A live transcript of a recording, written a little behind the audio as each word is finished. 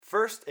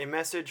First, a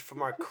message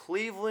from our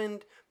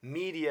Cleveland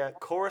media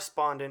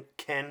correspondent,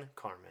 Ken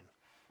Carmen.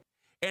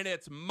 And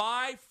it's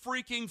my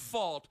freaking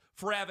fault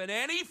for having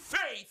any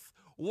faith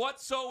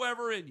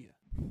whatsoever in you.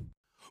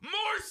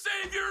 More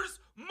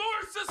saviors,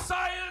 more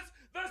societies,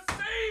 the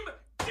same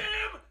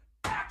damn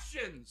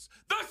actions,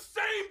 the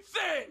same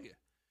thing.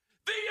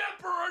 The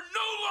emperor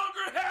no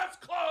longer has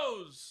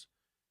clothes.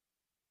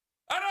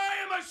 And I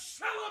am a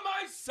shell of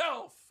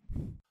myself.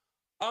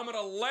 I'm going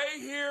to lay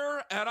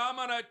here and I'm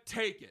going to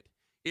take it.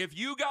 If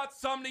you got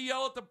something to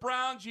yell at the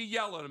Browns, you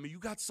yell at them. If you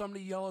got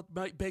something to yell at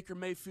Baker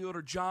Mayfield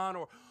or John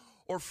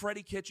or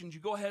Freddie Kitchens,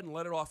 you go ahead and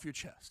let it off your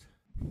chest.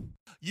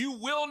 You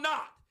will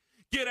not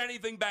get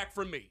anything back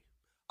from me.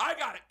 I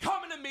got it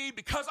coming to me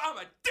because I'm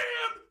a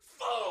damn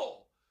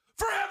fool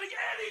for having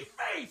any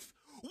faith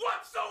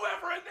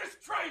whatsoever in this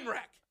train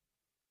wreck.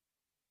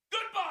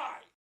 Goodbye.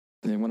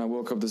 And when I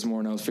woke up this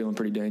morning, I was feeling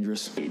pretty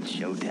dangerous. It's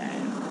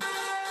showtime.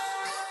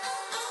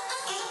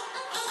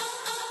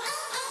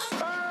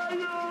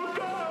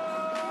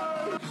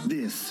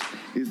 This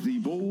is the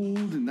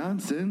Bold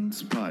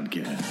Nonsense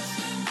Podcast.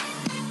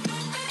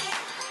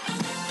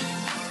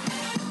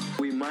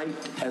 We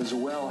might as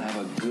well have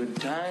a good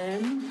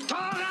time.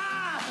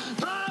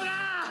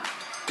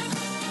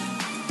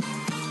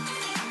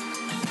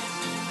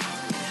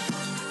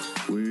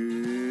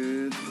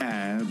 With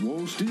at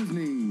Walt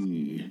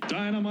Disney.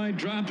 Dynamite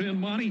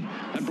drop-in money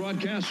at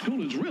broadcast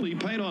school has really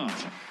paid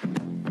off.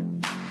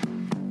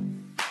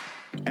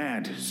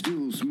 At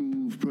Still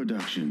Smooth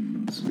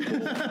Productions.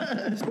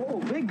 Oh,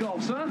 big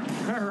gulps, huh?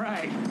 All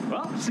right.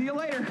 Well, see you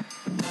later.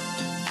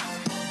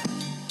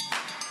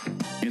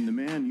 And the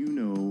man you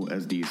know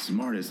as the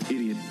smartest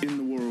idiot in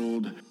the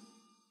world.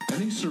 I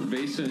think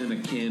cerveza in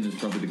a can is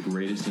probably the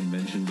greatest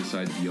invention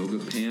besides yoga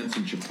pants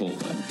and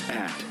Chipotle.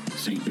 At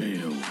St.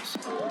 Bale's.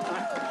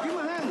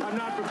 I'm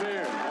not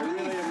prepared. I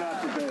really am not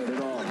prepared at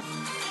all.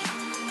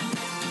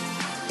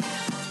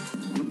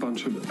 A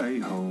bunch of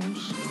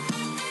a-holes.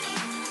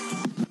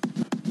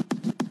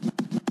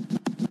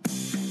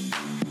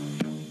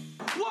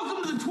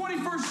 Welcome to the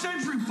 21st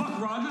century, Buck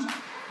Rogers.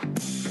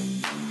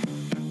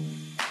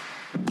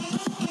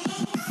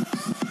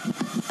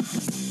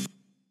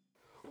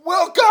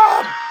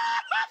 Welcome!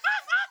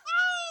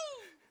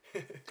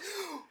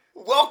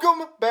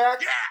 Welcome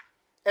back,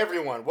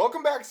 everyone.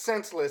 Welcome back,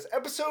 Senseless,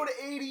 episode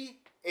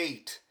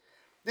 88.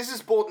 This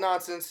is Bold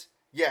Nonsense.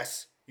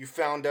 Yes, you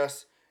found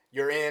us.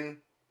 You're in.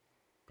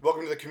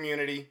 Welcome to the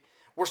community.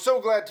 We're so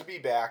glad to be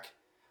back.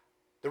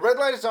 The red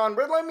light is on.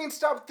 Red light means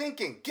stop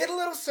thinking. Get a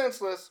little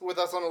senseless with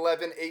us on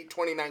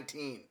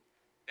 11/8/2019.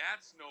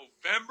 That's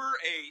November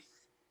 8th,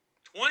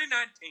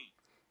 2019.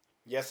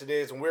 Yes, it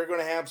is. And we're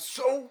going to have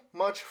so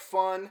much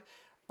fun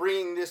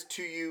bringing this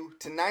to you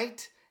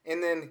tonight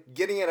and then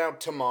getting it out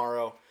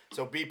tomorrow.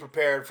 So be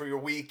prepared for your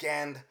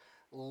weekend.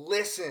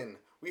 Listen,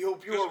 we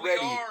hope you are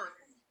ready. We are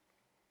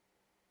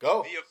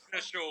Go. the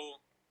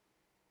official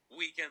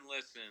weekend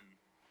listen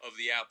of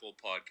the Apple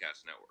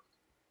Podcast Network.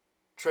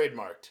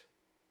 Trademarked.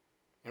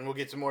 And we'll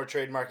get some more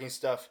trademarking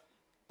stuff.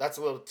 That's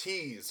a little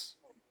tease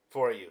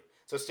for you.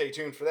 So stay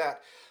tuned for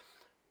that.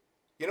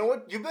 You know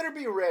what? You better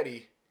be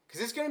ready,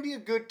 because it's going to be a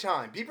good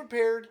time. Be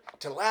prepared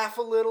to laugh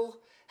a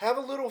little, have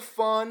a little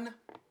fun,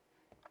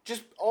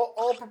 just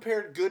all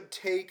prepared good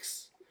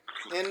takes,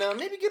 and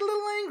maybe get a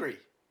little angry.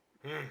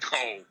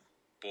 Oh,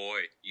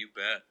 boy, you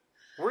bet.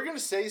 We're going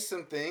to say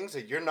some things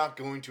that you're not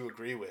going to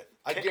agree with.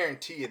 I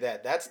guarantee you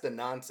that. That's the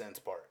nonsense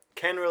part.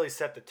 Ken really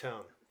set the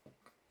tone.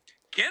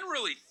 Ken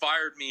really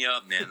fired me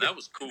up, man. That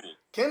was cool.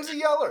 Ken's a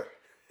yeller.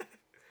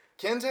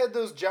 Ken's had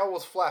those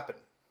jowls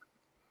flapping.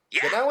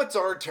 Yeah. But now it's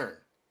our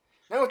turn.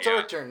 Now it's Yeah.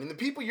 our turn. And the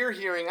people you're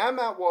hearing, I'm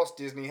at Walt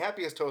Disney,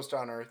 happiest host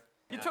on earth.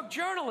 You took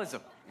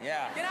journalism.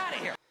 Yeah. Get out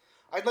of here.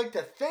 I'd like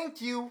to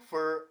thank you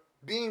for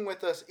being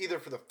with us either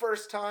for the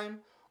first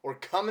time or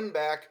coming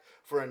back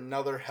for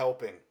another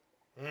helping.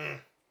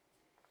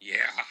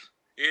 Yeah,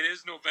 it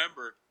is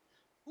November.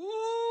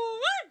 Woo!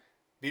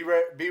 Be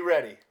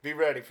ready. Be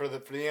ready for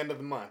the end of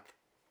the month.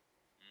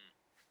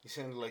 You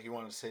sounded like you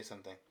wanted to say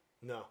something.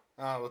 No.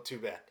 Oh, well, too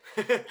bad.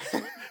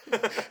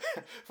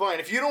 Fine.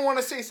 If you don't want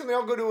to say something,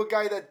 I'll go to a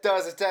guy that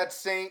does. It's at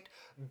St.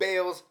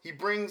 Bale's. He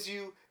brings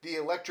you the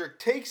electric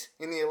takes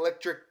and the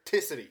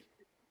electricity.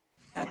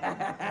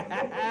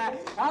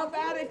 How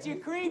about it, you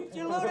creeps,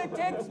 you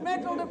lunatics,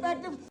 mental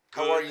defectives?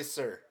 How are you,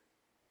 sir?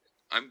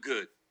 I'm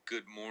good.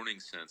 Good morning,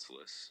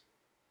 Senseless.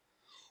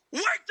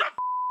 Wake the up!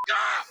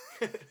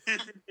 It's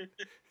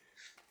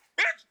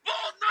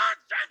Bold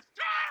Nonsense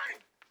time!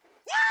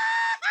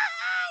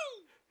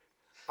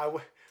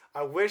 Woo-hoo!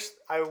 I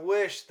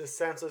wish the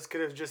Senseless could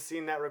have just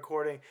seen that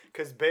recording,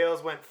 because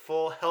Bales went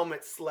full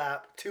helmet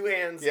slap, 2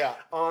 hands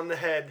on the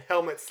head,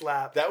 helmet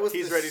slap. That was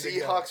He's the ready to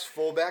go. Seahawks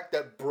fullback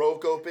that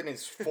broke open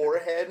his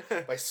forehead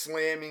by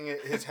slamming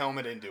his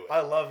helmet into it.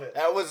 I love it.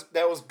 That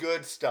was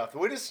good stuff.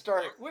 Way to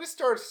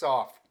start us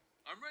off.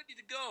 I'm ready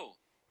to go.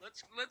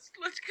 Let's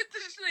get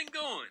this thing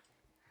going.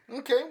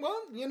 Okay,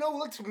 well,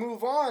 let's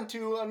move on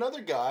to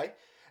another guy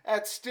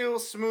at Still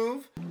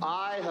Smooth.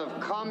 I have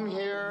come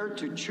here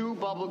to chew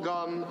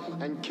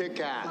bubblegum and kick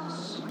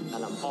ass,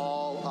 and I'm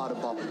all out of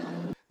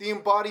bubblegum. The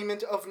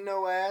embodiment of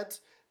no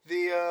ads.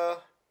 The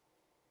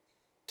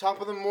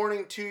top of the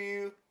morning to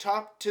you,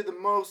 top to the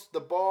most,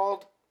 the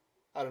bald.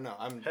 I don't know.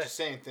 I'm just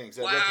saying things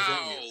that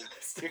represent you.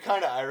 You're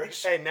kind of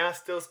Irish. Hey, now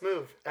Still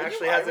Smooth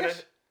actually you has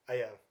Irish? I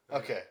am.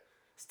 Okay.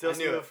 Still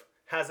Smooth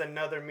has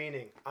another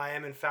meaning. I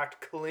am in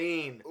fact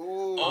clean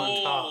Ooh.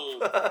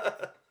 on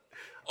top.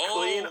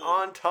 Clean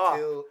on top.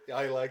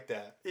 I like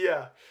that.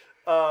 Yeah.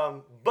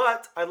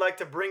 But I'd like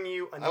to bring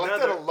you another. I like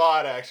that a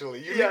lot,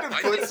 actually. You need to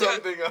put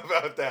something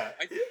about that.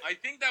 I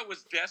think that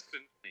was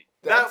destiny.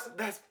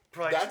 That's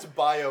probably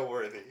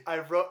bio-worthy. I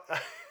wrote.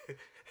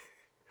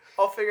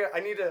 I'll figure. I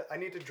need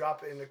to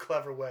drop it in a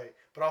clever way,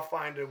 but I'll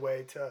find a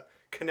way to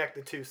connect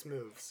the two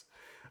smooths.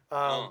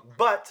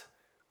 But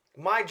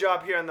my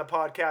job here on the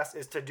podcast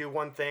is to do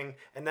one thing,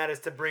 and that is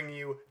to bring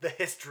you the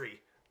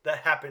history that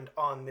happened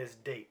on this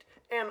date.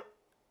 And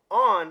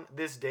on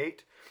this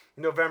date,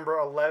 November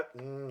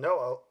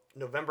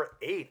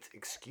 8th,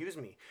 excuse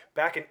me.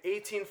 Back in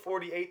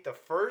 1848, the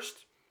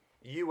first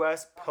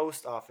U.S.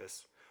 post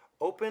office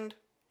opened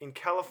in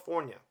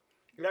California.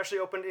 It actually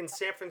opened in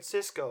San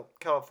Francisco,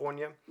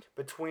 California,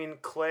 between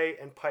Clay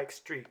and Pike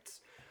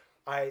Streets.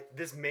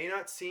 This may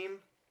not seem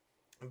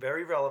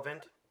very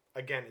relevant.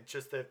 Again, it's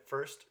just the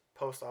first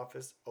post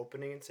office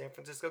opening in San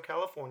Francisco,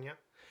 California.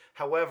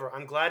 However,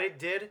 I'm glad it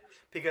did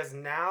because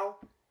now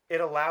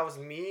it allows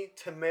me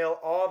to mail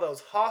all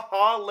those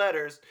ha-ha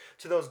letters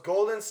to those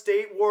Golden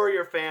State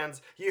Warrior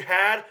fans. You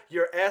had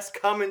your S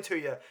coming to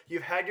you.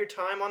 You've had your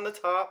time on the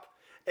top,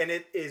 and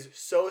it is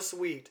so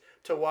sweet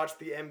to watch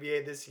the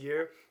NBA this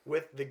year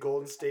with the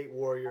Golden State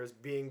Warriors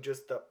being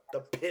just the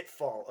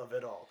pitfall of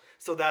it all.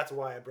 So that's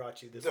why I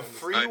brought you this. The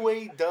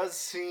freeway does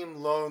seem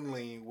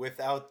lonely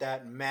without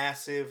that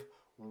massive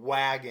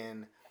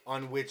wagon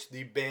on which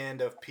the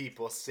band of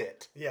people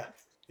sit. Yeah.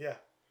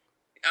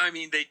 I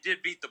mean, they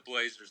did beat the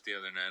Blazers the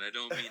other night. I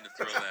don't mean to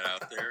throw that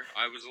out there.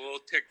 I was a little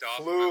ticked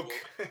off. Fluke.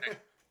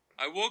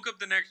 I woke up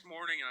the next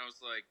morning and I was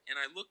like, and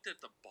I looked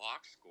at the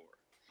box score.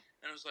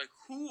 And I was like,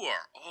 who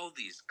are all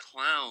these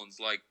clowns?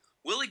 Like,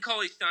 Willie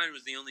Cauley-Stein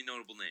was the only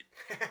notable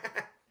name.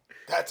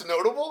 That's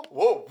notable?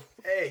 Whoa.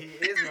 Hey,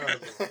 he is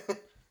notable.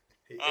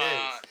 He is.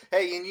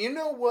 Hey, and you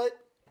know what?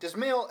 Does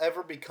mail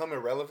ever become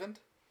irrelevant?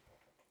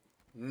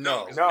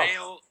 No.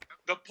 Mail,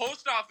 the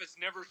post office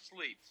never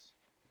sleeps.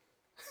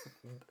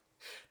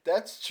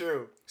 That's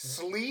true.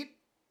 Sleet,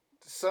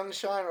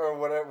 sunshine, or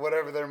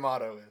whatever their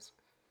motto is.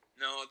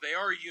 No, they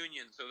are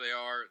union, so they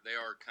are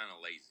kind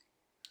of lazy.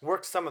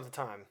 Works some of the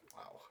time.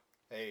 Wow.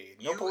 Hey,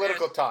 no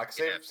political talk.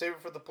 Save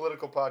it for the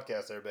political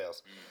podcast there,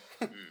 Bales.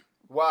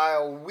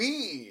 While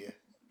we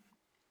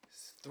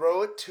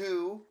throw it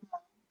to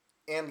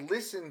and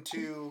listen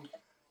to,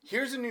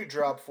 here's a new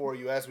drop for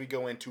you as we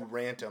go into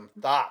Random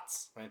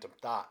Thoughts. Random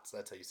Thoughts,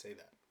 that's how you say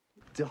that.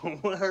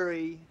 Don't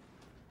worry.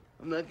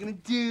 I'm not gonna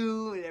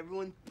do what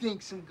everyone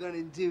thinks I'm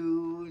gonna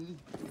do.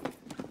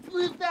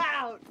 Flip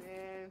out,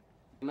 man.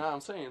 No,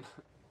 I'm saying,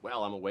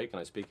 well, I'm awake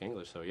and I speak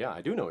English, so yeah,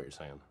 I do know what you're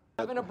saying.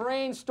 Having a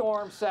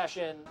brainstorm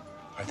session.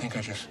 I think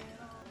I just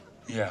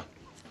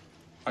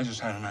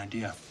had an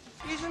idea.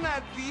 Isn't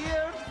that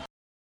weird?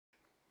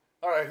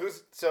 All right,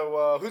 who's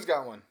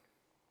got one?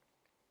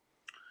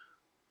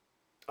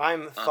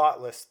 I'm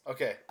thoughtless.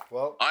 Okay,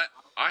 well,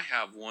 I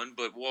have one,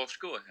 but Walsh,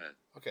 go ahead.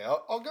 Okay,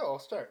 I'll go. I'll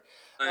start.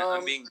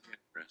 I'm being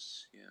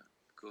generous. Yeah,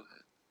 go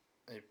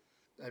ahead.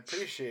 I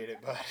appreciate it,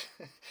 but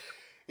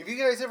have you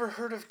guys ever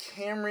heard of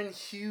Cameron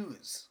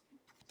Hughes?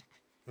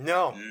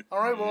 No. All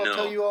right, well, I'll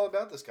tell you all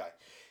about this guy.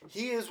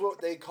 He is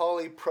what they call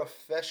a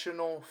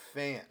professional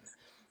fan.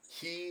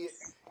 He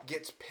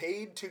gets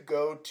paid to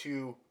go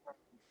to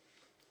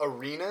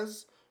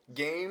arenas,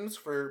 games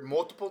for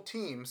multiple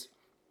teams,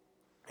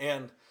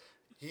 and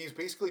he's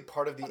basically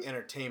part of the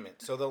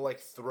entertainment. So they'll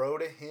throw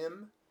to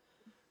him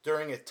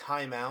during a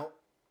timeout,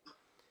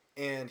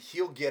 and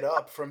he'll get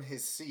up from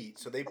his seat.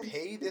 So they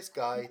pay this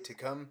guy to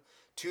come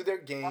to their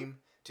game,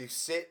 to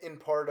sit in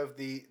part of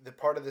the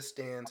part of the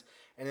stands,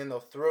 and then they'll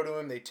throw to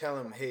him. They tell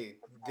him, hey,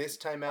 this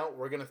timeout,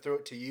 we're going to throw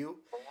it to you.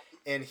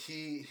 And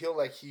he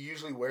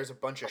usually wears a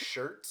bunch of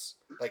shirts,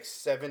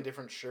 7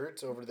 different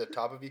shirts over the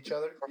top of each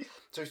other.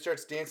 So he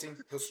starts dancing.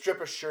 He'll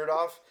strip a shirt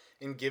off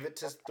and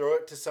throw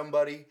it to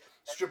somebody,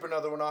 strip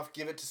another one off,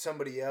 give it to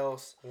somebody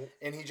else.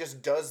 And he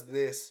just does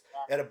this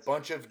at a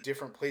bunch of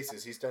different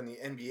places. He's done the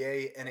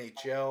NBA,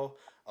 NHL,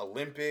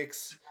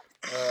 Olympics,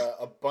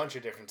 a bunch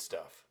of different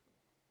stuff.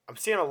 I'm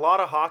seeing a lot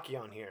of hockey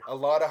on here. A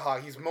lot of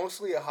hockey. He's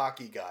mostly a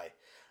hockey guy.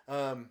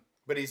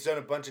 But he's done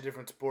a bunch of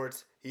different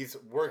sports. He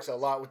works a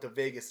lot with the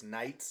Vegas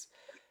Knights.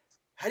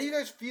 How do you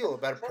guys feel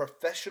about a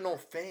professional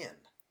fan?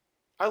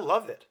 I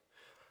love it.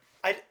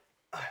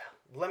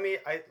 Let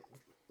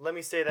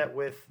me say that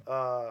with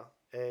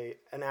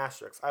an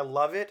asterisk. I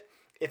love it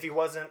if he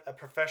wasn't a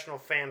professional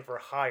fan for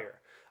hire.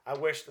 I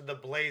wish that the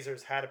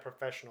Blazers had a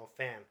professional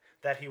fan,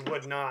 that he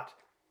would not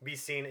be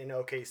seen in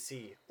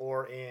OKC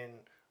or in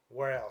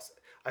where else?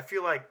 I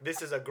feel like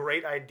this is a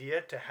great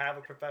idea to have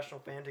a professional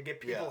fan to get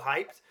people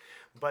hyped,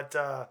 but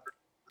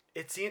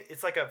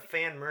it's like a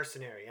fan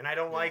mercenary, and I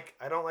don't like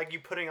you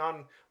putting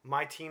on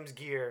my team's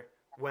gear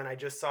when I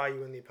just saw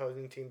you in the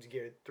opposing team's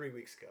gear 3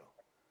 weeks ago.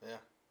 Yeah,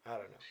 I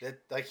don't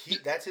know.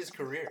 That's his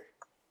career.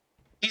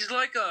 He's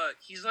like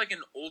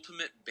an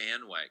ultimate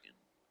bandwagon.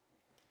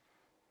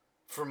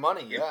 For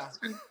money, yeah.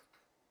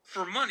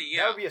 For money,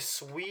 yeah. That would be a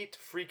sweet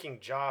freaking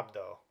job,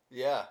 though.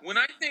 Yeah. When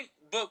I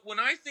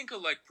think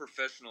of like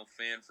professional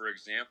fan, for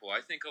example, I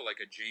think of like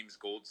a James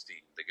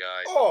Goldstein, the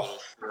guy, the little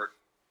short,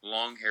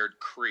 long-haired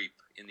creep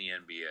in the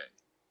NBA.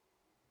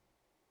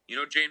 You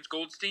know James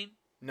Goldstein?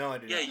 No, I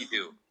do not. Yeah, you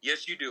do.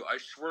 Yes, you do. I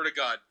swear to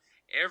God,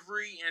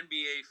 every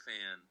NBA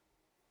fan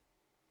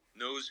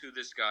knows who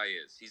this guy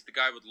is. He's the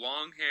guy with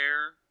long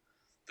hair,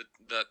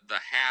 the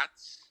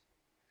hats,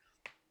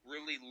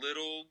 really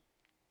little.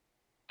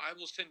 I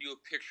will send you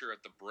a picture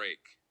at the break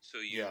so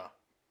you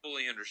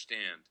fully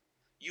understand.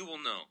 You will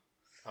know.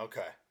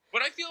 Okay.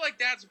 But I feel like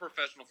that's a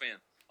professional fan.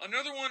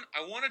 Another one,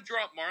 I want to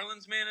drop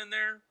Marlins Man in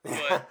there,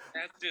 but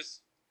that's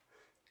just...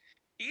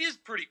 He is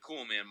pretty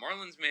cool, man.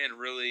 Marlins Man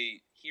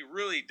really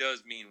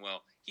does mean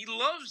well. He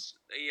loves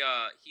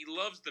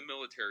the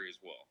military as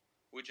well,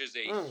 which is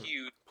a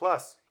huge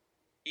plus.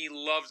 He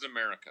loves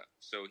America,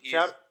 so he's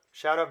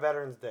shout out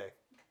Veterans Day.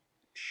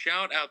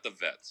 Shout out the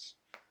vets.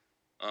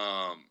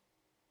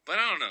 But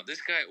I don't know.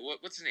 This guy,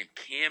 what's his name?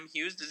 Cam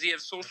Hughes. Does he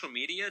have social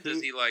media?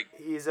 Does he like?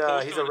 He's a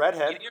redhead. He has red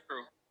hair.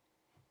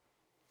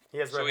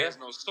 He has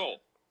no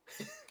soul.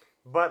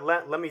 But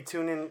let me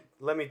tune in.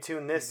 Let me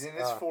tune this. He's in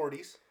his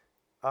 40s.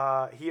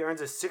 He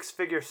earns a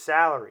 6-figure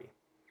salary,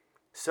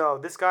 so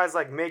this guy's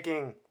like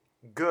making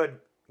good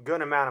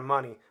amount of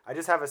money. I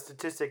just have a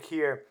statistic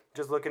here.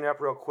 Just looking it up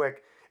real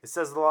quick. It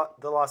says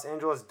the Los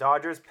Angeles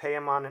Dodgers pay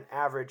him on an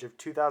average of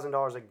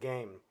 $2,000 a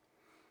game.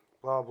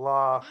 Blah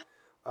blah.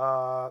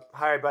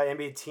 Hired by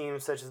NBA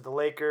teams such as the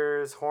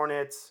Lakers,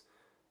 Hornets,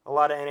 a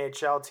lot of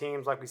NHL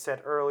teams, like we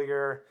said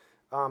earlier.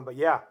 But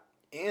yeah.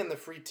 And the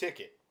free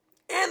ticket.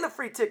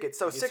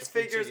 So 6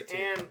 figures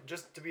and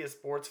just to be a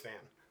sports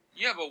fan.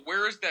 Yeah, but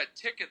where is that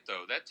ticket,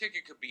 though? That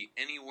ticket could be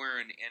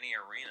anywhere in any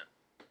arena.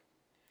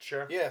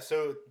 Sure. Yeah,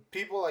 so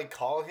people like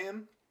call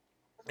him,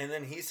 and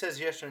then he says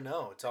yes or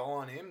no. It's all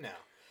on him now.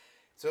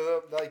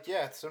 So, like,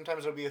 yeah,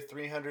 sometimes it'll be a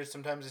 300,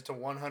 sometimes it's a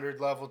 100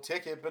 level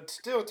ticket, but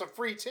still, it's a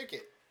free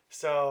ticket.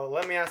 So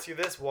let me ask you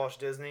this, Walsh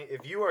Disney.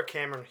 If you are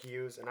Cameron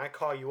Hughes and I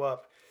call you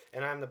up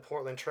and I'm the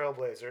Portland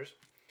Trailblazers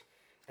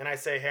and I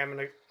say, hey, I'm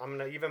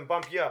gonna even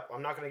bump you up.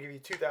 I'm not gonna give you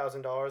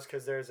 $2,000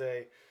 because there's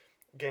a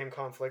game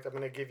conflict. I'm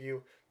gonna give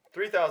you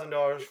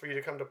 $3,000 for you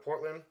to come to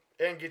Portland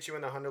and get you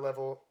in the 100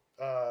 level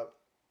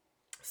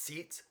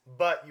seats,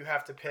 but you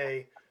have to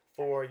pay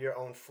for your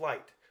own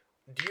flight.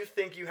 Do you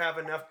think you have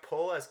enough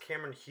pull as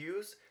Cameron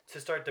Hughes to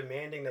start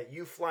demanding that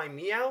you fly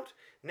me out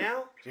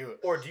now?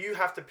 Or do you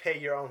have to pay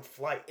your own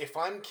flight? If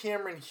I'm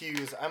Cameron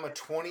Hughes, I'm a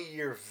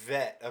 20-year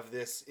vet of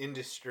this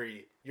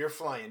industry. You're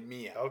flying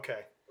me out.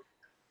 Okay.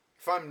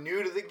 If I'm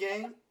new to the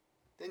game,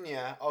 then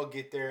yeah, I'll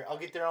get there. I'll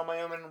get there on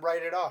my own and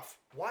write it off.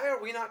 Why are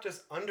we not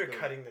just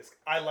undercutting this?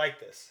 I like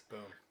this. Boom.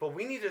 But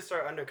we need to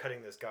start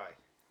undercutting this guy.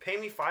 Pay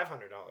me $500.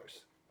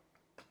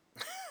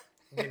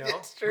 You know,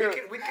 it's true.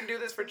 We can do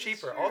this for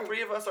cheaper. All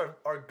three of us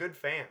are good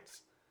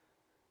fans.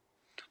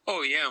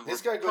 Oh yeah,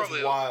 this guy goes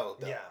wild.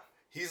 Though. Yeah,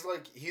 he's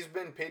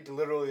been paid to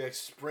literally like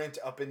sprint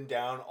up and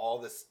down all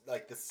this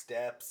like the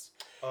steps,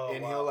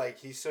 and wow.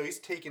 he's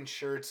taking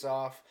shirts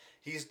off.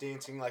 He's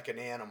dancing like an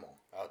animal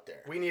out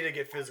there. We need to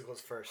get physicals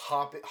first.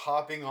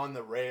 Hopping on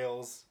the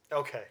rails.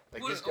 Okay.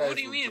 Like what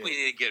do you mean we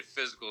need to get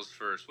physicals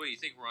first? What do you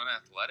think we're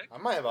unathletic? I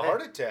might have a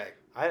heart attack.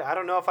 I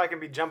don't know if I can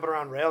be jumping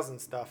around rails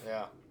and stuff.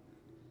 Yeah.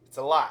 It's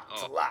a lot.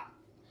 It's a lot.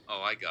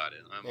 Oh, I got it.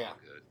 I'm all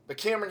good. But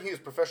Cameron Hughes,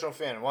 professional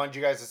fan, why don't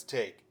you guys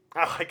take?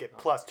 I like it.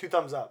 Plus, 2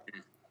 thumbs up.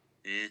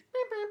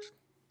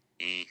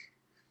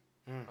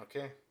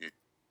 Okay.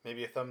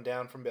 Maybe a thumb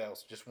down from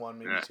Bells. Just one,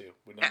 maybe two.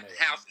 We don't know.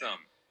 Half thumb.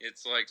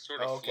 It's like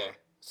sort of floating.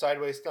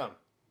 Sideways thumb.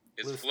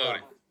 It's Loose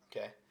floating. thumb.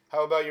 Okay.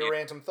 How about your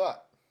random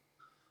thought?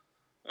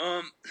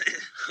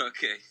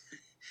 Okay.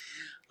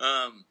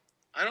 I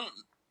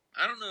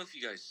don't know if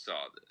you guys saw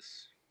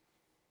this.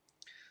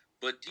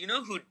 But do you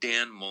know who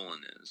Dan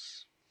Mullen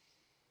is?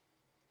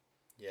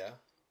 Yeah.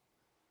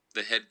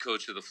 The head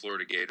coach of the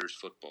Florida Gators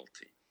football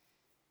team.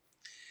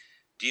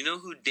 Do you know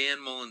who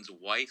Dan Mullen's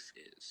wife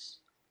is?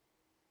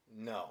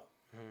 No.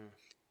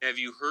 Have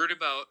you heard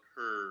about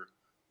her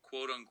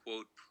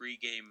quote-unquote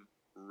pregame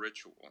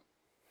ritual?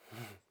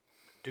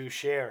 Do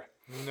share.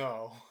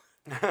 No.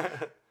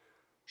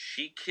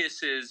 She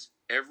kisses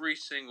every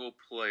single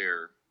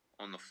player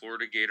on the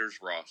Florida Gators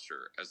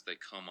roster as they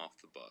come off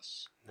the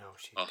bus. No,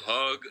 she doesn't.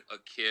 Hug, a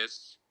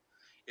kiss.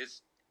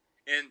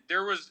 And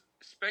there was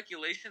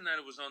speculation that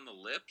it was on the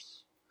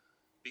lips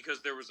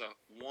because there was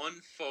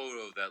one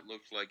photo that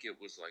looked like it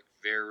was like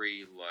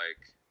very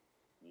like,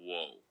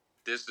 whoa,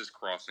 this is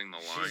crossing the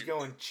line. She's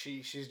going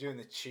cheek. She's doing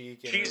the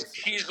cheek. And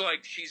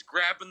she's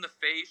grabbing the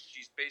face.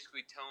 She's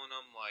basically telling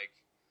him like,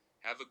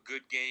 have a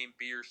good game,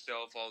 be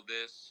yourself, all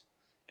this,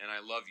 and I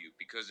love you.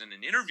 Because in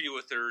an interview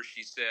with her,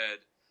 she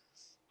said,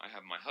 I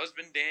have my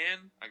husband,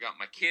 Dan, I got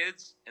my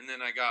kids, and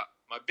then I got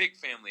my big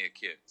family of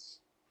kids.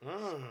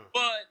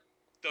 But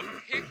the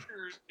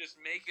pictures just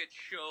make it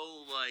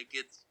show like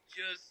it's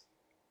just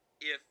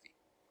iffy.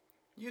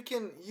 You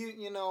can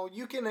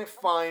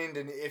find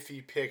an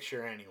iffy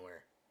picture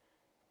anywhere.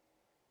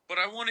 But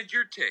I wanted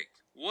your take.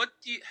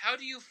 How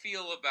do you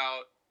feel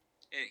about?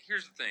 And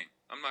here's the thing.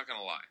 I'm not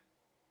gonna lie.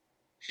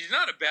 She's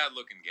not a bad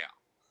looking gal.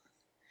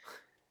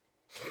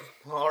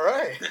 All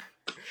right.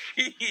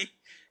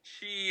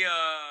 She's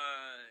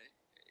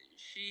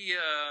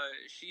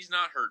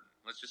not hurting.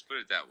 Let's just put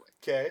it that way.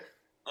 Okay.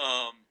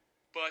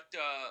 But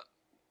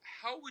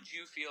how would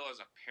you feel as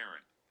a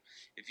parent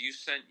if you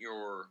sent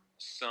your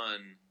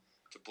son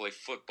to play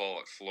football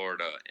at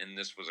Florida and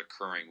this was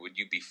occurring? Would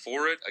you be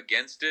for it,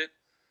 against it?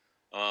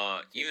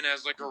 Even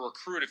as like a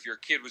recruit, if your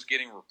kid was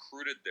getting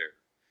recruited there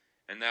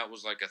and that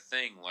was like a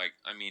thing, like,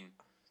 I mean,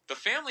 the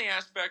family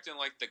aspect and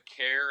like the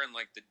care and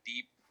like the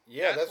deep.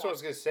 Yeah, that's what I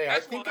was gonna say. I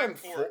think I'm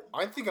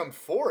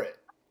for it.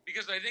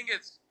 Because I think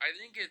it's.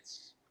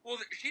 Well,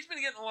 she's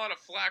been getting a lot of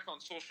flack on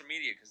social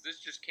media because this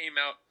just came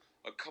out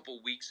a couple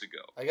weeks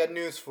ago. I got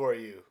news for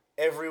you.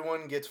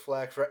 Everyone gets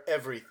flack for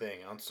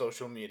everything on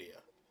social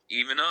media.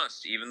 Even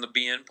us, even the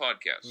BN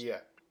podcast. Yeah.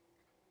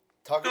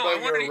 Talk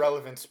about your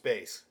irrelevant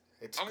space.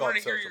 I wanted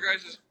to hear your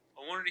guys'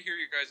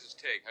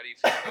 take. How do you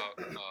feel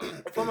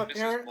about? If I'm a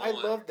parent, I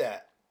love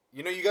that.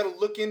 You got to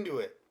look into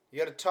it. You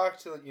got to talk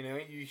to.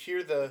 You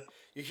hear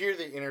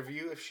the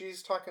interview. If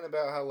she's talking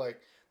about how like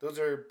those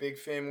are a big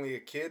family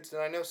of kids,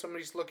 then I know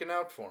somebody's looking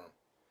out for them.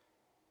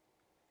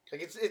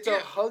 Like it's a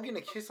hug and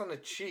a kiss on the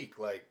cheek.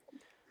 Like,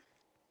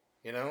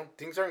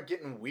 things aren't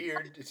getting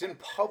weird. It's in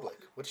public.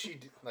 What's she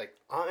do? Like?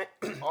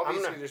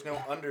 Obviously, there's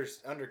no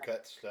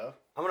undercut stuff.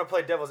 I'm gonna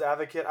play devil's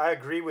advocate. I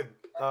agree with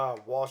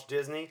Walsh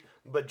Disney,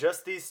 but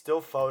just these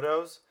still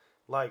photos,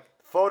 like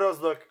photos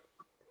look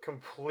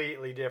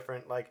completely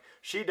different. Like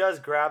she does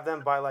grab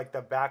them by like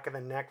the back of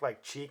the neck,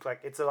 like cheek, like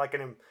it's like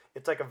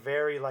a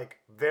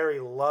very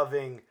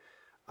loving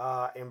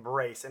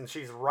embrace, and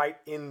she's right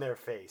in their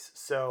face.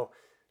 So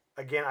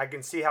again, I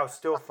can see how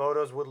still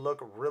photos would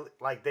look really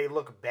like they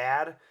look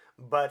bad,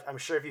 but I'm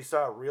sure if you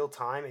saw it real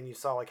time and you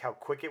saw like how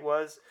quick it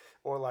was,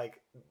 or like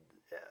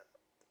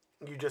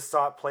you just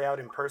saw it play out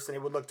in person,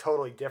 it would look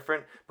totally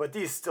different. But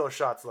these still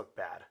shots look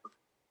bad.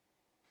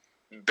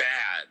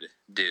 Bad,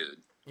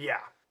 dude.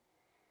 Yeah.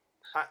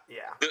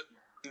 Yeah.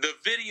 The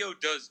video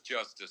does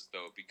justice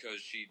though, because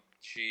she's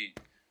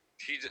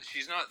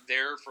not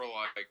there for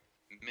like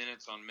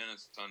minutes on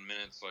minutes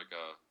like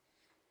a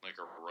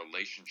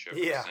relationship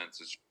in a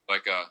sense. It's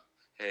like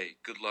hey,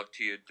 good luck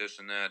to you, this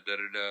and that, da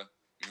da da,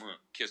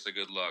 kiss of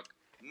good luck.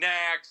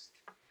 Next.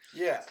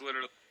 Yeah. It's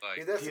literally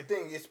like that's the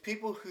thing. It's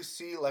people who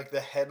see like the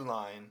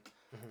headline,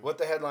 what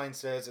the headline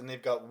says, and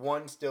they've got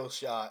one still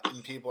shot,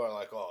 and people are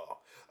like, "Oh,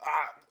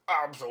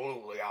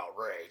 absolutely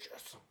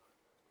outrageous."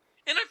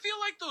 And I feel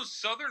like those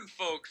Southern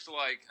folks,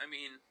 like, I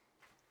mean,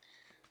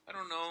 I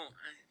don't know.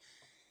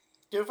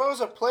 Dude, if I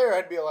was a player,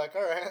 I'd be like,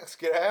 all right, let's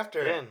get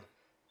after it.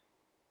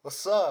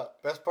 What's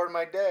up? Best part of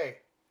my day.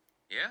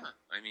 Yeah,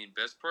 I mean,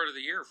 best part of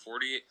the year,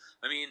 48.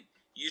 I mean,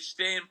 you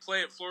stay and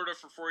play at Florida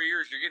for 4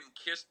 years, you're getting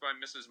kissed by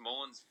Mrs.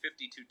 Mullins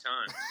 52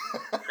 times.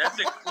 That's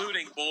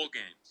including bowl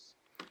games.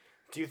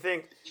 Do you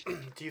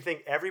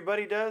think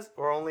everybody does,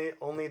 or only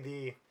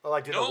the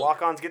do the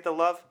walk-ons get the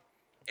love?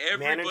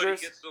 Everybody Managers?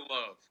 gets the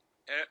love.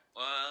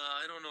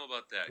 I don't know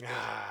about that.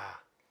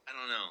 I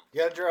don't know.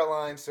 You gotta draw a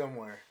line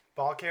somewhere.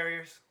 Ball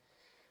carriers?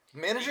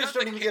 Managers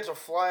don't even get to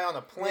fly on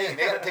a plane.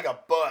 They gotta take a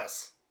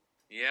bus.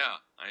 Yeah,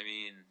 I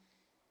mean,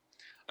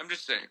 I'm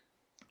just saying.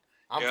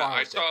 I'm fine I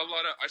with saw a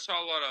lot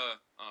of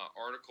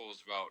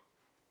articles about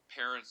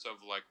parents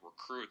of like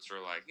recruits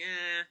are like,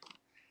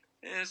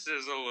 this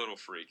is a little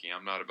freaky.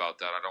 I'm not about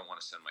that. I don't want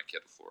to send my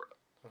kid to Florida.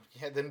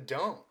 Yeah, then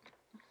don't.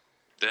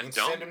 Then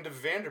don't. Send him to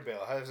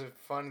Vanderbilt. Have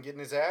fun getting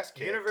his ass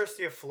kicked.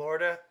 University of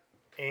Florida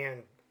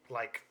and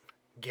like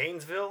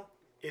Gainesville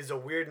is a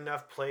weird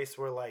enough place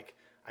where like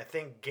I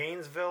think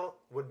Gainesville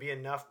would be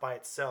enough by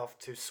itself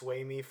to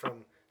sway me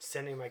from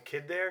sending my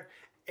kid there.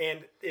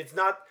 And it's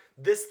not,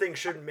 this thing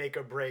shouldn't make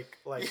or break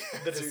like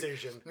the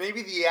decision.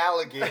 Maybe the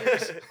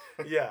alligators.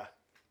 Yeah.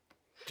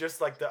 Just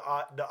like the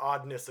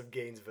oddness of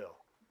Gainesville.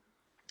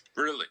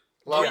 Really?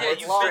 A lot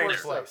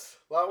worse place.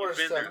 A lot worse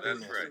You've been stuff there,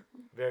 than that's this. right.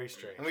 Very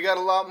strange. And we got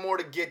a lot more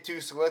to get to,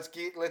 so let's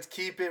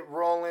keep it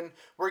rolling.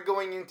 We're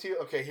going into,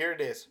 okay, here it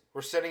is.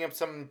 We're setting up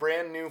something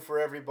brand new for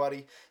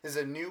everybody. This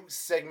is a new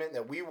segment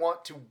that we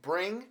want to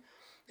bring.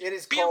 It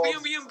is called...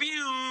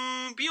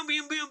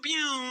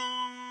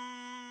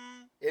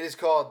 It is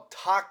called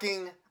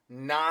Talking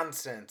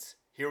Nonsense.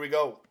 Here we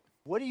go.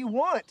 What do you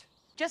want?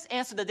 Just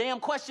answer the damn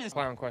questions.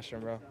 Clown question,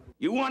 bro.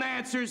 You want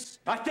answers?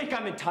 I think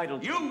I'm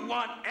entitled. You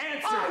want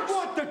answers? I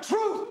want the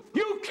truth!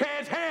 You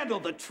can't handle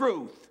the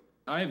truth.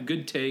 I have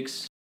good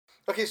takes.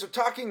 Okay, so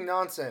Talking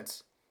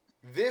Nonsense.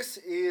 This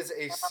is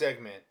a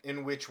segment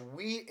in which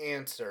we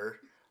answer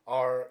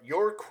are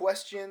your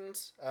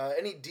questions,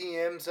 any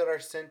DMs that are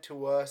sent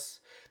to us.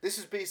 This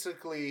is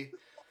basically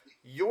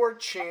your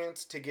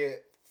chance to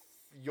get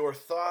your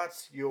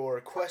thoughts,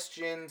 your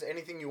questions,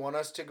 anything you want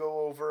us to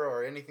go over,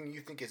 or anything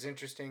you think is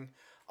interesting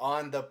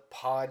on the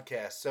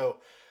podcast. So,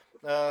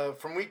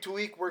 from week to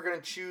week, we're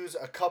going to choose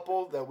a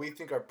couple that we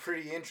think are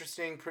pretty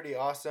interesting, pretty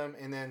awesome,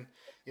 and then,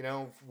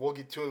 we'll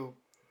get to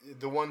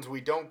the ones we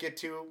don't get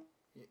to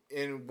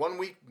in 1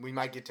 week. We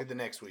might get to the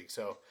next week.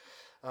 So,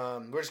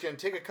 we're just going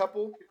to take a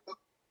couple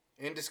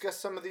and discuss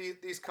some of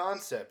these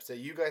concepts that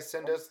you guys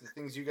send us, the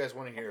things you guys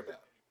want to hear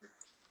about.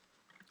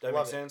 That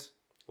make sense?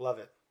 Love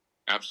it.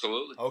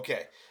 Absolutely.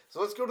 Okay,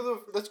 so let's go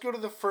to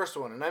the first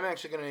one, and I'm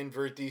actually going to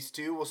invert these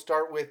two. We'll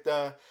start with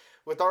our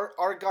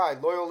guy,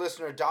 loyal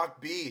listener Doc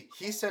B.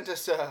 He sent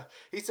us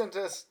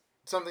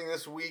something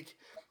this week.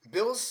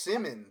 Bill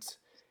Simmons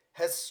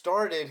has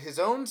started his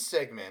own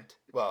segment,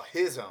 a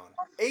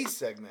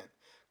segment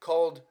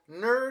called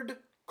Nerd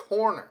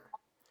Corner.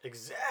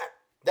 Exact.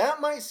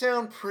 That might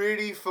sound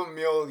pretty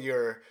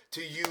familiar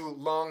to you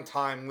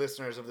longtime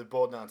listeners of the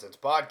Bold Nonsense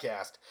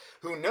podcast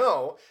who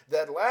know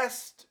that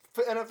last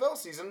NFL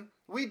season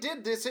we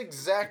did this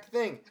exact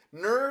thing.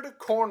 Nerd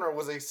Corner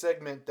was a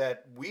segment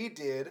that we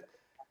did,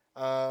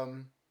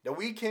 that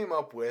we came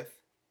up with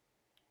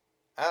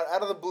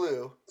out of the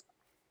blue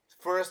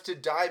for us to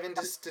dive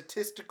into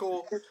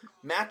statistical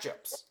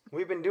matchups.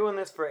 We've been doing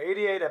this for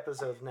 88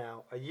 episodes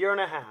now, a year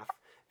and a half,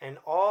 and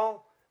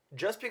all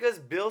just because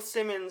Bill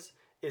Simmons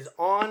is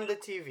on the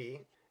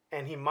TV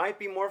and he might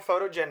be more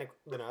photogenic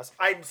than us.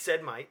 I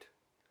said might.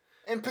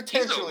 And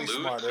potentially he's a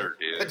loser, smarter.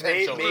 Dude.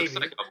 Potentially.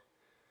 Maybe.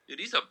 Dude,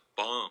 he's a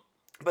bum.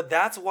 But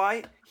that's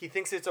why he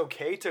thinks it's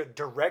okay to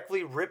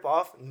directly rip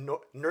off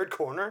Nerd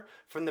Corner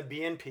from the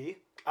BNP?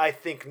 I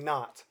think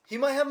not. He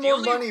might have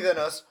more money than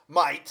us.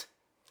 Might.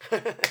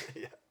 Yeah,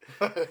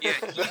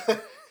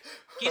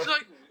 he's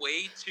like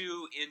way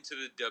too into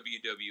the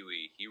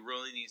WWE. He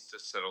really needs to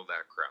settle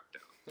that crap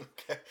down.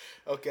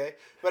 Okay.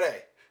 But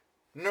hey,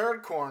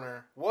 Nerd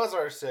Corner was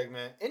our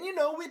segment. And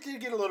we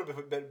did get a little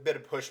bit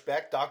of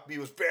pushback. Doc B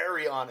was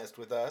very honest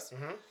with us.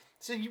 Mm-hmm.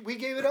 So we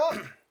gave it up.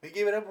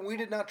 And we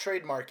did not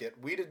trademark it.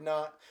 We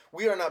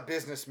are not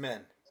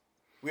businessmen.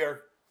 We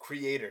are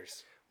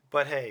creators.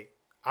 But hey,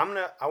 I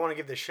want to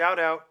give the shout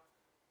out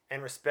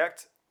and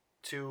respect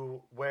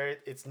to where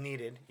it's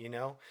needed,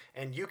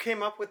 And you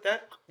came up with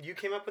that. You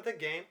came up with a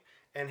game.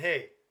 And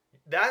hey,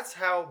 that's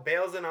how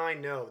Bales and I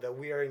know that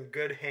we are in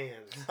good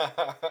hands.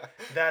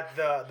 That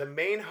the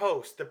main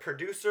host, the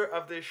producer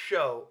of this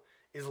show,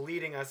 is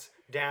leading us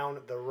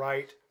down the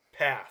right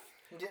path.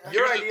 Yeah.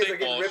 Your ideas are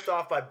getting ripped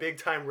off by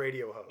big-time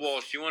radio hosts.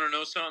 Walsh, you want to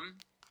know something?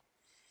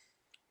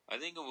 I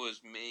think it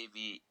was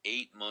maybe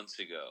 8 months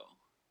ago.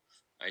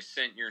 I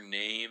sent your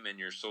name and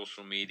your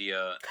social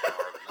media to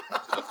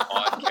the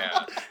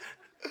podcast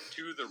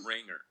to the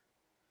Ringer.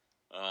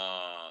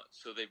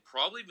 So they've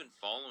probably been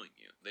following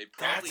you.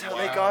 That's how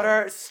they got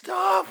our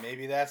stuff.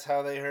 Maybe that's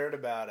how they heard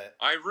about it.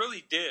 I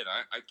really did.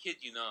 I kid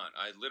you not.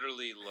 I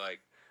literally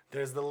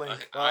There's the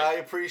link. I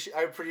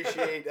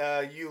appreciate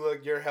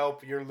your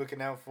help. You're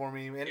looking out for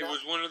me. And it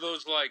was one of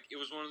those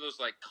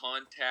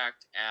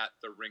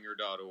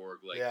contact@theringer.org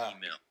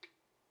email.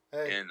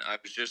 Hey. And I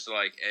was just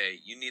like, hey,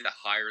 you need to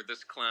hire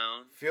this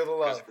clown. Feel the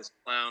love. Because this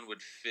clown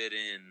would fit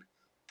in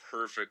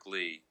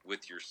perfectly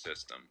with your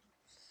system.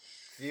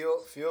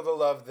 Feel the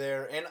love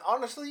there, and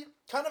honestly,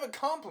 kind of a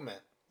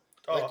compliment.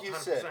 Like you 100%.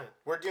 Said,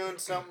 we're doing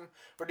something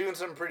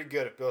pretty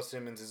good. If Bill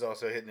Simmons is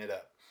also hitting it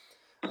up.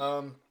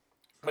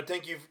 But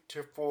thank you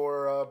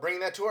for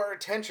bringing that to our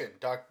attention,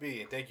 Doc B,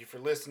 and thank you for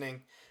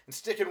listening and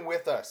sticking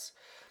with us.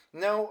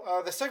 Now,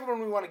 the second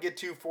one we want to get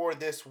to for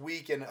this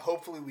week, and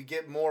hopefully we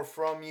get more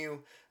from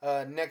you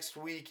next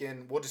week,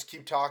 and we'll just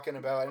keep talking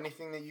about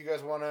anything that you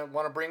guys want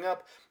to bring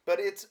up. But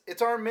it's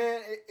our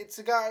man. It's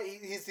a guy.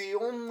 He's the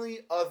only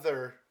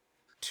other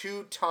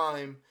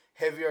 2-time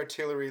Heavy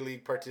Artillery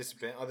League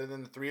participant, other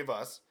than the three of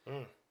us,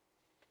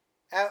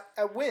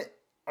 at Wint.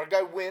 Our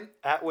guy Wint.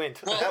 At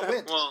Wint. At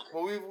Wint. Well,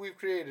 we've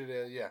created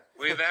it, yeah.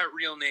 We have at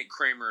Real Nate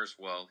Kramer as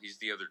well. He's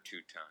the other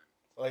 2-time.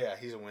 Oh, yeah,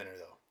 he's a winner,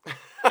 though.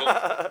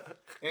 And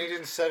he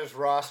didn't set his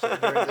roster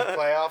during the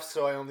playoffs,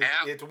 so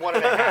it's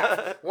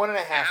 1.5.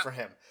 1.5 for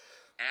him.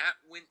 At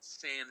Wint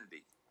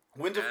Sanity.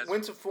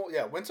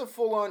 Wint's a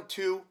full-on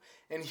 2,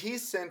 and he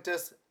sent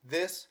us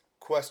this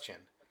question.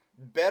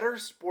 Better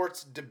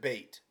sports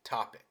debate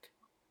topic.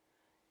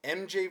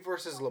 MJ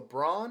versus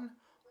LeBron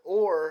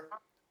or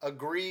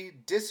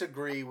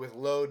disagree with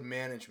load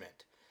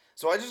management.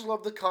 So I just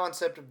love the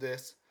concept of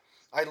this.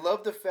 I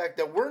love the fact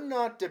that we're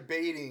not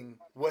debating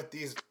what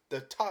the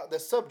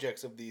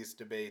subjects of these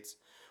debates.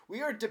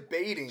 We are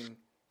debating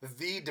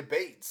the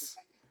debates.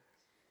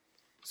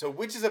 So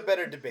which is a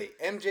better debate?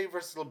 MJ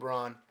versus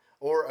LeBron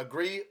or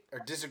agree or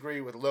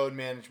disagree with load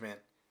management?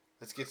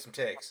 Let's get some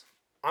takes.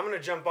 I'm going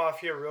to jump off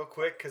here real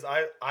quick because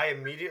I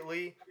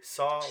immediately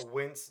saw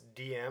Wint's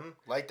DM.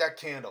 Light that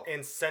candle.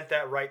 And sent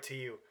that right to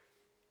you.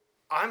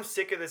 I'm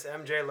sick of this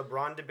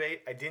MJ-LeBron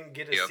debate. I didn't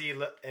get to see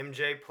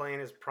MJ play in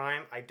his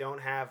prime. I don't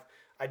have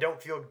I don't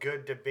feel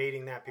good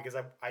debating that because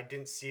I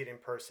didn't see it in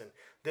person.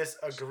 This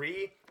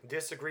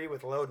disagree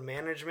with load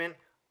management,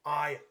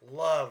 I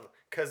love,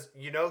 because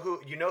you know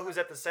who's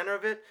at the center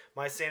of it?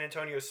 My San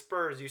Antonio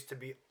Spurs used to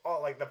be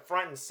all like the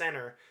front and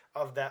center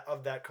of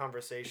that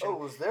conversation. Oh, it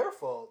was their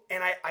fault.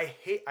 And I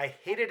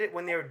hated it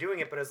when they were doing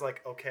it, but it's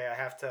like, okay,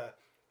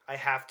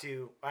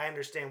 I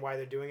understand why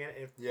they're doing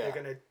it.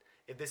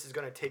 If this is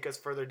gonna take us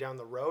further down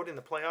the road in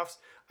the playoffs,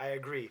 I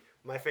agree.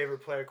 My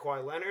favorite player,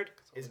 Kawhi Leonard,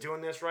 is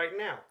doing this right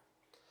now.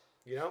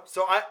 You know,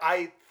 so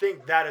I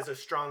think that is a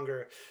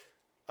stronger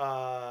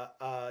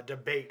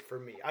debate for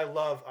me. I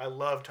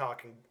love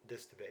talking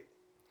this debate.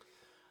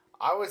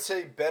 I would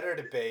say better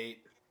debate.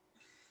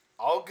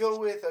 I'll go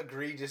with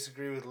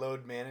disagree with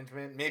load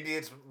management. Maybe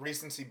it's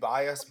recency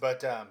bias,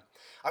 but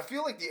I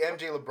feel like the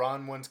MJ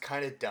LeBron one's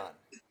kind of done.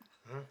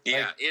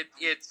 Yeah, like,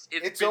 it's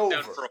been over.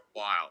 done for a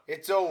while.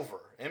 It's over.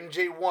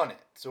 MJ won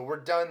it, so we're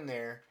done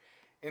there.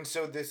 And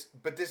so this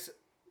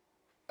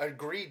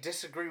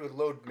disagree with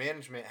load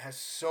management has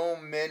so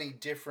many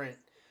different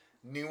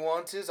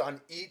nuances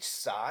on each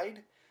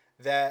side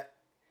that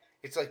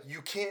it's like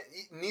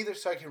neither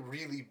side can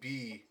really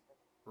be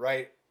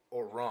right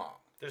or wrong.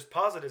 There's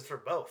positives for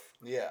both.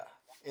 Yeah.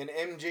 And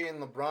MJ and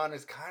LeBron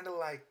is kind of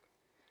like,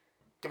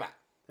 come on.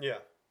 Yeah.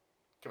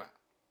 Come on.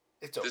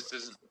 It's over. This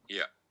isn't,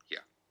 yeah.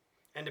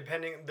 And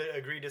depending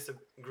the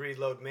disagree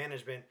load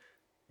management,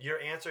 your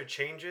answer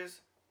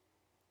changes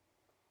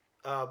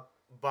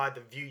by the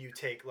view you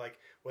take, like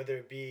whether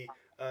it be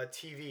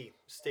TV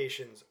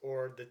stations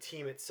or the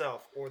team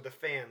itself or the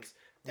fans.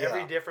 Yeah,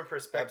 every different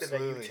perspective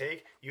that you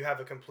take, you have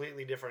a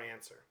completely different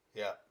answer.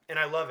 Yeah. And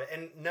I love it.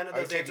 And none of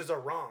those answers are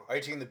wrong. Are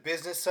you taking the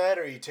business side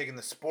or are you taking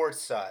the sports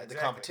side, the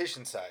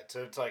competition side?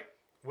 So it's like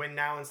win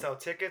now and sell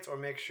tickets, or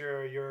make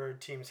sure your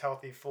team's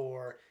healthy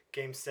for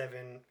Game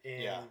 7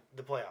 in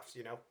the playoffs,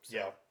 you know? So.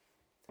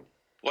 Yeah.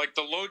 Like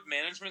the load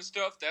management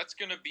stuff, that's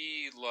going to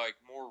be like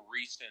more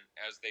recent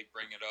as they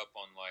bring it up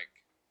on like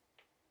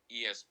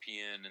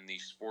ESPN and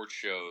these sports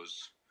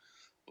shows,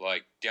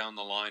 like down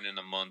the line in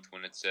a month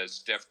when it says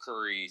Steph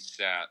Curry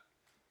sat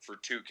for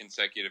 2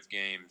 consecutive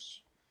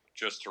games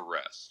just to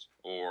rest,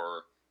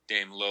 or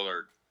Dame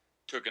Lillard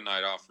took a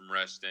night off from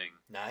resting.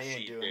 Nah, he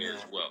ain't doing that.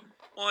 As well.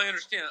 Well, I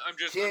understand.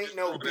 He ain't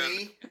no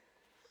B.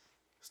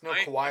 It's no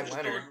Kawhi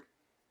Leonard.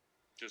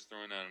 Just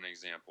throwing out an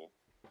example.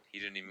 He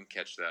didn't even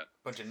catch that.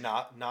 Bunch of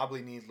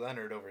knobbly kneed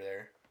Leonard over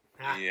there.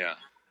 Yeah.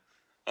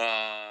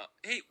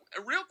 Hey,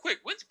 real quick,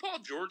 when's Paul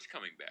George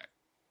coming back?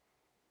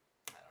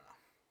 I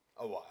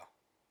don't know. A while.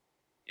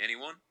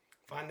 Anyone?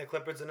 Find the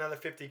Clippers another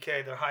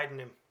 $50K. They're hiding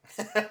him.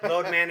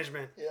 Load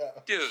management. Yeah.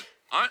 Dude,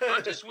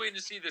 I'm just waiting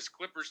to see this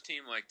Clippers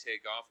team like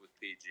take off with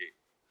PG.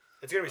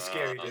 It's gonna be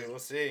scary, dude. We'll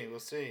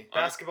see.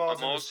 Basketball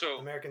is also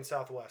American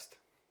Southwest.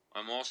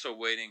 I'm also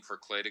waiting for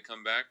Clay to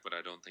come back, but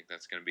I don't think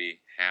that's going to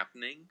be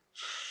happening.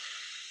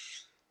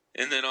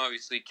 And then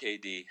obviously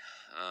KD.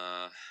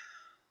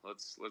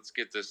 Let's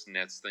get this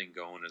Nets thing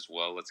going as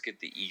well. Let's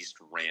get the East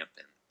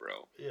ramping,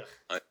 bro. Yeah.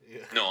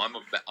 No, I'm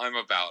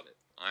about it.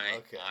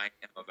 I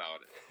am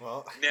about it.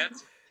 Well,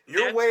 Nets.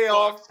 You're way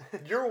off.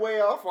 You're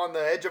way off on the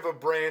edge of a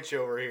branch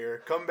over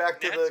here. Come back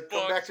to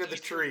the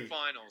tree.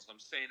 Finals. I'm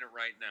saying it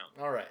right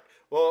now. All right.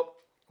 Well,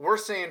 we're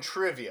saying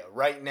trivia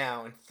right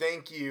now, and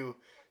thank you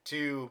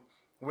to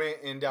Wint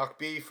and Doc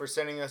B for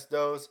sending us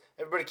those.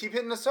 Everybody, keep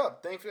hitting us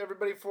up. Thanks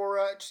everybody for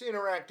just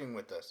interacting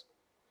with us.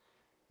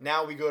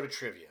 Now we go to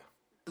trivia.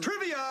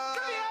 Trivia,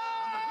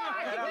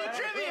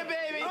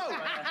 baby!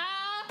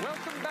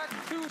 Welcome back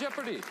to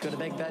Jeopardy! Gonna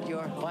make that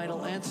your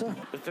final answer?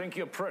 You think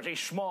you're pretty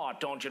smart,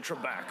 don't you,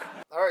 Trebek?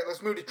 All right,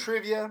 let's move to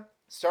trivia.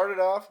 Started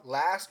off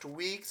last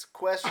week's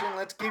question.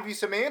 Let's give you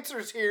some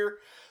answers here.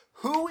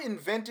 Who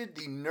invented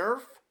the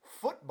Nerf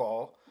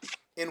football,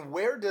 and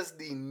where does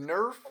the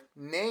Nerf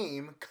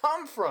name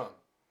come from?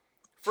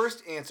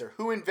 First answer,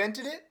 who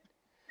invented it?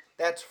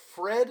 That's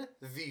Fred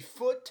the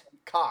Foot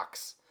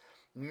Cox,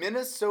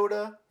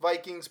 Minnesota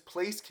Vikings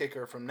place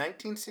kicker from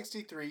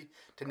 1963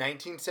 to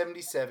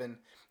 1977,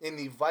 and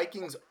the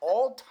Vikings'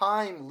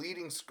 all-time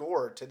leading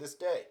scorer to this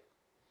day.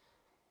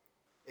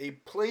 A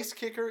place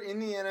kicker in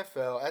the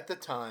NFL at the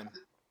time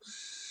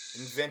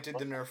invented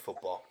the Nerf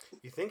football.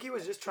 You think he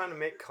was just trying to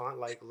make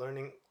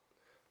learning,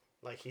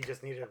 like he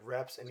just needed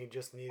reps, and he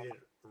just needed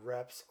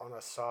reps on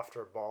a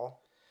softer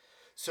ball?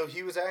 So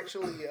he was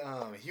actually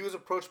he was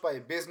approached by a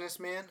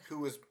businessman who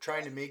was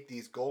trying to make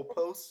these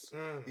goalposts,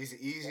 these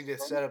easy to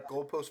set up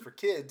goalposts for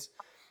kids,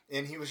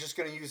 and he was just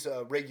going to use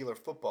a regular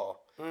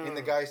football. And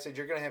the guy said,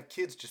 "You're going to have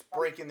kids just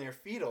breaking their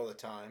feet all the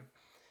time,"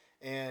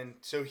 and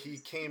so he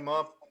came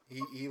up.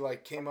 He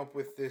came up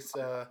with this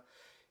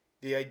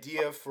the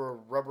idea for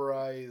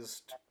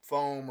rubberized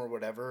foam or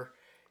whatever.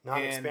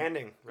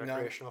 Non-expanding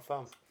recreational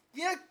foam.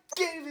 Yeah,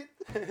 gave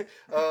it.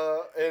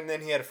 And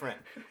then he had a friend.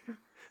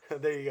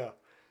 There you go.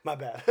 My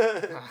bad.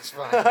 That's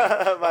fine.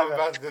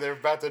 They're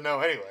about to know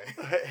anyway.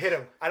 Hit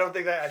him. I don't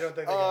think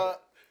they got it.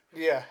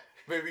 Yeah,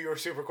 maybe you were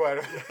super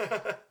quiet.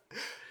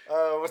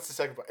 What's the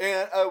second part?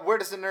 And where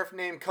does the Nerf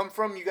name come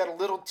from? You got a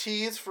little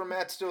tease from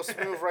Matt Still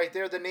Smooth right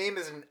there. The name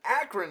is an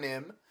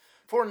acronym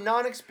for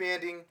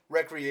non-expanding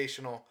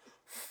recreational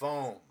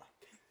foam.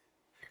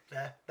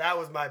 That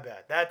was my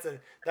bad. That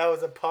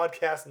was a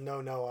podcast no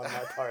on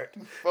my part.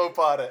 Faux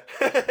pas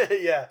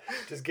it. Yeah,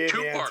 just gave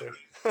the answer.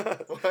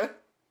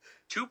 What?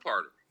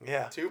 Two-parter.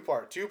 Yeah.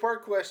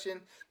 Two-part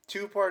question,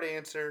 two-part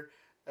answer.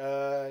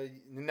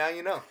 Now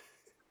you know.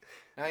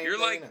 You're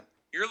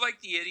like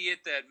the idiot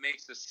that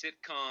makes a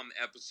sitcom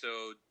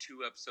episode 2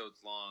 episodes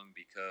long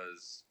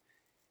because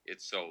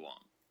it's so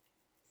long.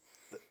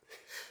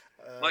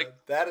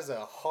 That is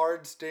a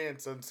hard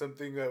stance on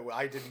something that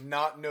I did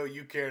not know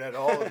you cared at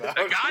all about.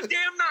 The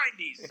goddamn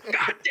 90s.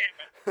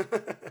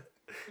 Goddamn it.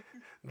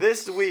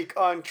 This week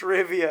on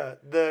trivia,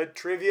 the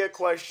trivia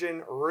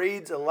question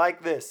reads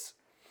like this: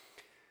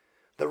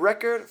 the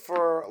record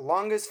for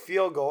longest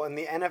field goal in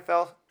the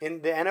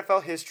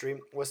NFL history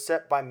was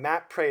set by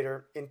Matt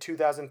Prater in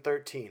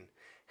 2013.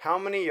 How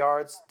many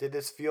yards did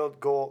this field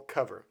goal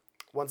cover?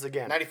 Once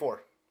again,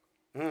 94.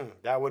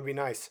 That would be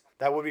nice.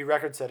 That would be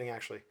record-setting,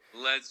 actually.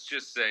 Let's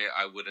just say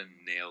I would have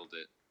nailed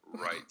it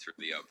right through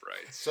the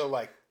uprights. So,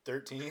 like,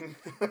 13?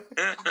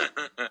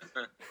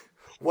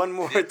 One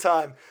more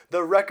time.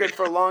 The record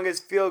for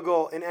longest field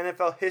goal in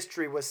NFL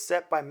history was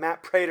set by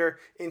Matt Prater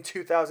in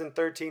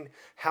 2013.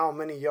 How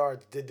many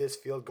yards did this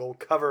field goal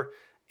cover?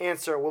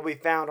 Answer will be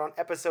found on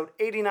episode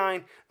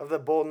 89 of the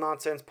Bold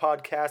Nonsense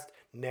podcast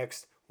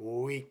next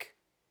week.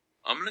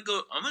 I'm gonna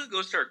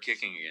go start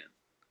kicking again.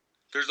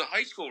 There's a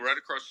high school right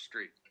across the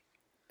street.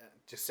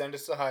 Just send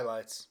us the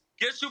highlights.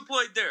 Guess who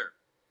played there?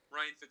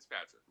 Ryan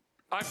Fitzpatrick.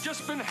 I've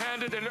just been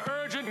handed an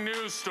urgent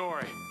news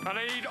story, and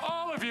I need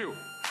all of you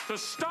to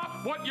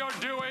stop what you're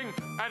doing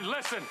and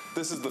listen.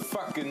 This is the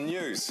fucking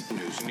news.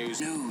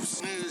 News.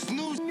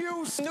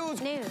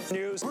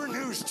 We're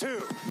news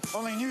too.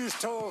 Only news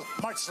told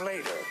much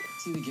later.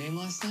 See the game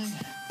last night?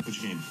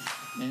 Which game?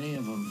 Any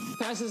of them.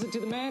 Passes it to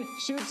the man,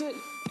 shoots it,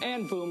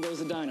 and boom goes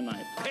the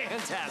dynamite.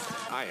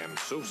 Fantastic. I am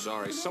so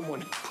sorry.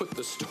 Someone put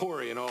the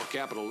story in all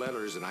capital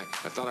letters, and I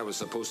thought I was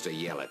supposed to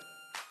yell it.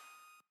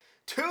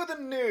 To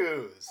the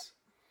news.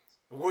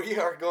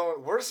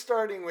 We're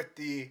starting with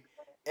the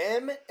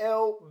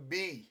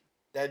MLB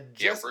that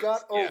just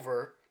got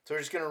over. So we're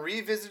just going to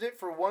revisit it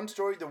for one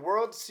story. The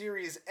World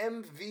Series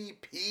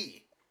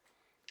MVP,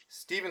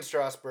 Steven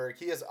Strasburg,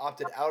 he has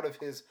opted out of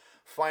his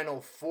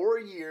final 4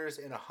 years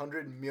and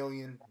 $100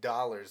 million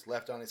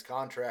left on his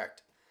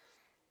contract.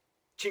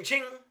 Ching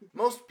ching.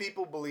 Most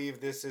people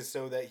believe this is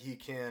so that he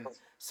can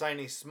sign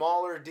a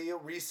smaller deal,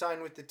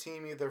 re-sign with the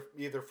team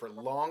either for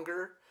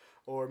longer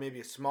or maybe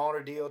a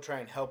smaller deal, try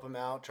and help him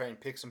out, try and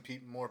pick some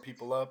more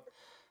people up.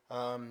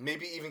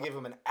 Maybe even give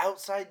him an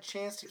outside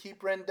chance to keep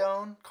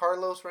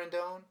Carlos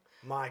Rendon.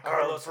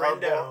 Carlos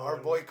Rendon. Our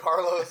boy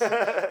Carlos.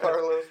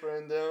 Carlos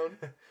Rendon.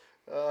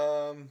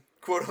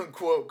 Quote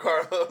unquote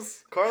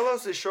Carlos.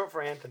 Carlos is short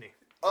for Anthony.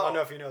 I don't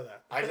know if you know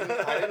that. I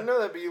didn't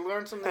know that, but you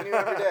learn something new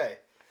every day.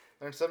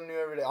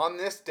 On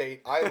this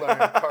date, I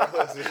learned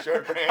Carlos is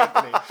short for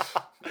Anthony.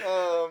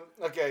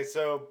 Okay,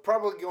 so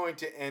probably going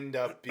to end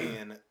up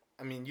being...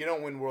 I mean, you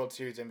don't win World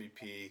Series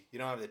MVP. You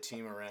don't have the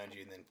team around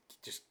you and then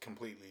just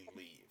completely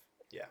leave.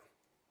 Yeah.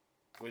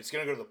 We're just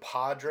going to go to the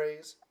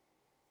Padres?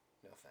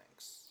 No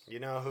thanks. You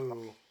know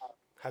who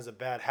has a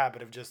bad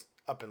habit of just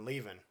up and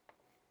leaving?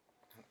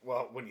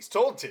 Well, when he's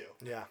told to.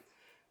 Yeah.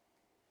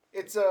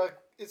 It's a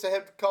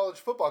head college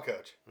football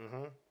coach.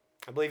 Mm-hmm.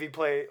 I believe he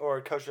played or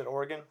coached at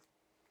Oregon.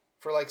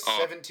 For like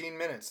 17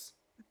 minutes.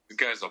 The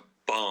guy's a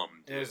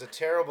bum. It was a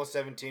terrible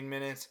 17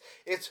 minutes.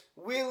 It's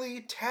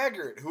Willie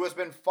Taggart, who has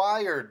been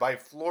fired by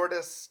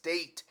Florida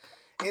State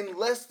in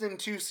less than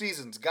 2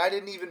 seasons. Guy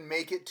didn't even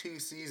make it 2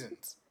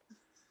 seasons.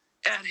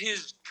 At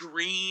his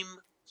dream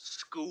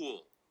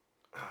school.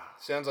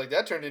 Sounds like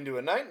that turned into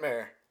a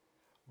nightmare.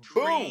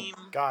 Dream.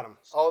 Boom! Got him.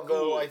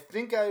 Although I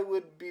think I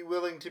would be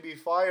willing to be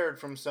fired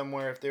from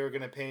somewhere if they were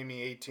going to pay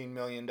me $18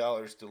 million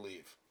to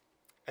leave.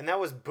 And that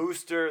was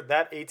Booster.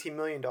 That $18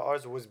 million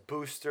was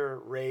Booster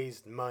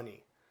raised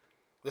money.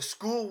 The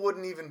school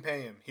wouldn't even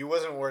pay him. He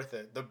wasn't worth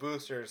it. The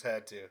boosters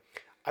had to.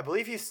 I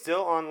believe he's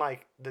still on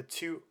like the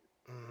 2.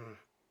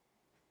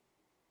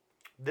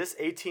 This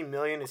 $18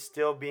 million is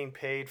still being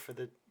paid for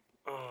the.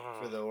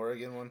 For the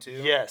Oregon one too?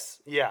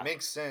 Yes. Yeah.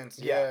 Makes sense.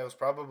 Yeah, it was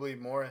probably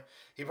more.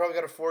 He probably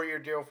got a 4-year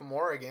deal from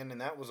Oregon,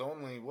 and that was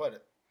only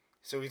what?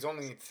 So he's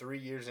only 3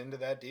 years into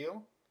that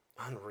deal?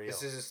 Unreal.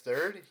 This is his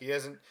 3rd? He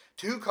hasn't.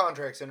 2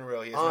 contracts in a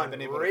row he has not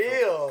been able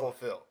to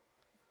fulfill.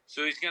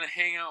 So he's going to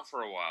hang out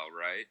for a while,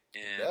 right?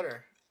 And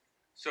better.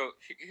 So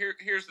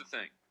here's the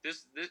thing.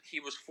 This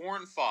he was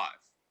 4-5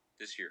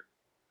 this year.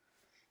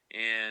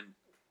 And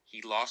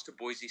he lost to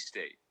Boise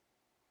State.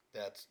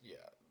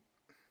 Yeah.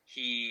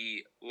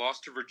 He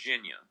lost to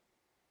Virginia.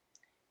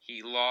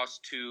 He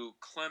lost to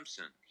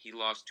Clemson. He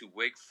lost to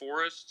Wake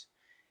Forest.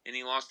 And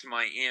he lost to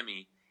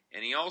Miami.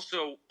 And he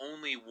also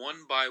only won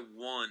by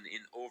 1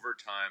 in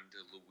overtime to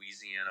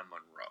Louisiana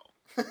Monroe.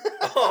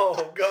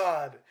 Oh,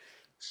 God.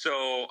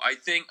 So I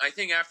think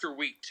after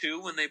week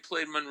 2 when they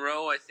played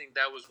Monroe, I think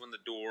that was when the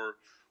door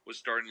was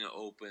starting to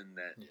open.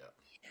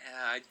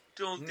 I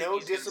don't think no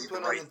he's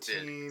discipline the right on the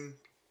team.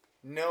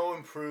 No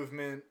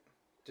improvement.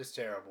 Just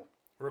terrible.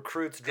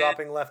 Recruits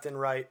dropping left and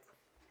right.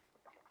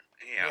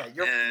 Yeah,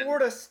 you're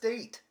Florida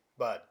State,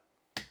 bud.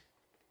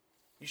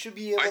 You should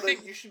be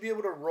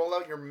able to roll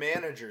out your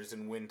managers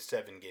and win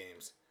 7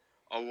 games.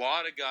 A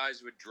lot of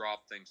guys would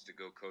drop things to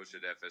go coach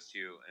at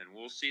FSU, and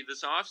we'll see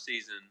this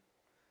offseason.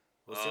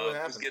 We'll see what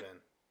happens,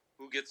 man.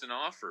 Who gets an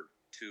offer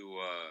to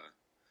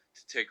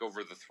take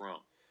over the throne?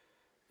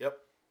 Yep.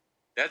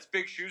 That's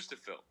big shoes to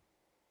fill.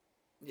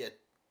 Yeah,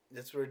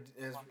 that's where.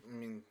 I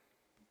mean,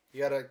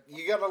 you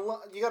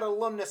got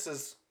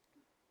alumnuses.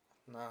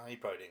 No, he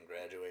probably didn't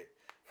graduate.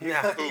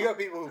 You got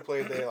people who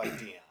played there like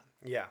Dion.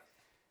 Yeah.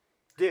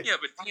 Yeah,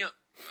 but Dion.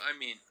 I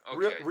mean,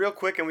 okay. Real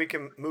quick, and we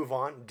can move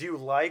on. Do you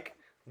like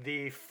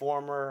the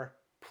former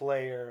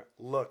player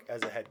look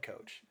as a head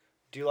coach?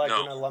 Do you like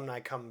an alumni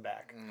coming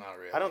back? Not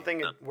really. I don't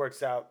think it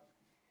works out.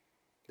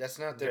 That's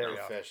not their very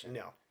profession.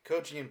 often. No.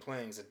 Coaching and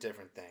playing is a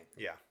different thing.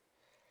 Yeah.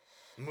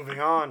 Moving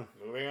on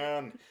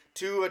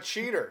to a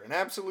cheater, an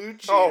absolute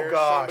cheater. Oh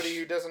gosh. Somebody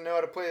who doesn't know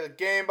how to play the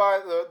game by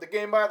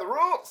the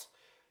rules.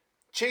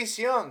 Chase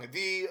Young,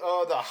 the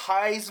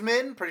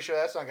Heisman. Pretty sure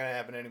that's not going to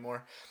happen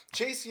anymore.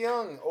 Chase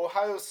Young,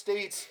 Ohio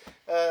State's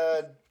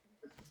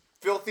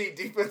filthy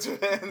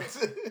defensive ends.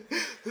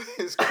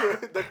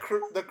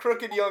 The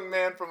crooked young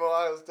man from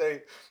Ohio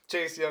State,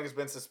 Chase Young, has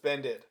been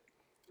suspended.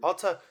 I'll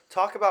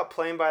talk about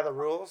playing by the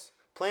rules.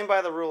 Playing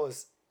by the rule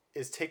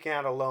is taking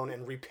out a loan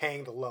and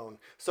repaying the loan.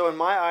 So in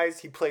my eyes,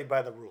 he played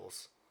by the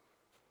rules.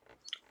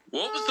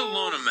 What was the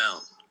loan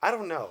amount? I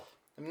don't know.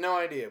 I have no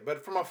idea.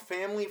 But from a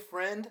family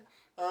friend,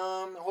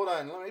 hold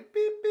on, let me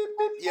beep beep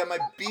beep. Yeah, my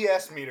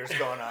BS meter's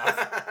going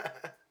off.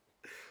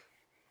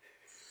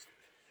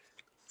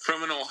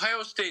 From an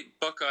Ohio State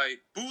Buckeye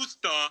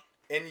booster.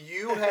 And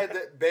you had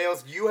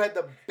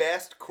the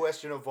best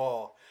question of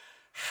all.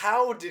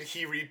 How did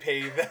he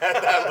repay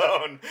that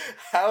loan?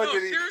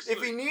 Seriously.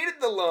 If he needed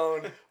the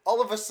loan,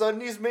 all of a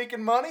sudden he's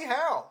making money?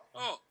 How?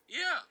 Oh,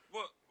 yeah.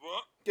 What?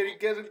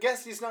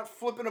 Guess he's not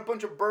flipping a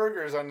bunch of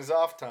burgers on his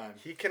off time.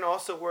 He can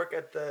also work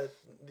at the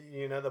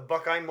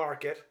Buckeye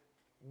market,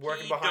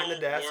 working behind the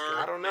desk.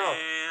 I don't know.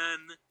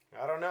 Man.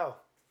 I don't know.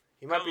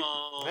 He might be.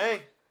 On.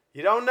 Hey,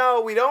 you don't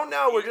know. We don't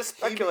know. We're just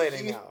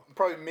speculating he's now.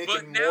 Probably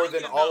making more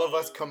than all of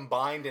us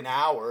combined an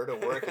hour to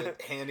work at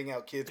handing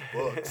out kids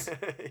books.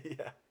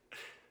 Yeah.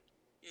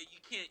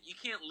 Yeah, you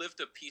can't lift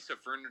a piece of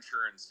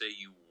furniture and say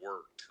you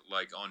worked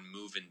like on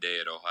move-in day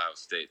at Ohio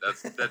State.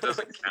 That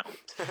doesn't count.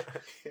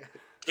 Yeah.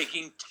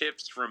 Taking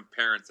tips from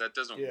parents, that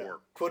doesn't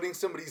work. Putting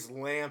somebody's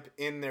lamp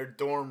in their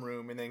dorm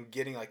room and then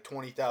getting like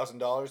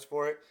 $20,000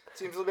 for it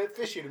seems a little bit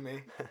fishy to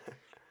me.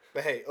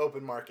 But hey,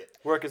 open market.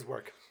 Work is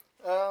work.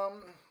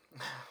 You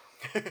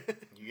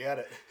got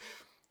it.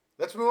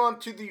 Let's move on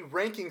to the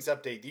rankings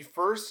update. The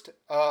first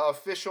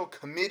official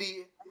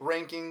committee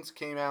rankings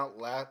came out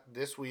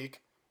this week.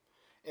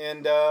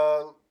 And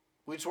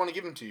we just want to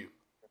give them to you.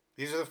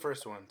 These are the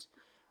first ones.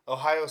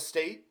 Ohio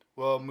State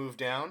will move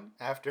down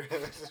after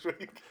this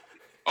week.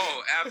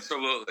 Oh,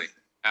 absolutely.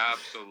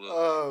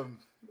 Absolutely.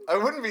 I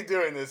wouldn't be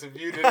doing this if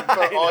you didn't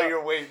put all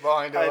your weight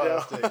behind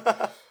Ohio State.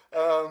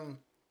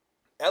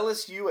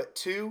 LSU at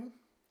 2,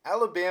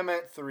 Alabama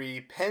at 3,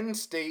 Penn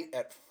State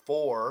at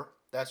 4.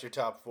 That's your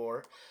top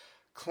 4.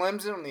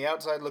 Clemson on the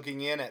outside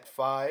looking in at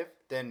 5.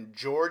 Then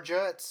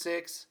Georgia at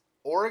 6.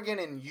 Oregon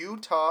and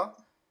Utah.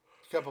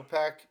 Couple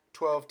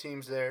Pac-12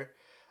 teams there.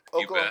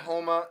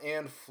 Oklahoma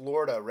and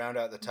Florida round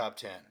out the top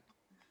 10.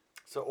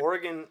 So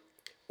Oregon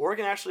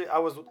actually, I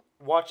was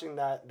watching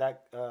that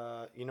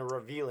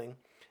revealing,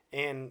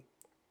 and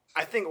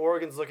I think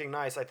Oregon's looking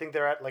nice. I think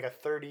they're at like a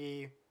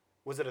 33%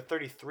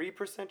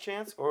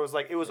 chance, or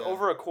it was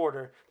over a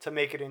quarter to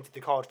make it into the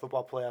college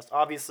football playoffs.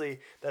 Obviously,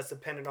 that's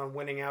dependent on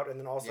winning out and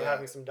then also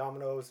having some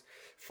dominoes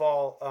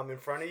fall in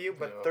front of you.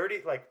 But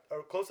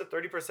close to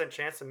 30%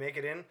 chance to make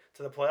it in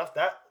to the playoff.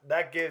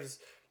 That gives,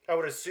 I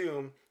would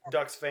assume,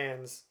 Ducks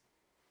fans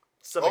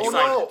some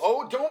excitement. No!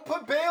 Oh, don't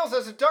put Bales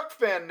as a Duck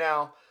fan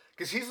now,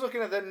 because he's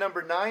looking at that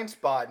number 9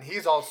 spot and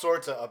he's all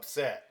sorts of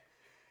upset.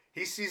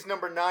 He sees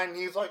number 9 and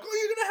he's like, "Oh,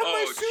 you're gonna have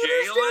my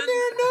Sooners down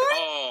there at 9?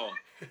 Oh.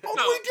 All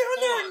the way down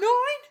there at 9?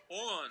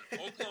 Hold on.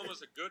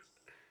 Oklahoma's a good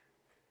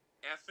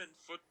effing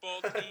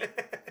football team.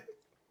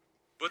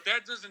 But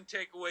that doesn't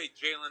take away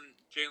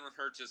Jalen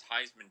Hurts'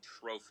 Heisman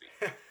Trophy.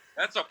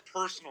 That's a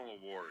personal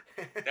award.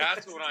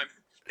 That's what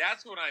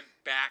I'm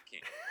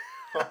backing.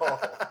 Oh.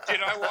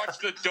 Did I watch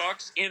the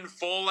Ducks in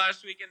full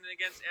last weekend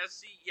against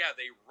SC? Yeah,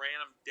 they ran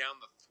them down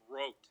the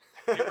throat.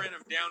 They ran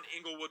them down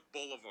Inglewood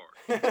Boulevard.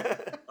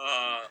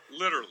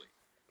 Literally.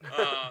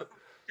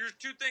 Here's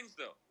 2 things,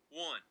 though.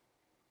 1,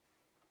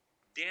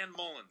 Dan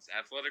Mullins,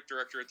 athletic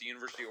director at the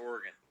University of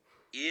Oregon,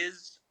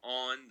 is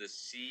on the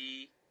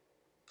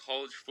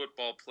College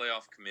Football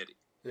Playoff Committee.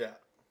 Yeah.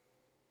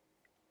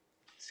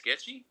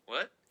 Sketchy?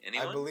 What?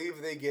 Anyone? I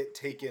believe they get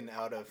taken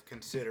out of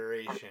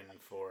consideration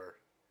for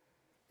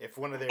if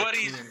one of their But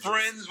teams he's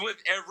friends with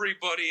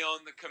everybody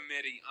on the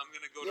committee. I'm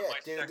going to go to my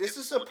second this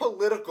is a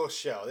political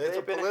show. It's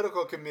a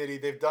political committee.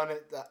 They've done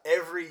it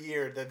every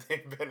year that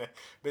they've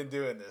been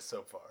doing this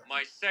so far.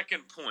 My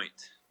second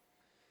point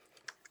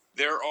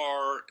There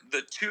are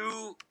the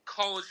 2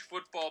 college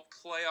football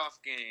playoff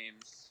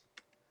games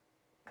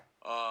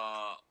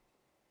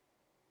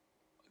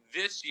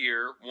this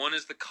year. One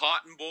is the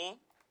Cotton Bowl,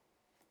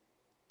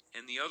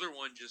 and the other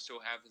one just so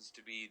happens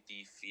to be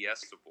the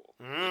Fiesta Bowl,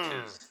 which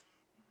is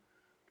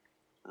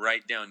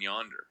right down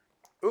yonder.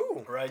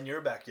 Ooh. Right in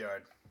your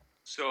backyard.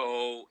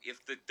 So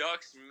if the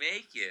Ducks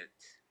make it,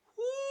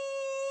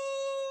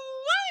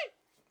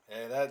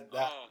 hey,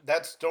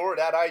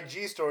 that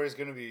IG story is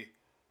going to be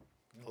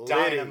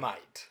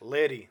dynamite.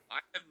 Liddy.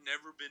 I have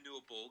never been to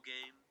a bowl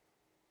game.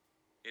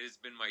 It has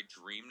been my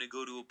dream to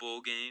go to a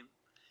bowl game.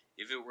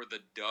 If it were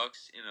the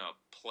Ducks in a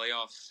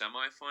playoff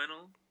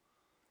semifinal,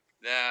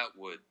 that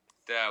would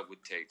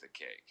take the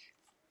cake.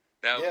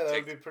 That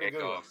would be pretty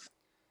good.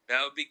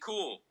 That would be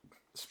cool.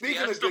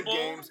 Speaking of good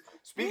games,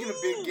 speaking of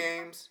big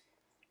games,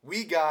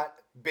 we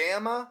got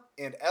Bama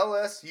and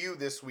LSU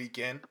this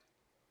weekend.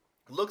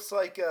 Looks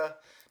like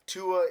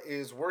Tua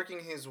is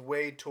working his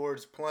way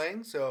towards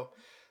playing, so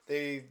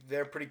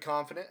they're pretty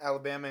confident.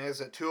 Alabama is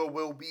that Tua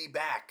will be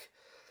back.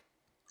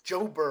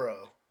 Joe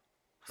Burrow.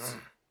 Is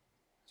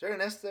there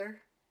an S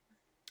there?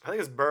 I think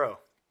it's Burrow.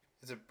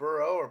 Is it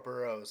Burrow or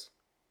Burrows?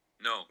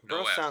 No,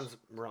 Burrow S. sounds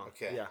wrong.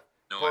 Okay. Yeah.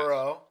 No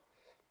Burrow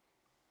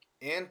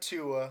and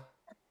Tua,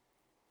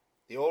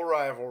 the old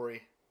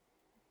rivalry.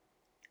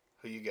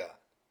 Who you got?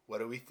 What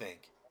do we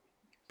think?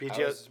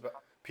 PTO's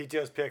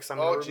picks. I'm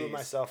going to remove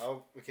myself.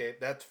 Oh, okay,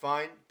 that's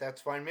fine.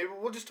 That's fine. Maybe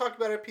we'll just talk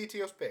about our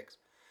PTO's picks.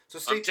 So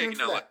stay tuned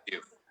for that.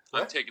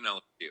 I'm taking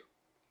LSU.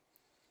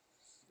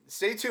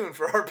 Stay tuned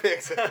for our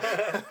picks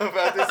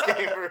about this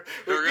game for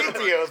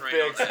PTO's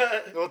picks.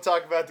 We'll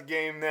talk about the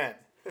game then.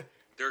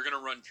 They're going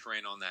to run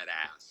train on that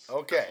ass.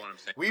 Okay. That's what I'm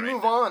saying We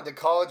move on to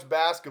college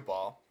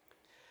basketball,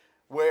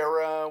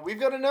 where we've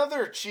got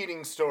another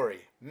cheating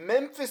story.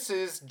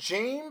 Memphis's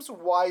James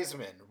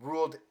Wiseman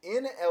ruled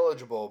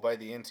ineligible by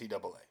the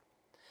NCAA.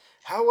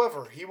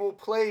 However, he will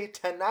play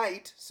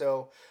tonight,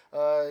 so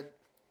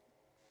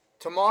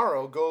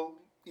tomorrow, go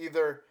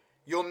either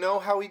you'll know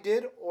how he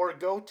did or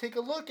go take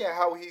a look at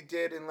how he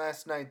did in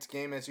last night's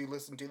game as you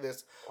listen to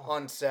this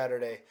on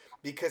Saturday.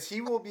 Because he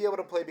will be able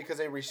to play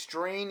because a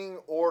restraining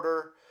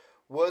order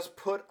was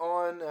put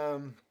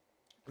on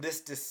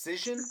this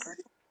decision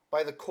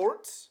by the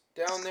courts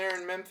down there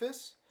in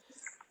Memphis.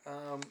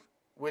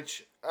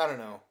 Which, I don't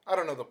know. I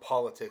don't know the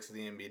politics of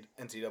the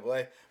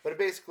NCAA, but it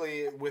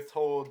basically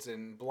withholds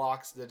and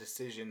blocks the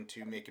decision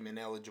to make him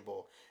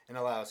ineligible and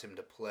allows him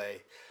to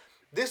play.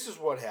 This is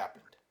what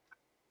happened.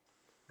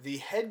 The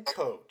head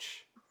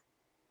coach,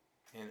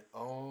 and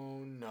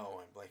oh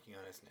no, I'm blanking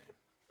on his name.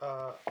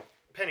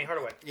 Penny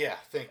Hardaway. Yeah,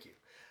 thank you.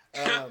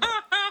 Jeez.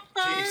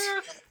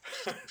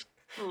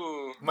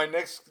 My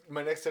next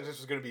sentence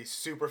was going to be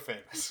super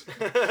famous.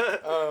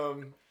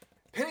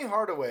 Penny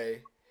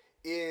Hardaway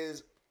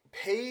is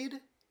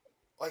paid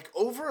like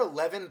over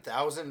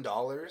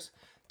 $11,000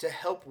 to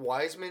help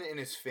Wiseman and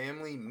his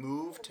family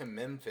move to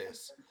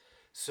Memphis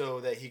so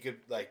that he could,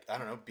 like, I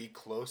don't know, be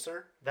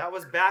closer. That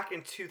was back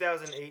in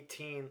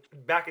 2018,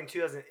 back in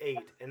 2008,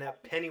 and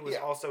that Penny was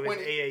also his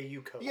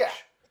AAU coach. Yeah,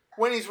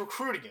 when he's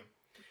recruiting him.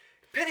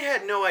 Penny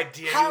had no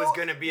idea he was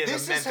going to be in the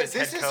Memphis head coach.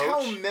 This is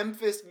how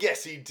Memphis...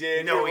 Yes, he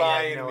did. No, You're he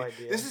lying had no to me.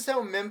 idea. This is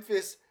how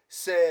Memphis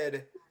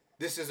said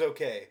this is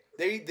okay.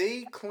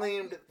 They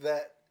claimed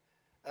that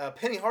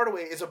Penny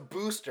Hardaway is a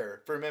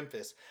booster for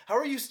Memphis. How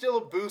are you still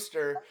a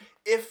booster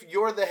if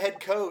you're the head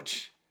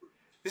coach?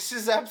 This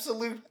is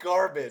absolute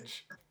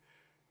garbage.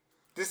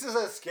 This is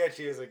as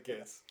sketchy as it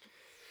gets.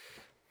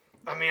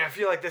 I mean, I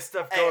feel like this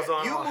stuff goes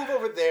on. You move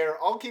over there.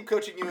 I'll keep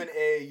coaching you in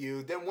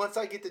AAU. Then once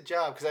I get the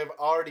job, because I've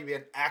already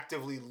been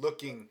actively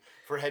looking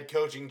for head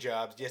coaching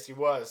jobs. Yes, he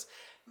was.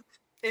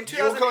 In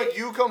 2008,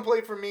 you come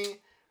play for me.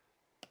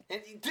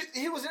 And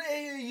he was an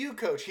AAU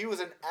coach. He was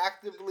an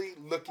actively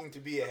looking to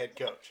be a head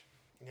coach.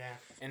 Yeah.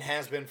 And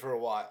has been for a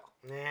while.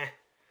 Nah.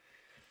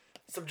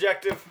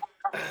 Subjective.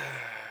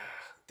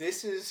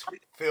 This is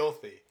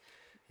filthy.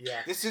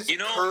 Yeah. This is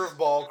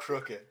curveball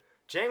crooked.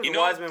 James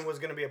Wiseman was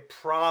going to be a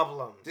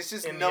problem. This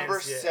is number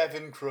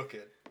 7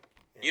 crooked.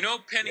 You know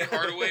Penny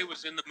Hardaway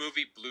was in the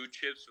movie Blue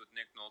Chips with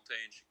Nick Nolte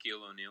and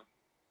Shaquille O'Neal?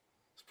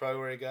 That's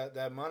probably where he got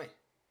that money.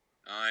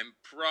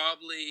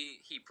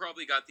 He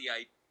probably got the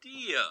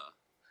idea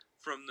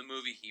from the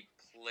movie he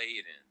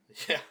played in.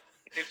 Yeah.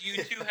 If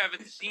you two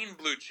haven't seen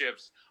Blue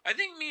Chips, I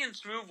think me and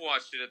Smooth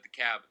watched it at the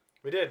cabin.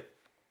 We did.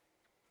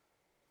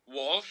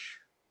 Walsh,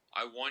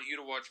 I want you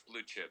to watch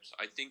Blue Chips.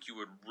 I think you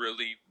would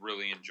really,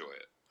 really enjoy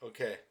it.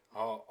 Okay,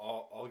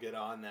 I'll get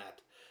on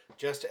that.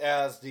 Just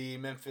as the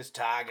Memphis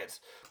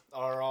Tigers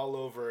are all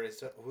over.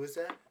 Who is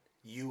that?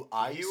 UIC?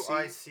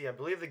 UIC. I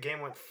believe the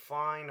game went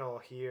final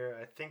here.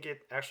 I think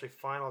it actually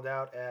finaled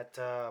out at,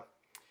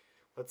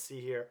 let's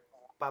see here,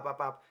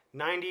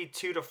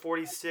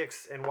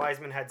 92-46, and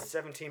Wiseman had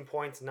 17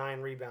 points,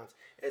 9 rebounds.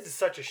 It's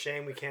such a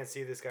shame we can't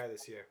see this guy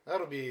this year.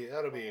 That'll be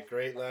a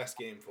great last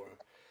game for him.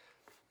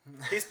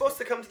 He's supposed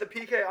to come to the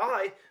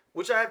PKI,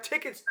 which I have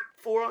tickets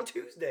for on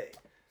Tuesday.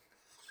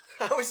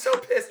 I was so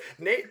pissed.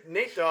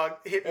 Nate Dogg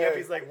hit me up.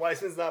 He's like,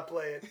 Weissman's not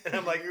playing. And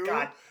I'm like,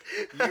 God.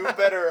 You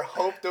better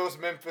hope those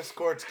Memphis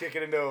courts kick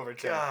it into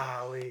overtime.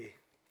 Golly.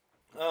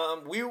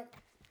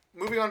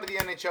 Moving on to the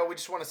NHL, we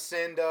just want to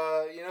send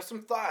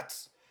some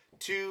thoughts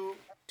to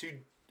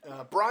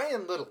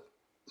Brian Little.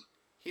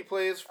 He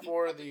plays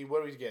for the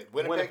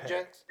Winnipeg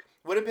Jets.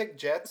 Winnipeg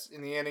Jets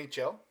in the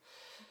NHL.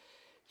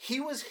 He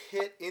was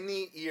hit in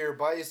the ear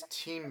by his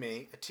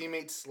teammate. A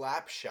teammate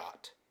slap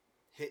shot.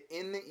 Hit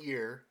in the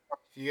ear.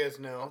 If you guys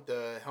know,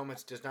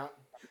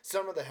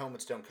 some of the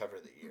helmets don't cover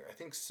the ear. I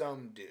think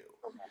some do.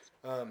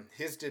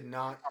 His did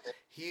not.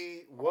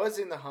 He was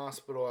in the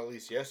hospital at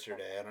least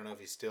yesterday. I don't know if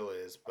he still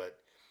is, but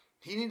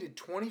he needed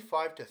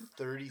 25 to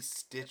 30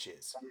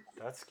 stitches.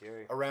 That's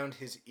scary. Around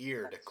his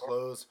ear to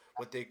close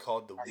what they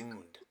called the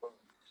wound.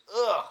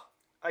 Ugh.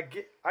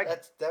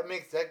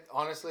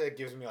 Honestly, that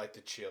gives me like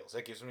the chills.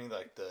 That gives me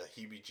like the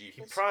heebie-jeebies.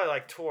 He probably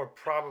tore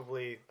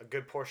a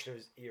good portion of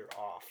his ear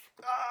off.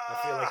 I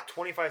feel like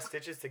 25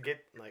 stitches to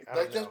get I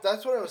don't know.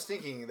 That's what I was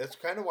thinking. That's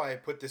kind of why I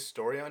put this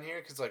story on here,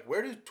 because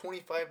where do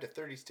 25 to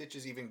 30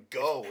 stitches even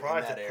go in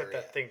that area? Put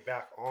that thing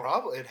back on.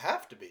 Probably it'd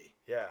have to be.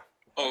 Yeah.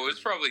 Oh,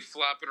 it's probably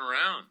flopping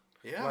around.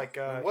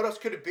 Yeah. What else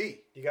could it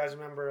be? You guys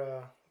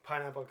remember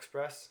Pineapple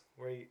Express,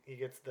 where he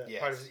gets the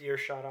part of his ear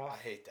shot off?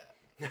 I hate that.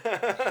 I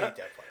hate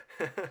that part.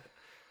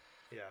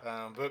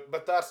 Yeah.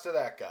 But thoughts to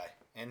that guy,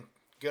 and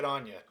good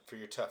on you for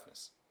your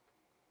toughness.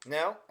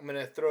 Now I'm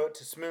gonna throw it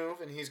to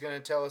Smooth, and he's gonna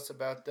tell us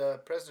about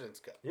the President's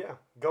Cup. Yeah,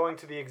 going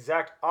to the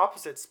exact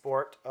opposite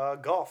sport,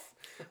 golf,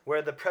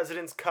 where the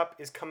President's Cup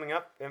is coming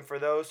up. And for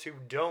those who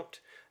don't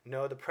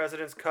know, the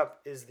President's Cup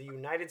is the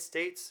United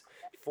States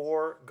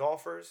 4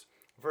 golfers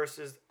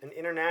versus an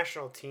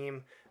international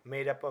team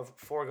made up of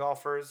 4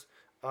 golfers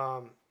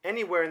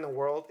anywhere in the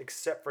world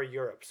except for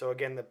Europe. So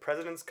again, the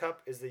President's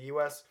Cup is the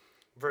U.S.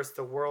 versus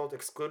the world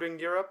excluding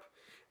Europe,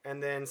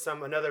 and then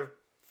another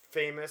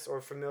famous or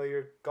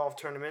familiar golf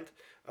tournament.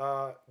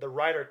 The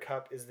Ryder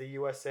Cup is the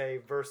USA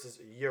versus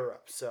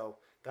Europe. So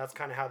that's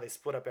kind of how they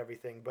split up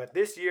everything. But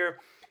this year,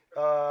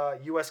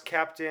 U.S.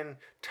 captain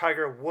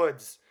Tiger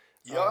Woods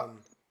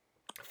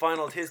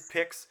finaled his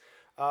picks.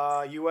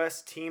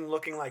 U.S. team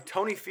looking like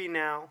Tony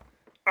Finau.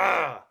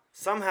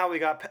 Somehow we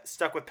got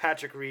stuck with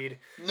Patrick Reed.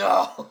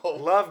 No.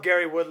 Love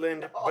Gary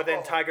Woodland, but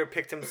then Tiger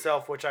picked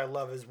himself, which I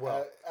love as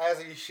well.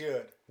 As he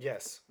should.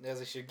 Yes. As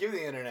he should. Give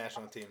the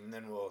international team, and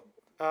then we'll...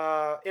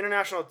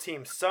 international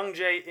team, Sung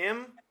Jae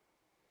Im,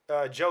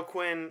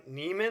 Joaquin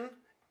Neiman,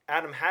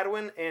 Adam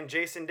Hadwin, and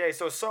Jason Day.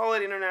 So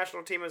solid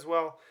international team as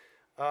well.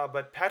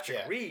 But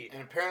Patrick Reed.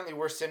 And apparently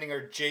we're sending our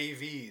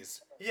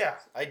JVs. Yeah.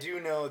 I do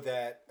know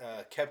that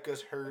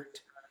Koepka's hurt.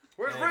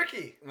 Where's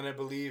Ricky? And I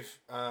believe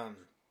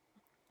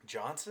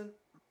Johnson?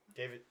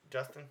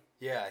 Justin?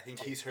 Yeah, I think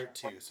he's hurt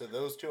too. So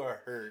those two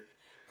are hurt.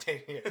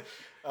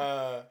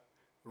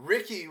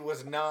 Ricky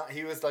was not.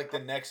 He was like the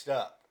next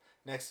up.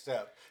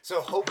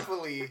 So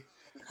hopefully,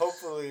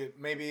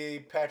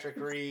 maybe Patrick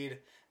Reed.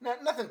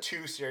 Nothing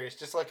too serious.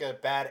 Just like a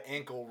bad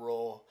ankle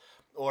roll,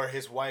 or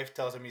his wife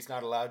tells him he's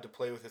not allowed to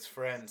play with his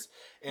friends,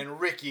 and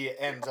Ricky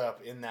ends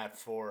up in that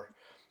 4.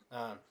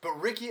 But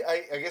Ricky,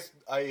 I guess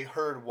I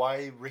heard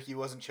why Ricky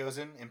wasn't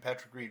chosen and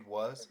Patrick Reed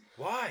was.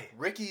 Why?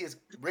 Ricky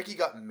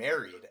got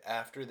married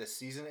after the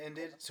season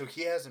ended, so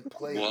he hasn't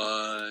played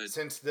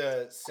since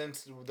the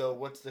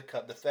what's the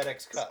cup? The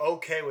FedEx Cup.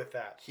 Okay with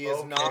that. He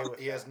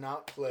has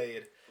not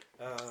played.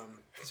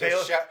 So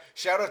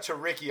shout out to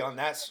Ricky on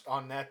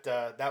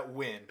that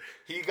win.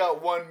 He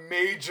got one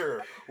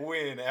major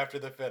win after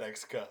the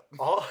FedEx Cup.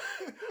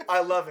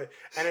 I love it.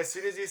 And as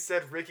soon as he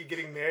said Ricky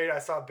getting married, I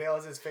saw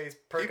Bayless' face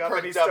perk up,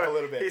 and he a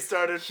little bit. He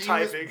started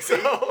typing.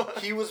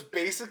 He was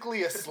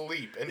basically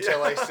asleep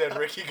until I said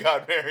Ricky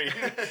got married.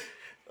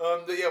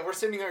 We're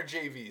sending our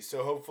JV,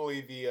 so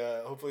hopefully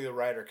the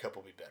Ryder Cup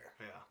will be better.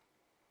 Yeah.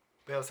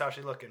 Bayless, how's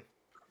she looking?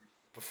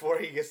 Before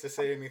he gets to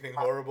say anything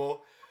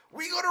horrible,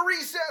 we go to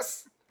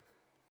recess.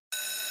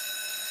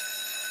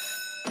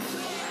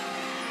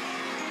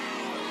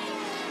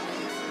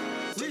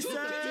 Let's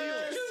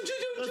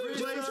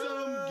play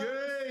some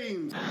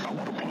games. I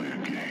want to play a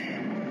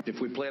game. If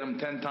we played them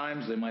 10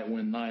 times, they might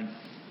win 9.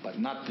 But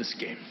not this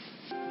game.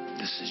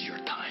 This is your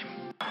time.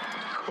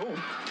 Oh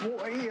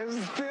boy, is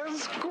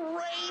this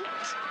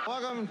great!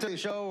 Welcome to the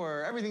show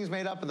where everything's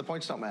made up and the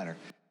points don't matter.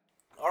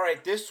 All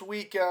right, this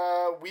week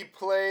we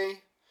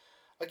play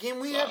a game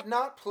we have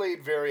not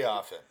played very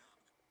often.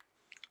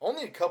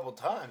 Only a couple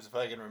times, if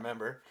I can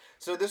remember.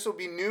 So this will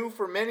be new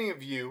for many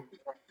of you.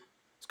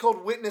 It's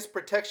called Witness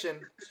Protection.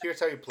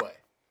 Here's how you play.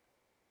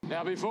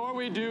 Now, before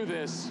we do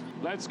this,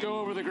 let's go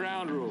over the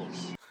ground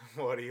rules.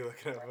 What are you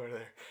looking up over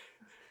there?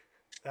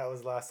 That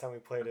was the last time we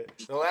played it.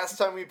 The last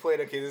time we played,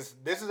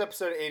 this is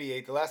episode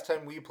 88. The last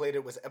time we played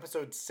it was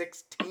episode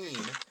 16,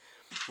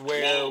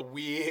 where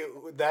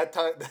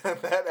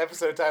that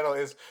episode title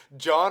is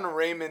John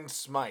Raymond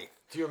Smythe.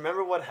 Do you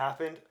remember what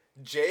happened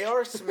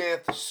J.R.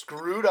 Smith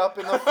screwed up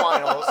in the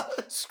finals,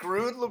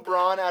 screwed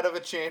LeBron out of a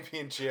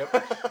championship,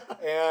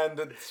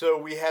 and so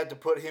we had to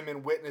put him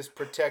in witness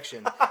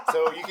protection.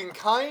 So you can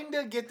kind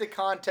of get the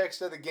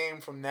context of the game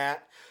from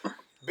that.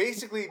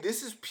 Basically,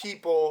 this is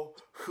people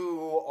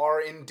who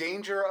are in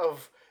danger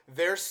of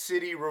their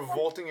city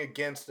revolting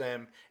against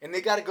them, and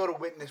they got to go to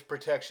witness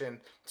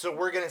protection. So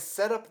we're going to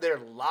set up their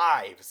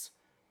lives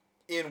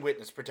in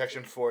witness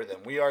protection for them.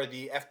 We are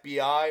the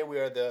FBI. We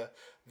are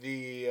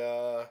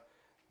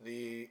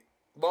the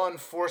law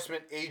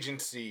enforcement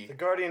agency. The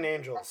Guardian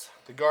Angels.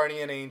 The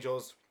Guardian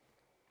Angels.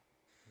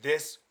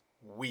 This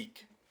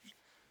week,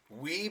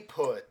 we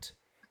put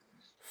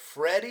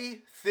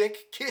Freddie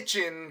Thick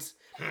Kitchens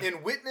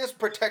in witness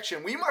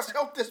protection. We must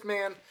help this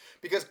man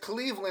because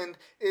Cleveland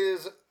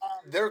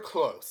they're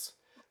close.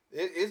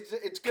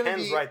 It's going to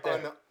be right there.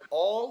 an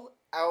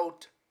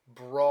all-out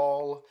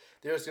brawl.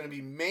 There's going to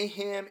be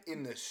mayhem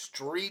in the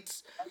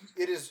streets.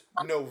 It is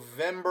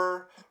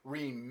November.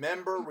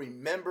 Remember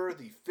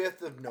the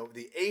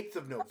 8th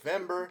of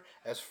November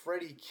as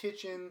Freddie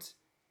Kitchens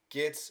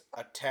gets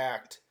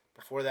attacked.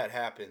 Before that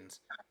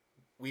happens,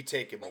 we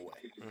take him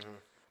away.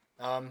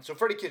 Mm-hmm. So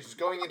Freddie Kitchens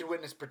going into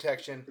witness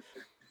protection.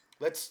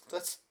 Let's.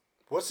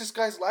 What's this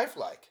guy's life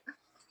like?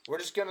 We're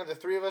just gonna. The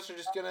three of us are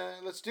just gonna.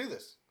 Let's do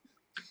this.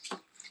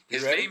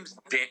 His name's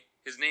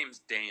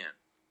Dan.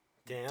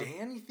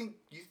 Dan? You think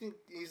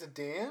he's a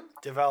Dan?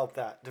 Develop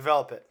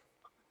it.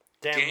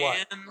 Dan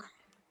what?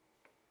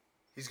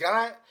 He's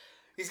gotta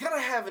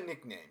have a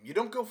nickname. You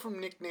don't go from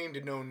nickname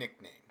to no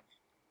nickname.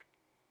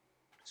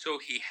 So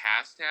he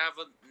has to have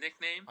a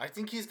nickname? I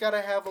think he's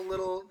gotta have a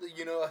little,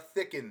 a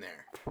thick in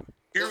there.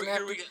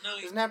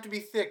 Doesn't have to be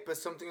thick, but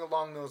something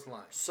along those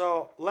lines.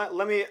 So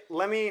let me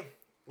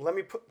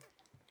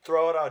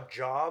throw out a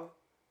job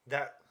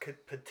that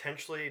could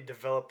potentially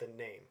develop the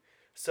name.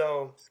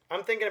 So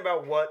I'm thinking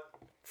about what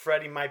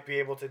Freddie might be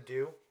able to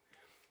do,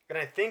 and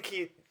I think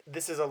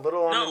this is a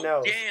little on the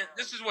nose. Dan,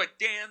 this is what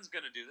Dan's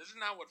gonna do. This is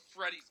not what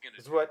Freddie's gonna do.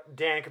 This is what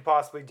Dan could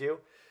possibly do.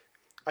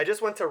 I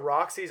just went to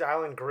Roxy's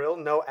Island Grill.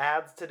 No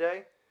ads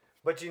today.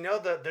 But you know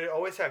that they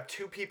always have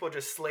two people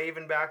just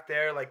slaving back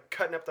there, like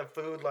cutting up the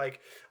food, like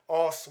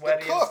all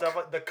sweaty and stuff.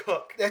 Like the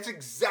cook. That's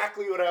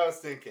exactly what I was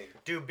thinking.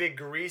 Do big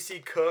greasy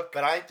cook.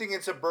 But I think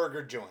it's a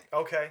burger joint.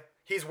 Okay,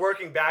 he's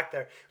working back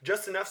there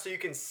just enough so you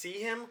can see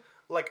him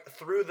like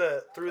through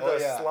the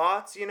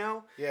slots, you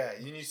know. Yeah,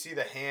 and you see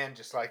the hand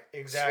just like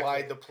exactly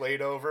slide the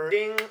plate over.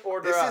 Ding,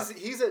 order up.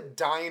 He's a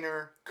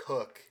diner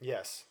cook.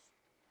 Yes.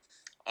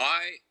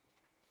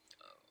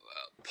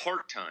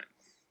 Part-time.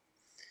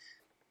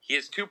 He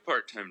has two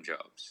part-time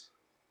jobs.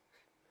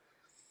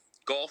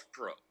 Golf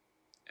pro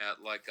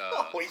at like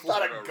a he's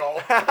not a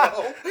golf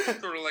pro.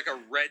 Sort of like a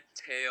red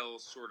tail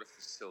sort of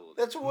facility.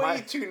 That's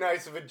way too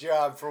nice of a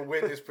job for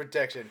witness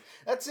protection.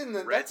 That's in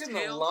the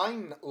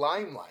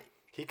limelight.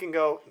 He can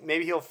go.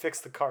 Maybe he'll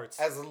fix the carts.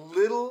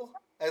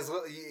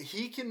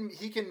 He can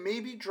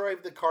maybe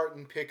drive the cart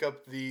and pick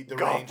up the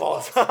golf range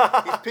balls.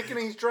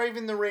 He's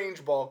driving the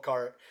range ball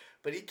cart,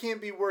 but he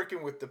can't be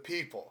working with the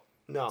people.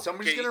 No.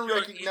 Somebody's going to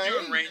recognize,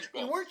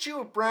 hey, weren't you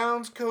a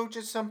Browns coach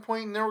at some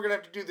point? And then we're going to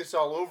have to do this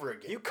all over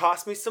again. You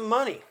cost me some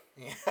money.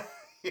 Yeah.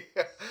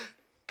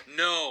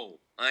 No,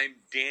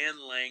 I'm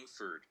Dan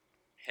Langford,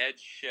 head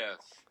chef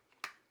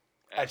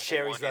at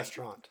Sherry's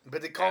restaurant.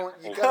 But they call him,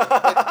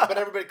 but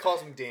everybody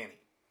calls him Danny.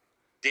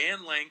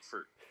 Dan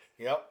Langford.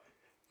 Yep.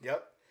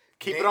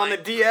 Keep it on the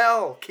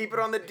DL. Keep it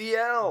on the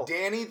DL.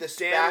 Danny the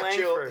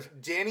spatula.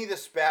 Danny the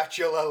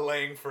spatula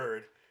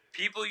Langford.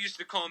 People used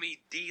to call me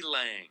D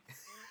Lang.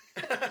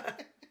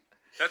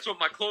 That's what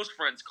my close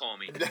friends call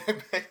me.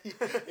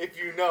 If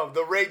you know,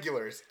 the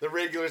regulars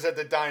at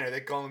the diner,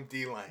 they call him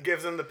D Lang.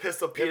 Gives him the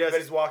pistol Pete as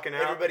he's walking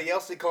out. Everybody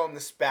else, they call him the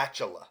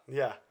spatula.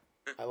 Yeah,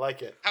 I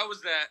like it. How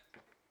was that?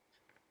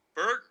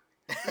 Burger?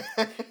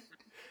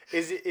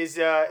 Is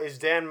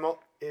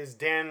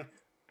Dan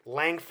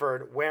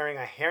Langford wearing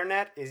a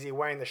hairnet? Is he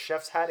wearing the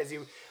chef's hat? Is he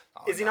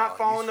not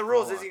following the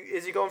rules?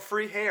 Is he going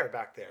free hair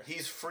back there?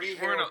 He's free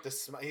hair with the.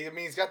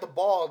 He's got the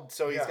bald,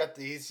 so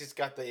he's just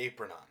got the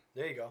apron on.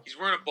 There you go. He's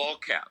wearing a ball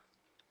cap.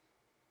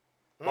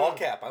 Ball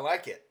cap, I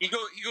like it. He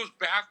goes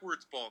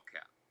backwards ball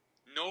cap.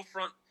 No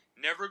front,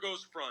 never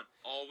goes front,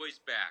 always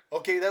back.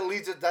 Okay, that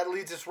leads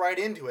us right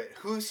into it.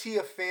 Who's he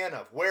a fan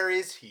of? Where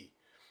is he?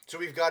 So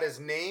we've got his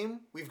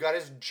name, we've got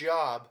his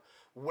job.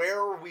 Where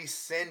are we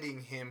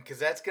sending him? Because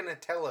that's gonna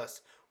tell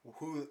us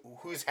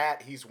whose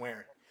hat he's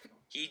wearing.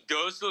 He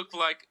does look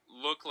like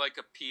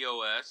a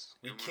POS.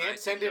 We can't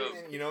send him.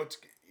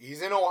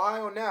 He's in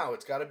Ohio now.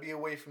 It's got to be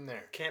away from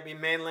there. Can't be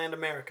mainland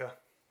America.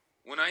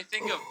 When I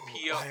think of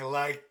POS, I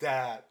like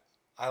that.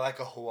 I like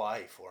a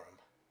Hawaii for him.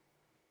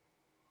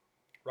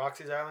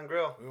 Roxy's Island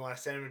Grill. We want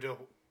to send him to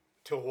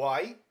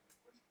Hawaii.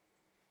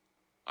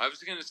 I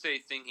was gonna say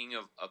thinking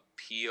of a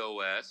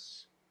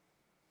POS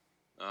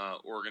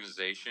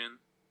organization.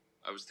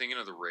 I was thinking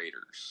of the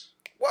Raiders.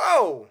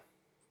 Whoa.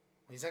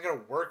 He's not going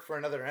to work for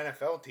another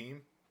NFL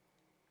team.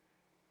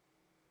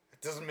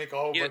 It doesn't make a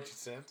whole bunch of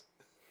sense.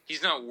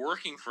 He's not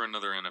working for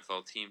another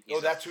NFL team.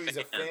 That's who he's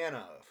a fan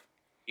of.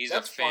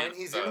 That's fine.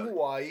 He's in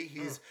Hawaii.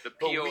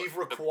 We've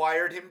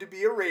required him to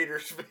be a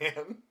Raiders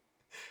fan.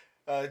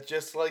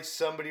 Just like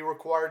somebody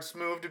required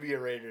Smoove to be a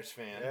Raiders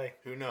fan. Hey,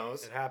 who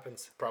knows? It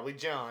happens. Probably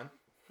John.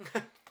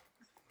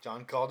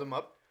 John called him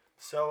up.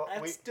 So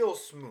that's still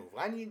Smoove.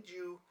 I need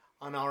you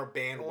on our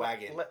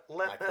bandwagon.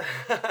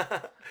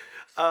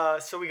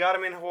 So we got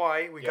him in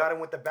Hawaii. We got him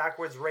with the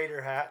backwards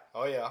Raider hat.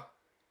 Oh yeah.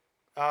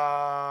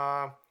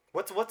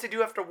 What's he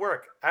do after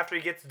work? After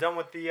he gets done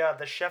with the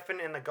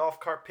chefing and the golf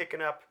cart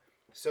picking up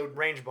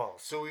range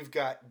balls. So we've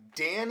got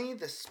Danny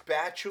the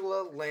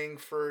Spatula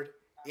Langford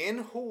in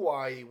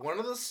Hawaii, one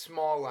of the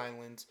small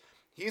islands.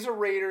 He's a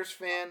Raiders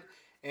fan,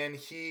 and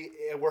he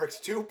works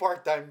 2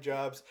 part-time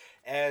jobs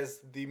as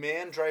the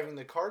man driving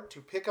the cart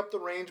to pick up the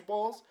range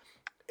balls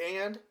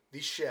and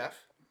the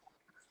chef.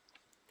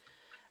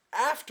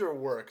 After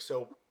work,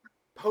 so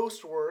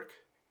post-work,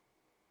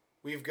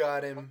 we've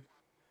got him.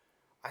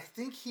 I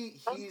think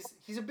he's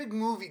a big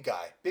movie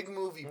guy, big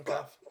movie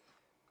buff.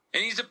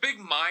 And he's a big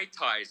Mai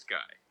Tais guy.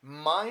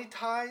 Mai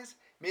Tais?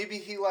 Maybe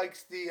he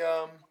likes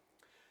the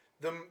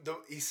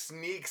he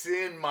sneaks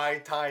in Mai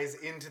Tais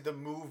into the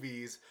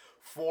movies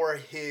for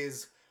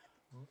his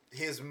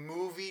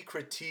movie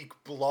critique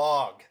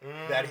blog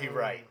that he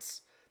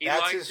writes.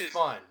 That's his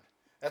fun.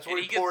 That's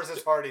what he pours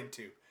his heart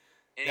into.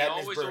 And he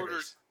always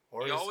orders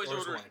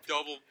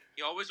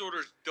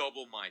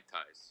double Mai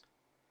Tais.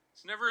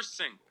 It's never a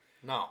single.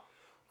 No.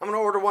 I'm gonna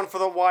order one for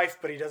the wife,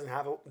 but he doesn't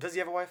have a. Does he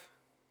have a wife?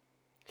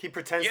 He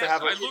pretends to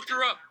have a. I looked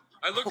her up.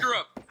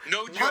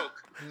 No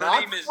joke.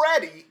 Her name is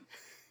Freddie.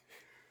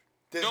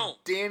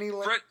 Danny.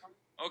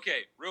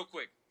 Okay, real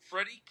quick.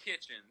 Freddie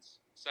Kitchens.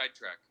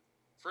 Sidetrack.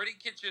 Freddie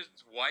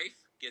Kitchens'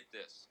 wife. Get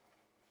this.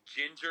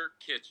 Ginger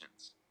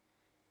Kitchens.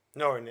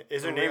 No,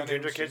 is her name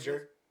Ginger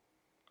Kitchens?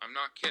 I'm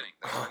not kidding.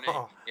 That's her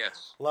name.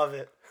 Yes. Love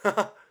it.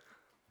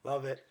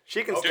 Love it.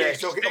 She can stay.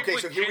 So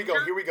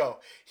here we go.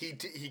 He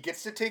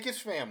gets to take his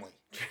family.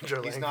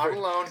 Ginger He's not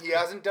alone. He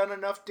hasn't done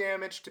enough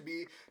damage to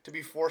be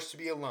forced to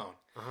be alone.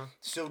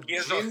 So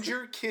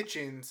Ginger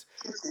Kitchens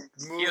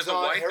moves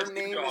on. Her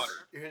name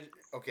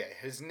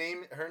is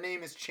her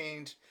name is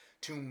changed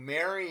to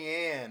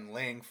Marianne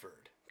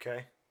Langford.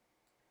 Okay.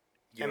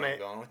 You know where I'm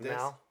going with this?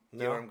 No. You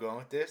know where I'm going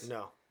with this?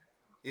 No.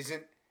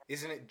 Isn't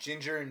it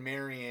Ginger and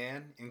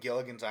Marianne in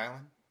Gilligan's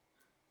Island?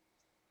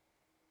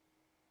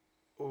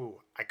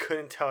 Ooh, I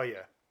couldn't tell you.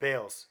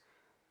 Bales.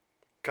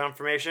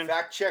 Confirmation?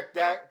 Fact check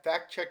that.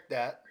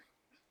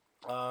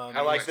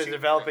 I like the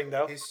developing,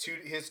 though.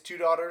 His two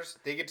daughters,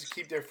 they get to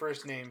keep their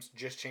first names,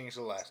 just change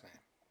the last name.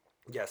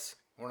 Yes.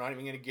 We're not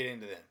even going to get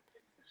into them.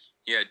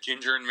 Yeah,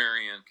 Ginger and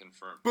Marianne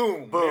confirmed.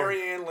 Boom.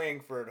 Marianne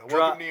Langford.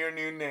 Welcome to your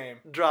new name.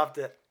 Dropped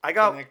it.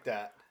 Connect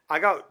that.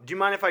 Do you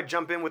mind if I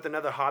jump in with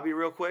another hobby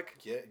real quick?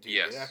 Yeah, dude.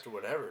 Yes. After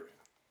whatever.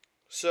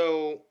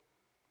 So,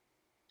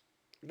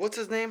 what's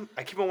his name?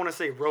 I keep on wanting to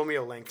say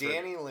Romeo Langford.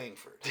 Danny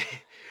Langford.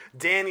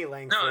 Danny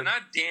Langford. No,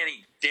 not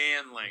Danny.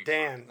 Dan Langford.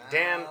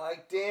 Dan. I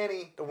like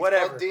Danny.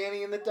 Whatever.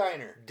 Danny in the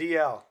diner.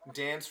 DL.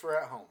 Dan's for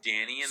at home.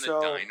 Danny in the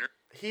diner.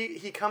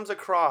 He comes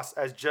across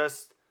as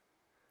just,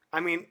 I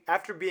mean,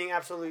 after being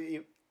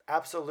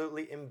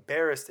absolutely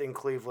embarrassed in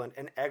Cleveland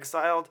and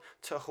exiled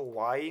to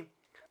Hawaii,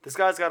 this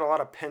guy's got a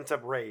lot of pent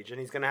up rage, and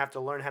he's gonna have to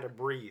learn how to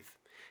breathe.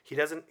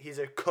 He's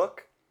a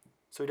cook,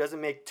 so he doesn't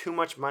make too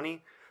much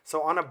money.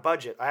 So on a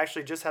budget, I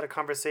actually just had a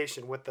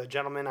conversation with the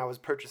gentleman I was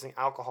purchasing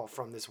alcohol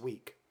from this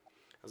week.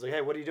 I was like,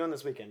 hey, what are you doing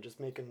this weekend? Just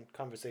making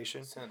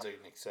conversation. Sounds like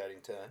an exciting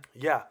time.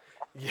 Yeah.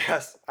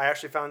 Yes. I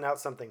actually found out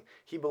something.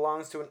 He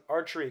belongs to an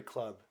archery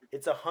club.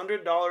 It's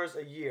 $100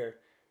 a year,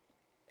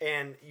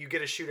 and you get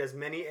to shoot as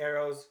many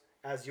arrows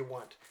as you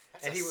want.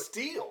 That's a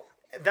steal.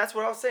 That's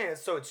what I was saying.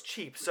 So it's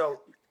cheap.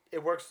 So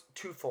it works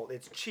twofold.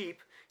 It's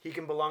cheap. He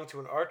can belong to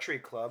an archery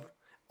club.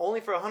 Only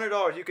for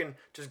 $100, you can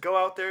just go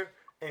out there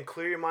and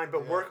clear your mind,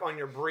 but work on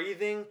your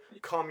breathing,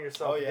 calm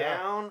yourself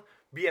down,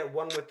 be at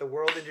one with the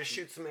world, and just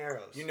shoot some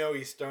arrows. You know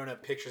he's throwing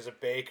up pictures of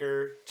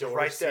Baker, Dorsey,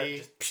 right there,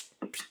 just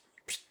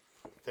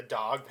the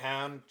dog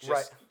pound,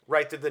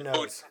 right through the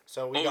nose.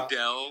 So we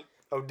Odell.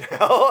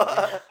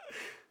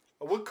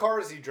 What car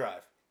does he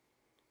drive?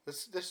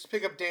 Let's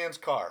pick up Dan's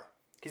car.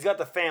 He's got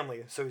the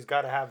family, so he's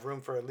got to have room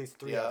for at least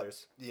 3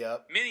 others.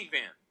 Yep.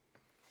 Minivan.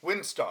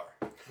 Windstar.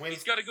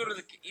 He's got to go to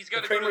the. He's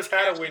got to go to the Kramer's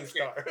had a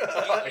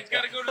Windstar. He's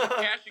got to go to the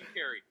cash and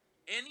carry.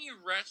 Any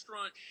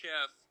restaurant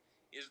chef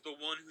is the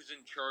one who's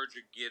in charge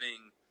of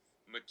getting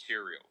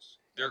materials.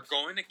 They're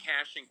going to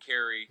cash and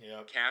carry,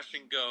 cash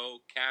and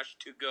go, cash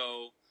to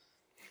go,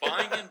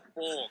 buying in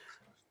bulk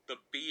the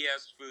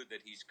BS food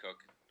that he's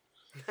cooking.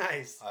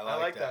 Nice. I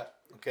like that.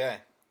 Okay.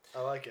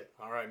 I like it.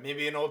 All right,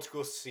 maybe an old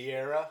school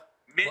Sierra.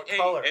 What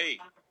color?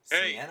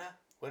 Sienna?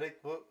 What are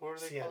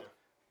they Sienna. called?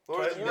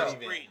 Forest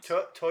Green.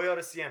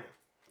 Toyota Sienna.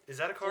 Is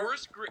that a car?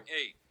 Forest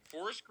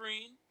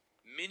Green,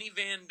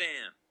 Minivan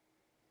Dan.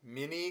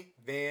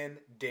 Minivan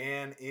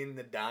Dan in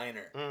the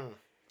diner.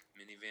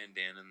 Minivan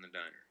Dan in the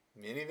diner.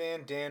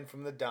 Minivan Dan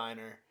from the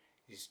diner.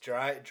 He's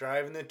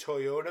driving the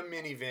Toyota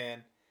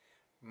minivan.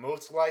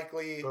 Most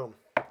likely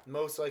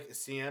Most likely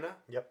Sienna.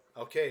 Yep.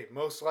 Okay,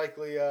 most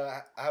likely.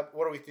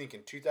 What are we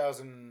thinking?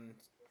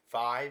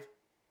 2005.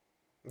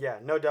 Yeah,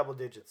 no double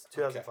digits.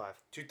 2005. Okay.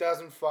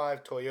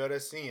 2005 Toyota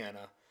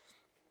Sienna.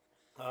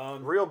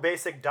 Real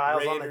basic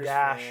dials on the Raiders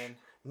dash. fan.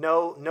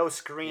 No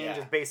screen, Yeah.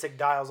 just basic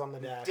dials on the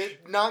dash.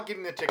 Not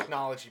getting the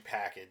technology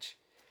package.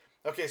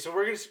 Okay, so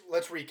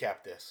let's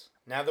recap this.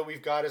 Now that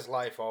we've got his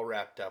life all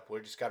wrapped up, we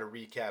just got to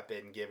recap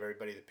it and give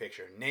everybody the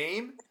picture.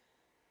 Name?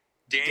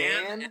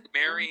 Dan and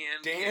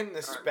Marianne. Dan the Dan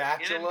and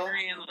Spatula.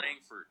 Marianne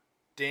Langford.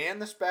 Dan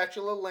the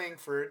Spatula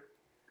Langford.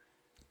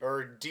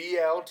 Or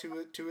DL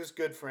to his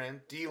good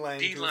friend. D Lang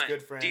to his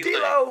good friend.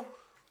 D-Lo!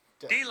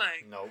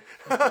 D-Lang. Nope.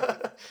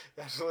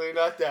 Absolutely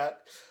not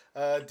that.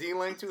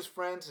 D-Lang to his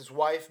friends, his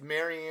wife,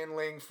 Marianne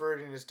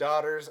Langford, and his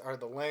daughters are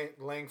the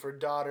Langford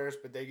daughters,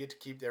 but they get to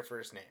keep their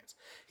first names.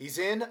 He's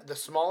in the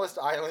smallest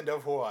island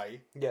of Hawaii.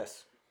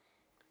 Yes.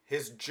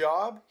 His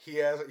job, he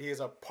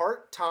is a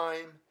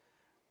part-time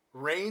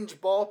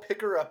range ball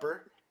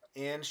picker-upper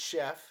and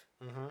chef.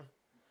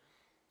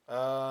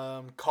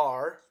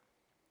 Car.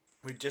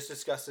 We just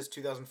discussed this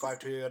 2005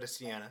 Toyota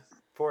Sienna.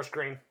 Forest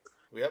Green.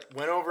 Yep,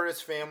 went over his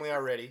family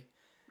already.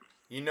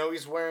 You know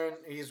he's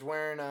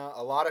wearing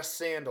a lot of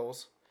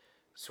sandals,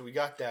 so we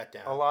got that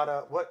down. A lot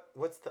of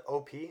what's the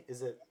OP?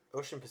 Is it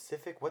Ocean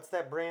Pacific? What's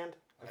that brand?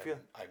 I've you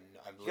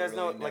guys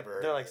know like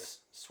they're like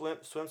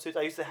swimsuits.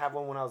 I used to have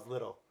one when I was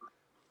little.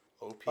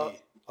 OP.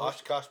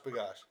 Oshkosh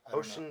Bagosh.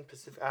 Ocean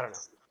Pacific. I don't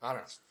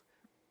know.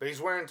 But he's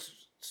wearing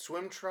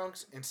swim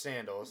trunks and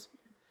sandals.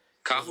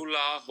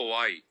 Kahula,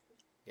 Hawaii.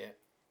 Yeah.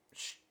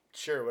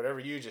 Sure, whatever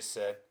you just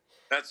said.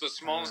 That's the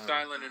smallest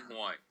island in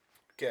Hawaii.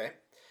 Okay.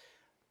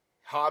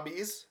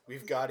 Hobbies.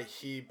 We've got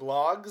he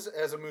blogs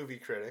as a movie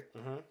critic.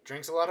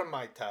 Drinks a lot of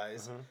Mai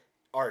Tais.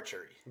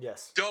 Archery.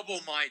 Yes. Double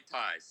Mai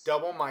Tais.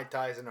 Double Mai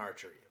Tais and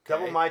archery. Okay?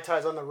 Double Mai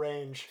Tais on the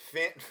range.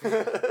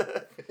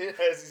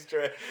 As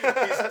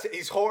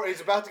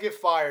he's about to get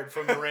fired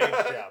from the range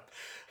job.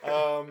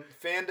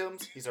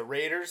 Fandoms. He's a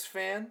Raiders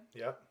fan.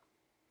 Yep.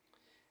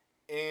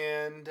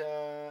 And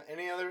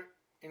any other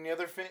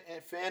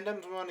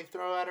fandoms we want to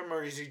throw at him,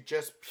 or is he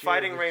just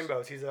Fighting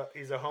Rainbows? He's a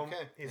home.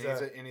 Okay.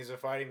 He's a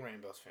Fighting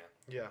Rainbows fan.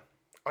 Yeah.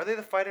 Are they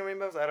the Fighting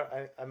Rainbows?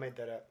 I made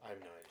that up. I have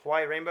no idea.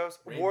 Hawaii Rainbows?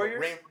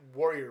 Warriors?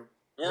 Warrior.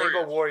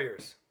 Rainbow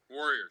Warriors.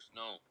 Warriors.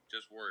 No,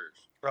 just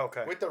Warriors.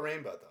 Okay. With the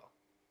rainbow though.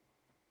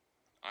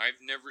 I've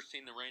never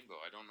seen the rainbow.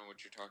 I don't know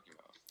what you're talking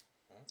about.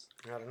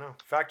 I don't know.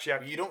 Fact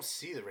check. You don't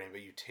see the rainbow,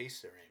 you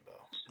taste the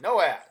rainbow.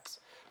 No ads.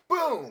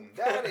 Boom!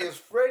 That is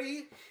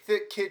Freddie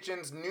Thick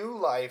Kitchen's new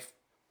life.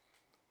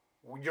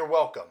 You're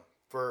welcome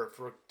for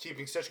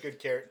taking such good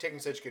care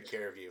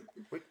of you.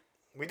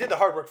 We did the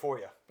hard work for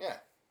you. Yeah.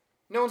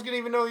 No one's gonna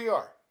even know who you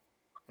are.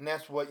 And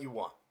that's what you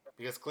want.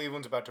 Because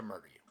Cleveland's about to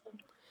murder you.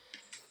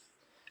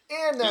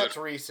 And that's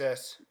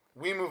recess.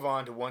 We move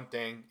on to one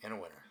thing and a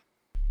winner.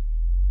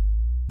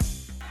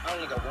 I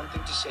only got one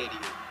thing to say to you.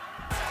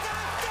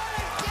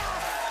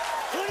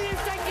 Who do you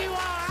think you are?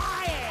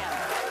 I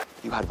am!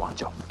 You had one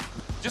job.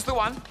 Just the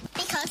one?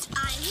 Because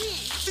I win.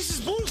 This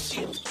is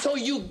bullshit. So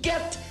you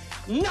get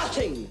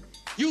nothing.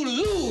 You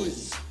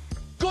lose.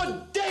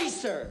 Good day,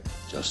 sir.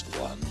 Just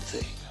one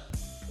thing.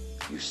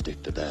 You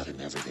stick to that and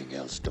everything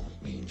else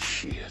don't mean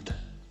shit.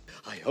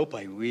 I hope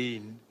I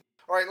win.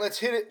 All right, let's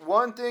hit it.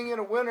 One thing and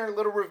a winner. A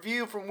little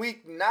review from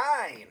week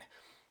 9.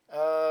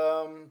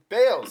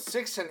 Bales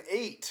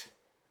 6-8.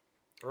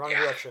 Wrong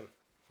direction.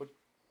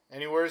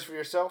 Any words for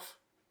yourself?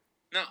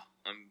 No,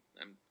 I'm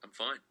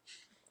fine.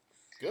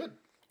 Good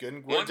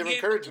words of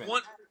encouragement.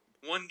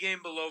 One game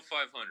below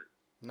 500.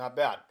 Not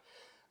bad.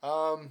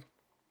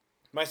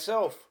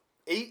 Myself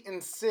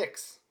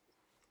 8-6.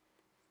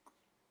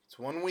 It's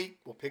 1 week.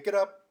 We'll pick it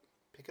up.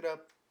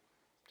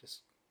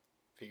 Just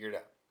figure it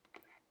out.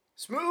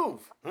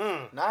 Smooth.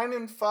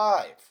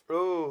 9-5.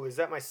 Ooh, is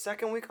that my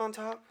second week on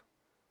top?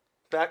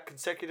 Back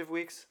consecutive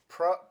weeks?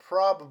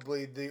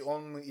 Probably the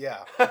only,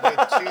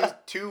 the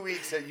two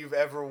weeks that you've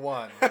ever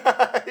won.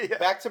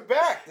 Back to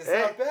back. That's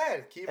not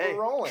bad. Keep it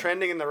rolling.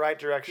 Trending in the right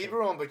direction. Keep it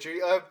rolling, but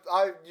you're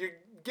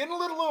getting a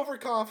little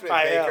overconfident,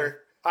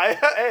 Baker.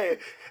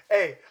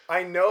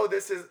 I know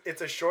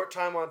it's a short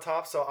time on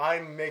top, so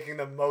I'm making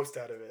the most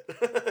out of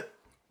it.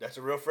 That's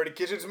a real Freddie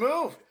Kitchens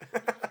move.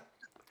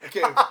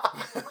 Okay.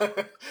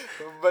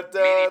 But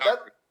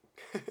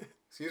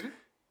excuse me?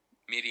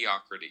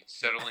 Mediocrity.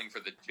 Settling for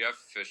the Jeff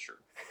Fisher.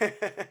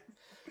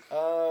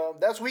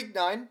 That's week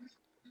 9.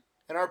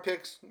 And our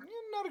picks,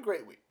 not a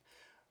great week.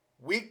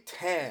 Week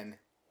 10,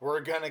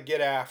 we're going to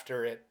get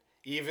after it,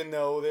 even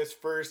though this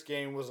first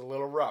game was a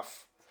little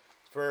rough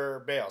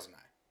for Bales and I.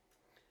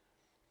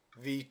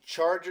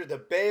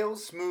 The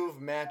Bales Smooth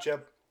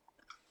matchup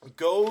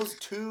goes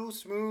to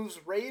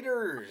Smooth's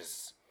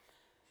Raiders.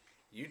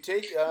 You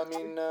take,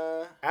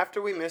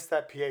 after we missed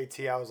that PAT,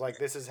 I was like,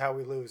 this is how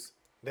we lose.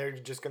 They're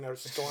just going to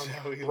storm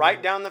right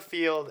down the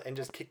field and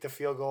just kick the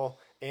field goal,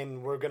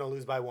 and we're going to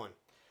lose by 1.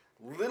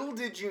 Little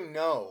did you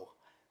know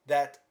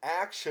that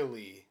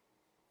actually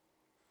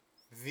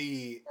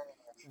the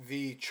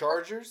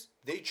Chargers,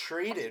 they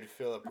traded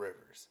Phillip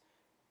Rivers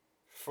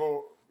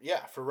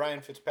Yeah, for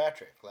Ryan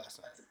Fitzpatrick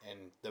last night.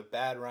 And the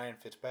bad Ryan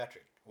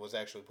Fitzpatrick was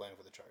actually playing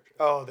for the Chargers.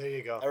 Oh, there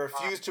you go. I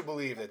refuse to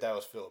believe that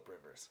was Phillip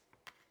Rivers.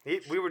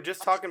 We were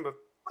just talking about...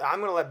 I'm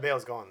going to let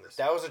Bales go on this.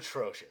 That was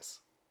atrocious.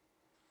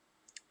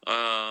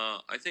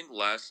 I think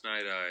last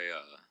night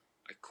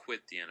I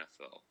quit the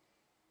NFL.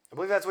 I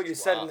believe that's what you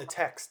said in the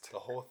text. The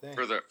whole thing.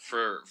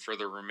 For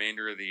the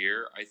remainder of the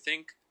year. I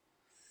think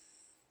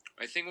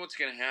what's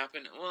going to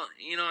happen... Well,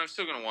 I'm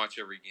still going to watch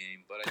every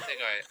game, but I think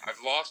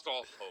I've lost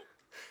all hope.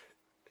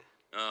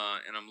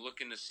 And I'm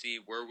looking to see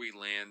where we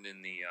land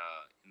in the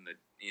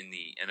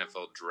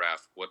NFL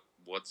draft.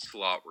 What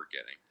slot we're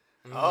getting.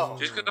 Oh,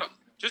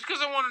 just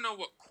because I want to know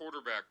what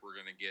quarterback we're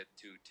gonna get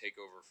to take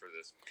over for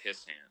this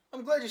piss hand.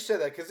 I'm glad you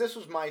said that because this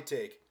was my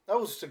take. I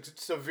was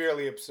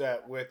severely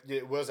upset with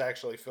it was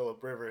actually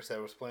Phillip Rivers that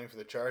was playing for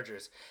the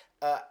Chargers.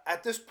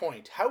 At this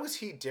point, how is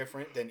he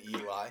different than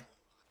Eli?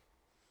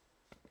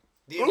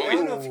 The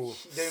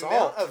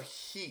amount of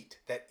heat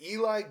that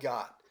Eli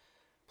got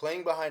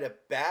playing behind a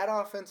bad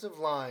offensive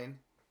line,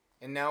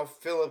 and now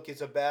Phillip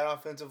gets a bad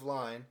offensive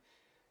line.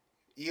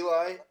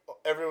 Eli,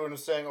 everyone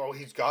was saying, oh,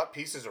 he's got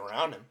pieces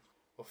around him.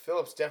 Well,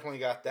 Phillip's definitely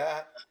got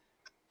that.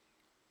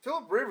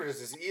 Phillip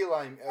Rivers is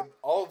Eli,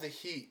 all the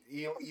heat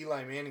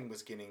Eli Manning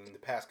was getting in the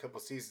past couple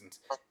seasons.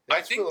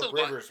 That's Phillip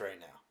Rivers right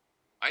now.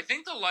 I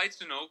think the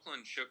lights in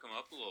Oakland shook him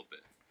up a little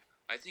bit.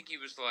 I think he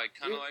was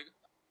kind of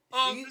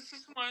this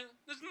is my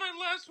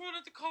last one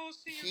at the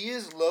Coliseum. He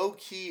is low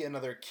key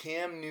another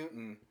Cam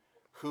Newton,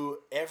 who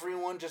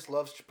everyone just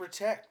loves to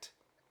protect.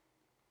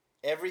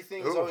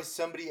 Everything is always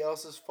somebody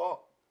else's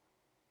fault.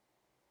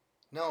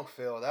 No,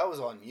 Phil, that was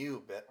on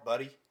you,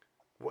 buddy.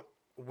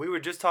 We were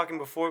just talking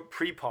before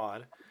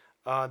pre-pod.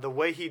 The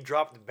way he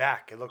dropped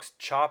back, it looks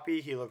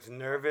choppy. He looks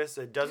nervous.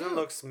 It doesn't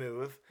look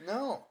smooth.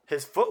 No.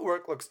 His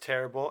footwork looks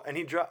terrible, and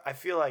I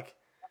feel like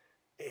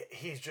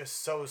he's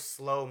just so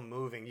slow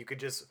moving. You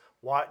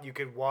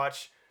could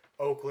watch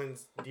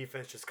Oakland's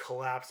defense just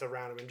collapse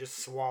around him and just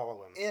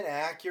swallow him.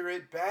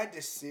 Inaccurate, bad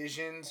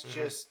decisions.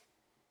 Just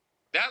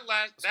that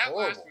last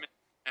minute and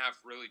a half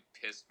really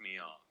pissed me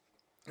off.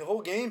 The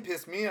whole game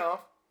pissed me off.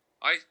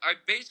 I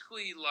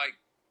basically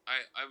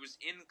I was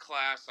in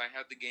class. I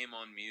had the game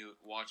on mute,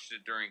 watched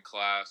it during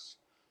class,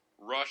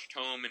 rushed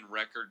home in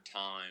record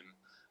time,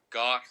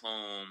 got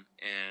home,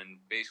 and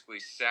basically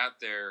sat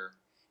there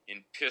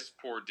in piss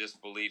poor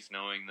disbelief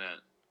knowing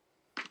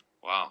that,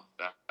 wow,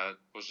 that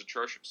was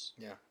atrocious.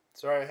 Yeah.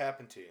 Sorry it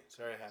happened to you.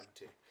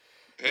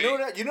 Hey.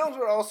 You know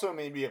what also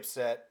made me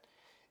upset?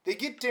 They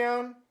get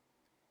down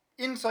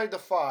inside the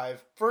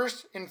 5,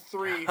 1st and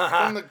 3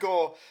 from the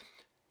goal.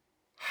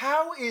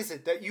 How is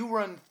it that you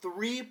run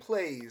 3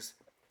 plays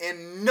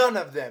and none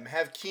of them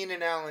have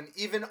Keenan Allen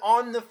even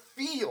on the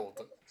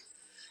field?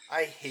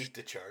 I hate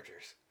the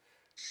Chargers.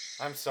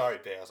 I'm sorry,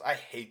 Bales. I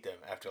hate them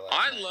after last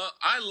night.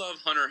 I love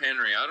Hunter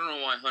Henry. I don't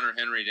know why Hunter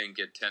Henry didn't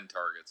get 10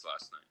 targets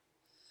last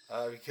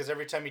night. Because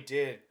every time he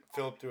did,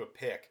 Phillip threw a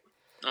pick.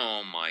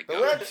 Oh, my God.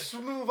 But let's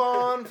move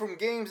on from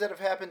games that have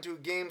happened to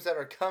games that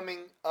are coming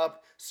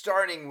up,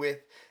 starting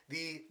with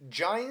the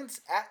Giants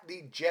at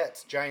the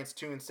Jets. Giants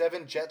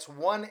 2-7, Jets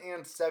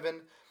 1-7.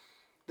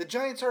 The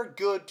Giants are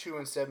good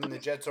 2-7. The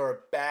Jets are a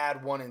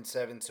bad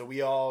 1-7, so we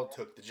all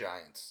took the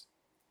Giants.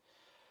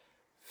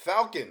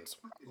 Falcons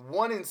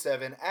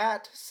 1-7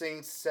 at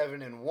Saints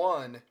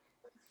 7-1.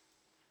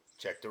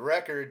 Check the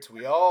records.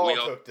 We all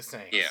took the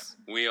Saints. Yeah,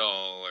 we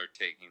all are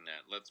taking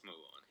that. Let's move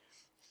on.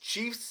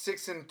 Chiefs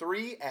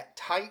 6-3 at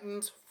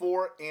Titans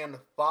 4-5.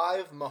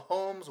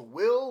 Mahomes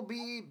will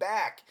be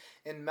back,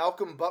 and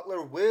Malcolm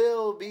Butler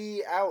will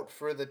be out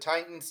for the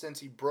Titans since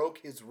he broke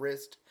his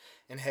wrist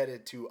and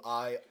headed to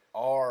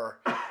IR.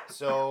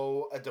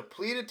 So a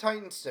depleted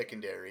Titans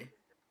secondary,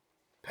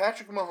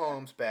 Patrick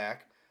Mahomes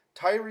back,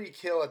 Tyreek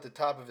Hill at the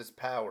top of his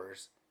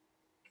powers.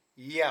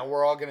 Yeah,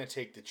 we're all gonna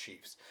take the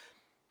Chiefs.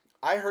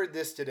 I heard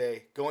this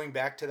today, going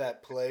back to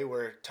that play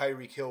where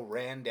Tyreek Hill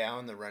ran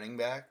down the running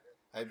back.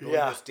 I believe it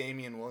was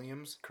Damian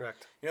Williams.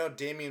 Correct. You know,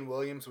 Damian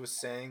Williams was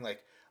saying,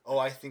 like, oh,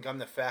 I think I'm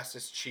the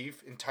fastest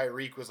Chief. And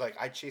Tyreek was like,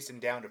 I chased him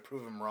down to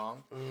prove him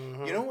wrong.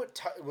 Mm-hmm. You know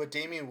what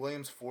Damian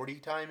Williams' 40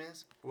 time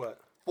is?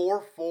 What?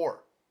 4.4.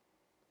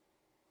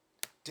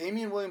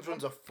 Damian Williams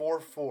runs a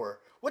 4.4.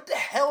 What the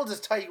hell does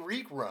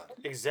Tyreek run?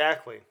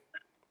 Exactly.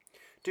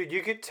 Dude,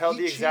 you could tell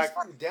the exact... He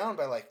chased him down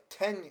by like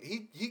 10...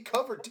 He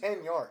covered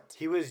 10 yards.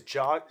 He was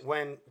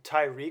when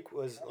Tyreek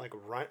was like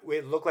run...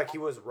 It looked like he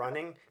was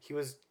running. He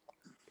was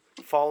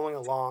following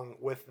along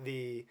with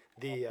the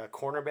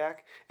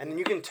cornerback, and then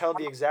you can tell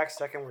the exact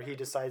second where he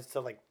decides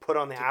to like put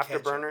on the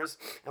afterburners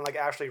and like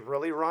actually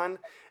really run.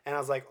 And I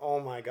was like, oh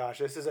my gosh,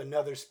 this is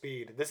another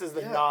speed. This is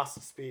the NOS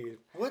speed.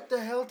 What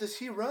the hell does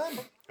he run?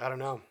 I don't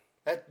know.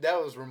 That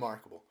was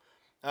remarkable.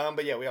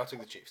 But yeah, we all took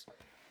the Chiefs.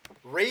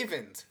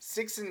 Ravens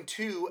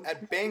 6-2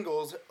 at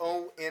Bengals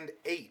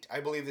 0-8. I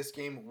believe this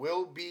game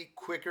will be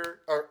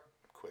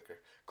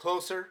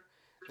closer.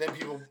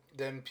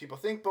 then people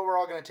think, but we're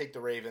all going to take the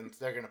Ravens.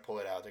 They're going to pull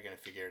it out. They're going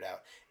to figure it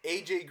out.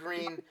 AJ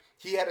Green,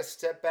 he had a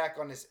setback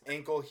on his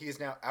ankle. He is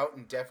now out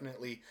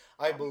indefinitely.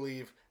 I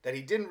believe that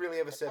he didn't really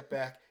have a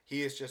setback.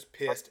 He is just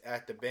pissed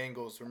at the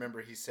Bengals.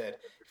 Remember, he said,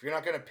 if you're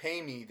not going to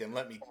pay me, then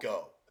let me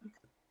go.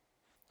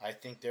 I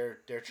think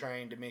they're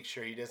trying to make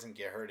sure he doesn't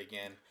get hurt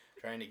again,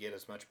 trying to get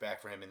as much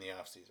back for him in the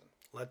offseason.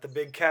 Let the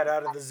big cat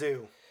out of the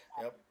zoo.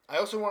 Yep. I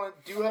also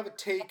do have a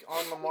take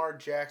on Lamar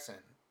Jackson.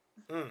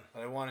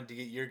 I wanted to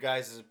get your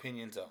guys'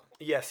 opinions on.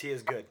 Yes, he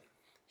is good.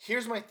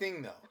 Here's my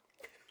thing, though.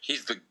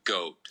 He's the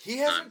GOAT. He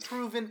hasn't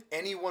proven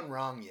anyone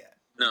wrong yet.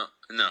 No.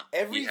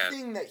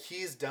 Everything that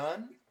he's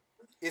done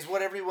is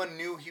what everyone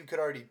knew he could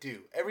already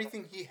do.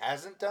 Everything he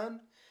hasn't done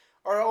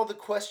are all the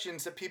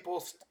questions that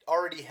people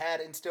already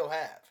had and still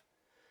have.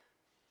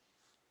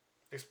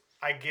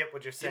 I get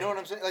what you're saying. You know what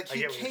I'm saying? Like,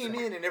 he came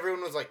in and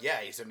everyone was like,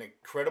 yeah, he's an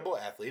incredible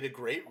athlete, a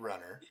great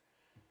runner.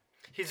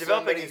 He's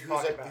developing his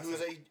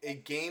who's a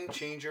game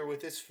changer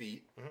with his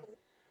feet.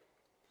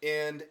 Mm-hmm.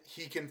 And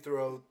he can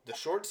throw the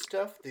short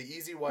stuff, the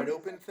easy wide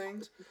open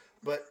things.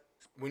 But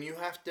when you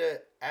have to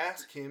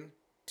ask him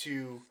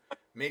to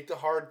make the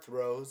hard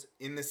throws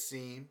in the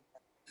seam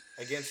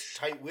against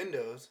tight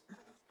windows,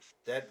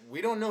 that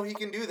we don't know he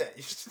can do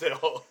that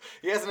still.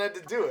 He hasn't had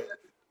to do it.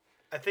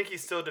 I think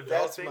he's still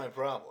developing. That's my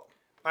problem.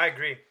 I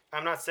agree.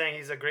 I'm not saying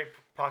he's a great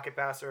pocket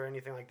passer or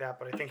anything like that,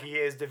 but I think he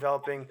is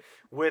developing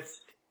with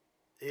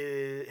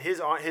his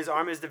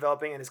arm is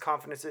developing and his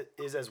confidence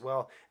is as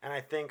well. And I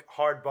think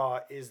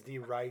Harbaugh is the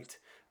right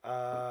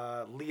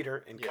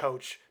leader and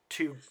coach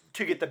to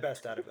get the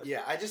best out of it.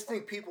 Yeah, I just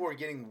think people are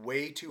getting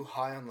way too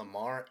high on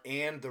Lamar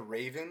and the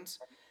Ravens.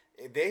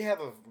 They have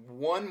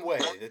one way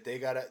that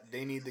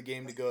they need the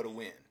game to go to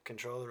win.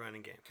 Control the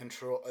running game.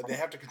 They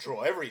have to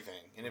control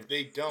everything, and if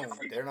they don't,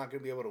 they're not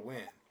going to be able to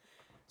win.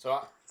 So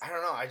I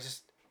don't know. I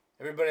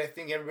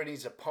think everybody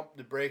needs to pump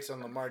the brakes on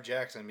Lamar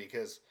Jackson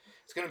because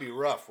it's going to be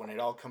rough when it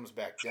all comes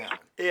back down.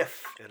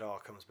 If it all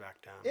comes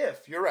back down.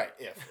 You're right.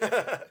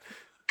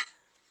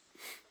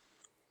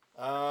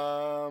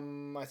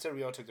 I said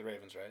we all took the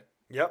Ravens, right?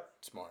 Yep.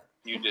 Smart.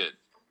 You did.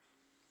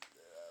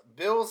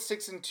 Bills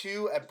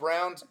 6-2 at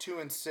Browns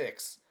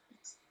 2-6.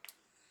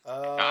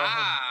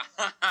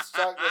 Let's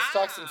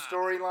talk some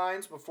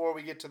storylines before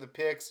we get to the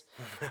picks.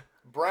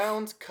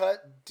 Browns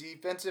cut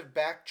defensive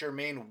back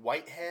Jermaine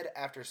Whitehead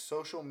after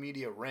social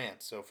media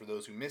rant. So for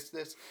those who missed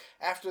this,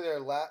 after their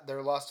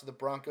loss to the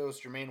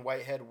Broncos, Jermaine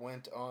Whitehead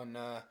went on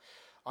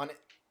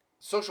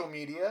social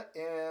media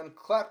and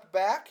clapped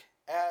back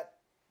at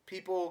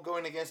people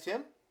going against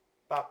him.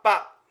 Bop,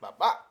 bop. Bop,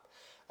 bop.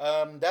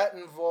 That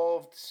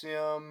involved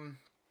some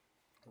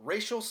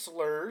racial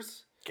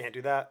slurs. Can't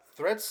do that.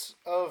 Threats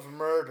of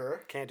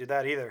murder. Can't do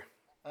that either.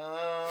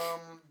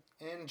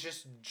 And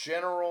just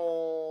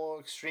general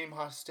extreme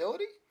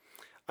hostility.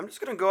 I'm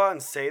just going to go out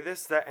and say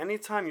this, that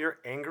anytime you're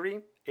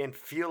angry and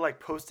feel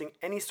like posting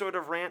any sort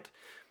of rant,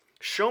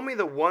 show me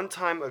the one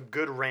time a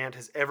good rant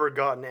has ever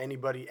gotten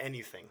anybody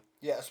anything.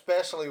 Yeah,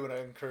 especially when it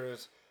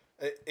includes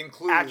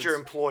at your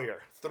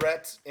employer.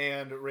 Threats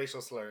and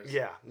racial slurs.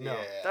 Yeah, no.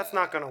 That's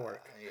not going to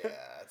work. Yeah,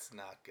 it's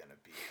not going to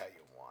be how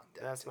you want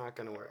that. That's not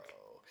going to work.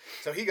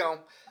 So he gone.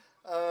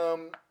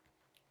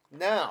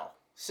 Now,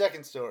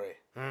 second story.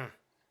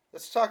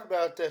 Let's talk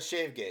about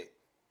Shavegate.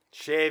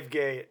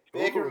 Shavegate.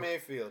 Baker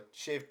Mayfield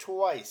shaved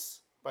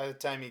twice from the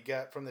time he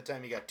got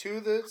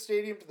to the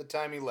stadium to the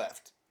time he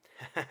left.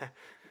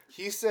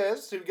 He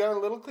says, so we got a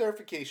little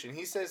clarification.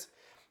 He says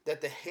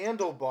that the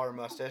handlebar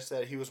mustache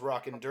that he was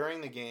rocking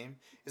during the game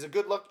is a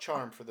good luck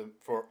charm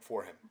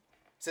for him.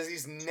 Says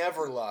he's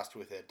never lost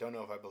with it. Don't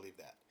know if I believe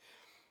that.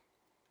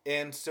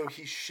 And so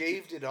he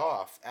shaved it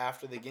off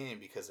after the game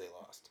because they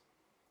lost.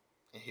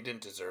 And he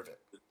didn't deserve it.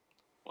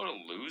 What a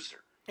loser.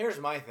 Here's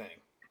my thing.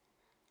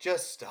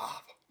 Just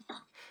stop.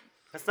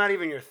 That's not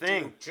even your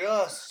thing. Dude,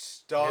 just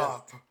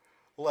stop. Yeah.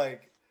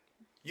 Like,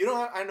 you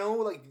know, I know,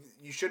 like,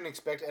 you shouldn't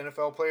expect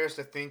NFL players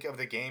to think of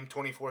the game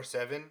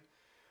 24/7,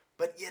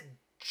 but you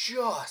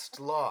just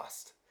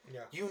lost.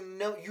 Yeah.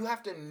 You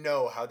have to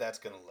know how that's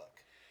going to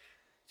look.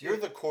 You're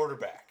the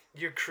quarterback.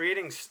 You're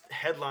creating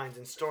headlines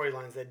and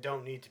storylines that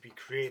don't need to be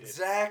created.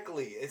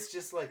 Exactly. It's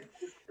just like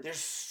there's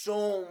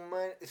so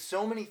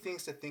many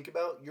things to think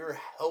about. You're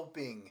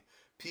helping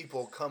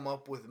people come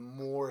up with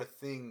more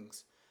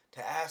things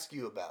to ask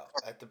you about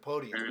at the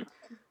podium.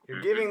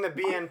 You're giving the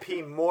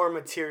BNP more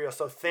material,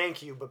 so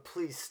thank you, but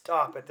please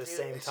stop at the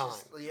same time.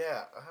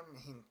 Yeah, I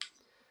mean,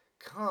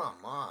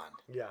 come on.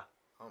 Yeah.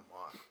 Come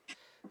on.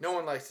 No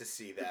one likes to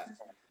see that.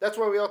 That's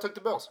why we all took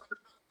the Bills.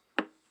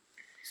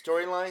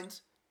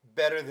 Storylines,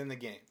 better than the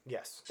game.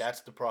 Yes. That's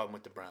the problem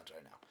with the Browns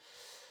right now.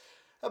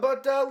 How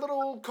about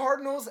little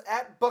Cardinals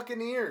at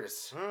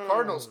Buccaneers?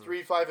 Cardinals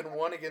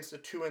 3-5-1 against the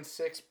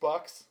 2-6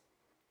 Bucks.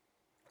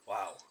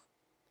 Wow.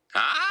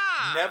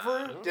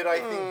 Never did I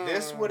think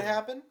this would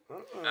happen.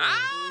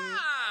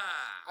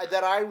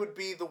 That I would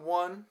be the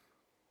one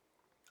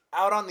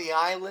out on the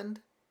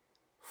island,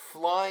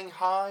 flying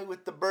high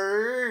with the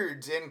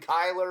birds and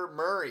Kyler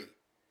Murray.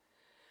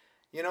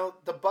 You know,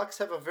 the Bucks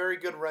have a very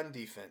good run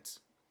defense.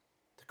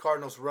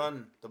 Cardinals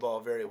run the ball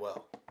very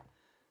well.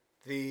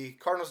 The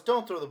Cardinals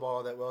don't throw the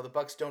ball that well. The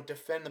Bucs don't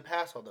defend the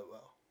pass all that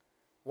well.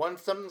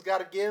 Once something's got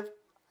to give,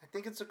 I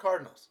think it's the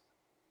Cardinals.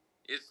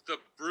 It's the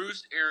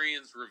Bruce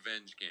Arians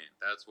revenge game.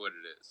 That's what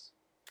it is.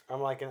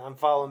 I'm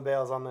following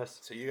Bales on this.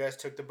 So you guys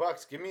took the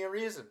Bucs. Give me a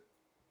reason.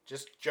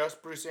 Just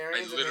Bruce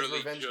Arians and his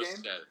revenge game?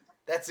 Said it.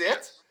 That's it?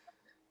 Yes.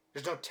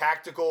 There's no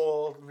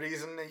tactical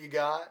reason that you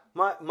got?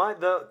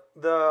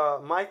 The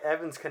Mike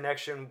Evans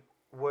connection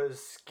was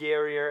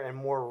scarier and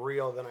more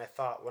real than I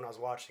thought when I was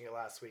watching it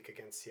last week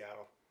against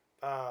Seattle.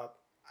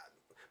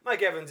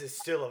 Mike Evans is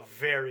still a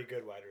very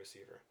good wide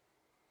receiver.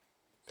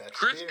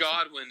 Chris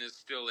Godwin is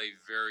still a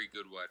very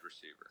good wide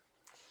receiver.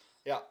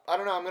 Yeah, I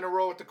don't know. I'm going to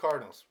roll with the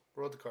Cardinals.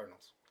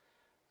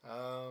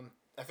 I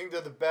think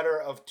they're the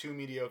better of two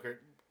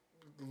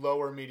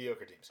lower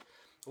mediocre teams.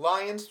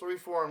 Lions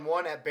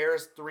 3-4-1 at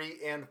Bears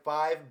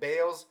 3-5.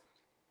 Bales,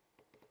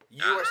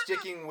 you're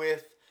sticking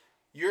with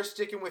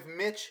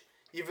Mitch,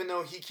 even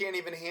though he can't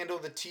even handle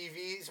the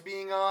TVs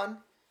being on.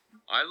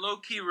 I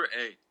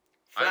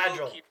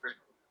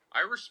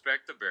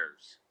respect the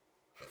Bears,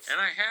 and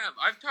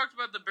I've talked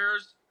about the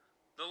Bears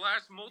the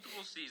last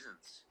multiple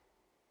seasons.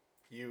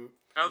 You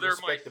they're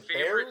respect my the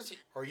favorite Bears,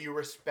 or you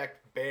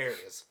respect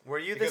Bears? Were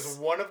you because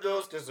one of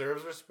those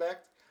deserves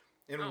respect,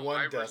 and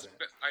one doesn't.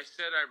 I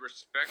said I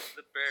respect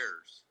the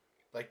Bears.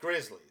 Like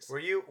Grizzlies. Were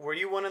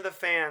you one of the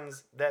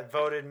fans that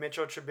voted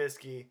Mitchell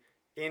Trubisky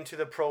into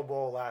the Pro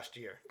Bowl last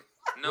year?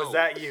 No. Was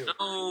that you?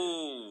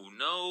 No.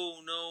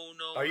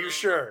 Are you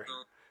sure?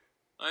 No.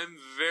 I'm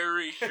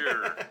very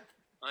sure.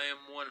 I am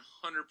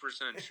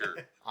 100% sure.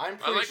 I'm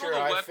pretty sure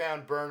I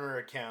found burner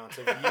accounts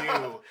of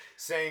you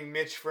saying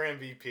Mitch for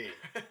MVP.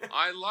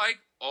 I like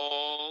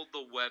all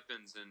the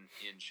weapons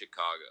in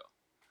Chicago.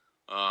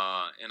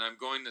 And I'm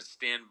going to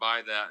stand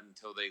by that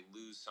until they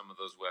lose some of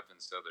those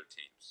weapons to other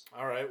teams.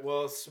 All right.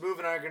 Well, Smoove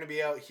and I are going to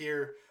be out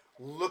here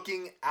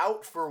looking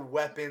out for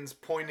weapons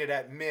pointed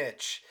at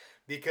Mitch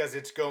because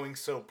it's going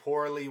so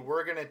poorly.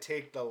 We're going to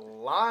take the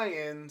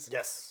Lions.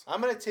 Yes.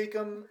 I'm going to take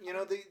them. You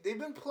know, they've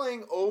been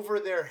playing over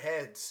their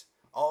heads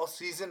all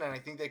season, and I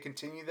think they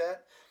continue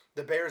that.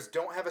 The Bears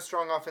don't have a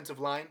strong offensive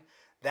line.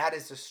 That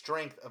is the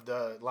strength of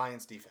the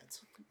Lions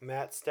defense.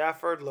 Matt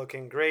Stafford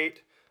looking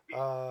great.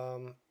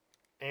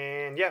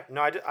 And yeah,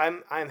 no,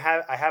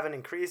 I have an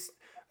increased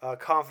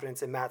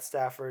confidence in Matt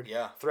Stafford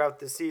throughout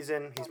the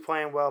season. He's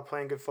playing well,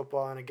 playing good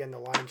football, and again, the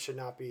Lions should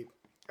not be.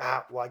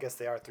 Well, I guess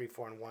they are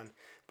 3-4-1,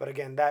 but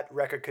again, that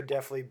record could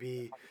definitely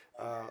be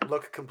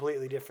look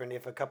completely different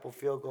if a couple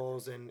field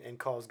goals and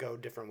calls go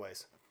different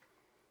ways.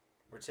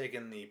 We're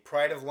taking the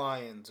pride of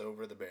Lions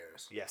over the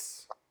Bears.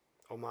 Yes.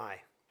 Oh my.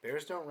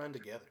 Bears don't run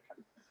together.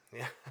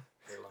 Yeah.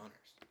 They're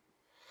loners.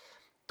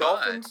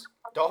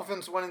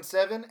 Dolphins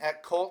 1-7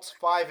 at Colts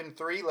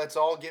 5-3. Let's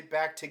all get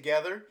back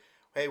together.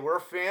 Hey, we're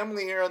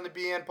family here on the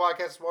BN podcast.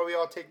 That's why we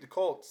all take the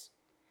Colts.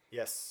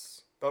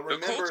 Yes. But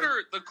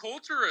remember, the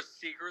Colts are a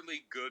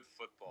secretly good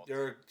football team.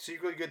 They're a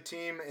secretly good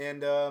team,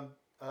 and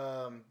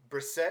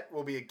Brissett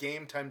will be a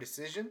game-time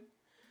decision.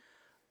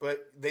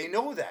 But they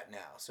know that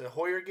now. So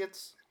Hoyer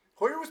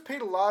was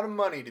paid a lot of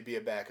money to be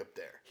a backup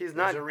there.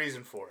 There's a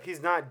reason for it.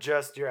 He's not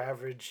just your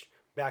average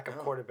backup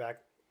quarterback.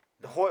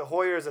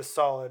 Hoyer is a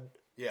solid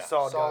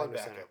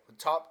backup.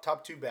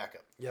 Top two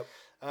backup. Yep.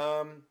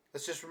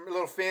 Let's just a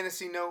little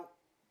fantasy note.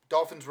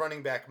 Dolphins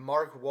running back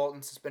Mark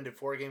Walton suspended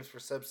 4 games for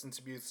substance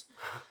abuse.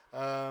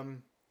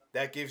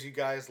 That gives you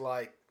guys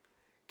like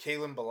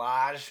Kalen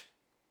Ballage.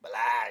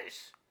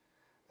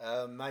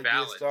 Might be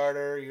a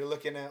starter. You're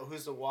looking at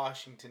who's the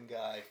Washington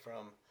guy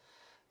from.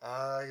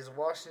 He's a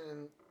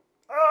Washington.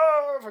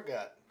 Oh, I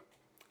forgot.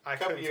 A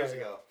couple years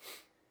ago.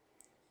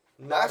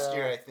 Last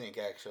year, I think,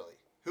 actually.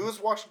 Who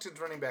was Washington's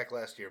running back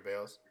last year,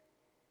 Bales?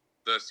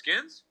 The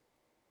Skins?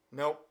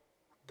 Nope.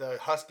 The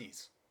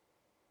Huskies.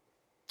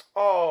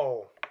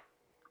 Oh.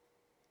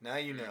 Now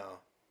you know.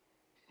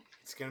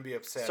 It's going to be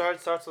upsetting.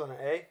 Starts with an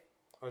A?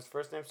 Or his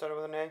first name started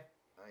with an A?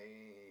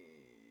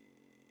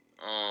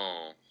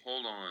 Oh,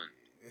 hold on.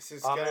 This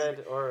is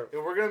Ahmed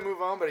we're going to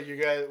move on, but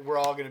we're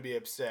all going to be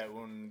upset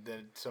when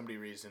somebody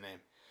reads the name.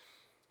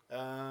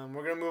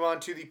 We're going to move on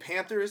to the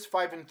Panthers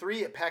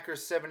 5-3 at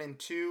Packers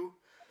 7-2.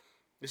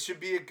 This should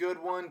be a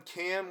good one.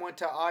 Cam went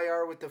to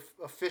IR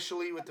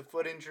officially with the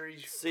foot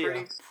injury.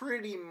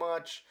 Pretty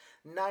much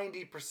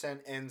 90%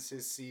 ends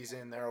his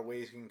season. There are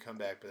ways he can come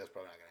back, but that's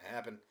probably not going to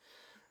happen.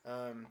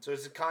 So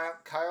it's a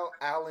Kyle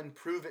Allen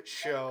prove it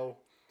show,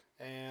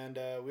 and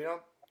we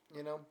don't.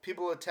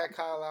 People attack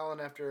Kyle Allen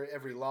after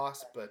every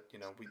loss, but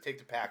we take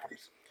the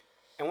Packers.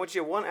 And what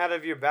you want out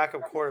of your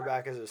backup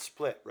quarterback is a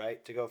split,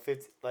 right? To go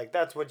 50, like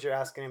that's what you're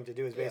asking him to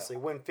do is basically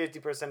win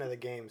 50% of the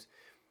games.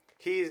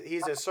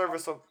 He's a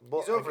serviceable.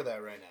 He's over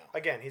that right now.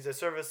 Again, he's a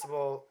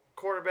serviceable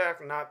quarterback,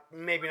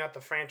 maybe not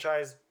the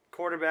franchise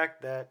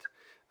quarterback that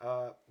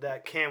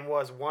Cam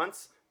was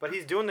once, but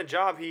he's doing the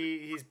job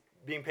he's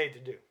being paid to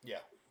do. Yeah,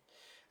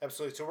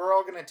 absolutely. So we're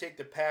all gonna take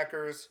the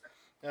Packers.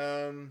 They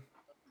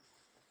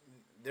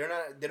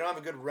don't have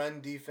a good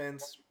run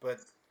defense, but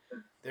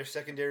Their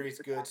secondary is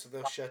good, so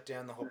they'll shut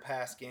down the whole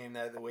pass game.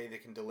 That the way they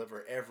can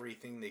deliver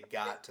everything they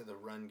got to the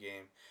run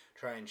game.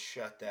 Try and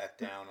shut that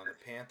down on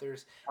the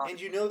Panthers. And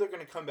you know they're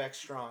going to come back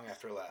strong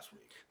after last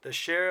week. The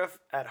Sheriff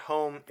at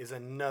home is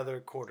another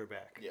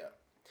quarterback. Yeah.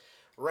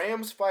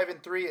 Rams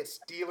 5-3 at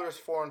Steelers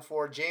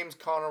 4-4. James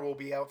Conner will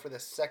be out for the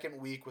second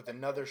week with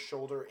another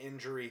shoulder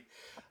injury.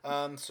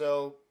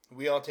 So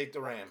we all take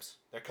the Rams.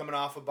 They're coming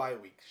off a bye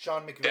week.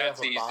 Sean McVay That's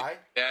off a easy. bye.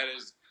 That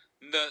is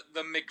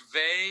the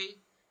McVay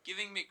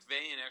giving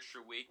McVay an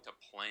extra week to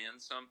plan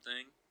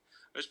something,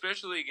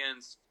 especially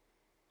against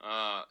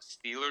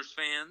Steelers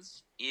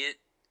fans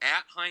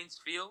at Heinz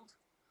Field.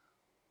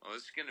 Oh,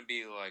 this is gonna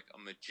be like a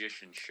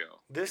magician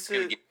show. It's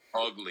gonna get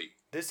ugly.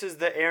 This is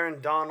the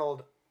Aaron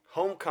Donald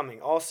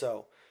homecoming.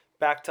 Also,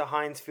 back to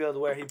Heinz Field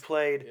where he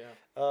played.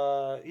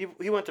 Yeah.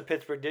 He went to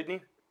Pittsburgh, didn't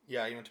he?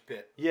 Yeah, he went to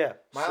Pitt. Yeah.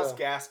 Miles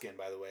Gaskin,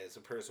 by the way, is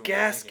the person.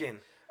 Gaskin.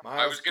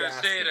 I was gonna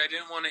say it. I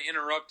didn't want to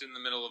interrupt in the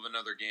middle of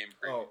another game.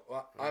 Oh,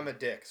 well, I'm a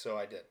dick, so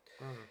I did.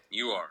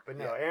 You are. But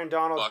no, Aaron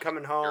Donald's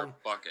coming home.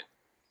 Bucket.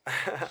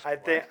 I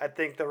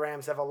think the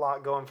Rams have a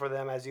lot going for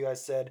them, as you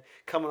guys said,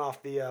 coming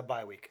off the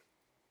bye week.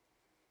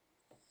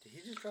 Did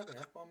he just drop an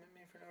F-bomb at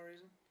me for no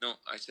reason? No,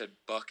 I said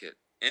bucket.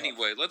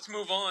 Anyway, let's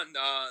move on.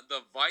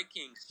 The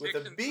Vikings with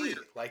a B,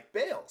 like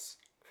Bales.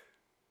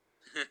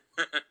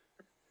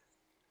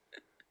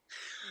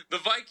 The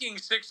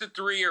Vikings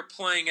 6-3 are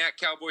playing at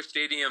Cowboy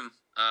Stadium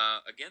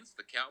against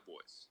the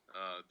Cowboys.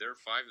 They're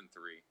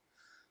 5-3.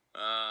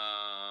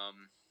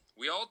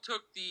 We all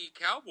took the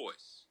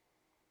Cowboys.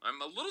 I'm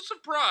a little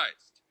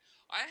surprised.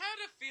 I had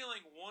a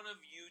feeling one of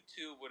you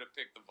two would have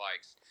picked the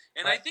Vikes.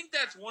 And I think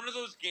that's one of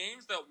those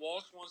games that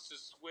Walsh wants to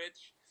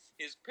switch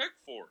his pick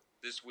for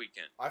this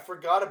weekend. I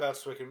forgot about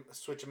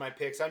switching my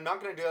picks. I'm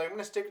not going to do that. I'm going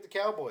to stick with the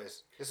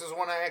Cowboys. This is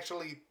one I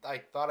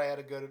thought I had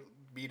a good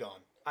beat on.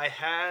 I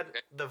had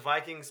the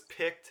Vikings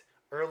picked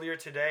earlier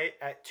today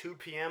at 2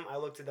 p.m. I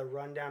looked at the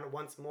rundown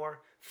once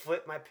more,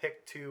 flipped my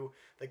pick to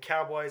the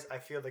Cowboys. I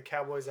feel the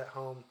Cowboys at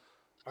home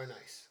are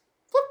nice.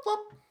 Flip, flop.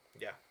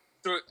 Yeah.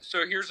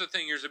 So here's the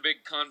thing. Here's a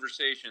big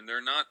conversation.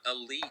 They're not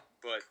elite,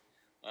 but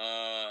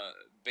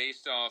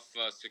based off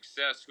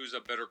success, who's a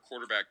better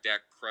quarterback, Dak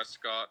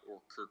Prescott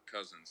or Kirk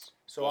Cousins?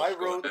 So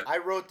I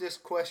wrote this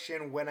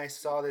question when I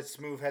saw that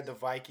Smooth had the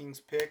Vikings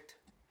picked.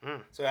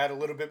 So I had a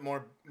little bit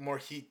more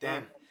heat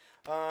then.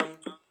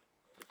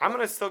 I'm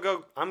gonna still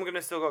go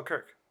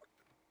Kirk.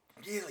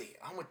 Really,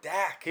 I'm with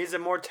Dak. He's a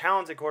more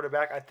talented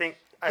quarterback. I think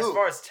as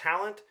far as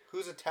talent,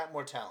 who's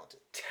more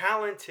talented?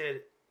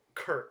 Talented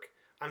Kirk.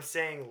 I'm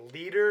saying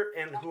leader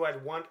and who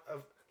I'd want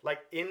of like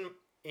in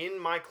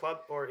my club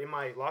or in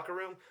my locker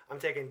room. I'm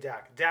taking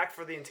Dak. Dak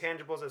for the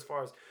intangibles as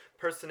far as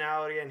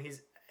personality, and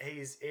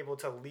he's able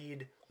to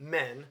lead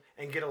men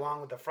and get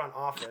along with the front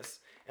office.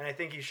 And I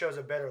think he shows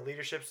a better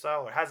leadership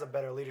style or has a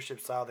better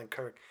leadership style than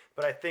Kirk.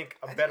 But I think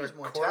better he's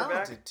more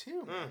quarterback talented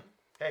too.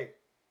 Hey,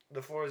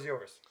 the floor is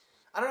yours.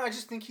 I don't know. I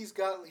just think he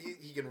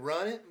can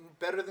run it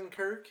better than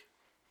Kirk.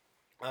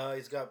 I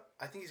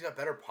think he's got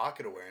better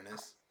pocket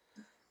awareness.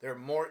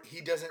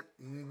 He doesn't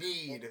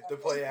need the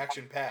play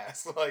action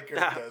pass like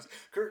Kirk does.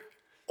 Kirk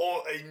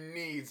he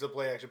needs the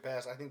play action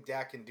pass. I think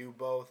Dak can do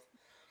both.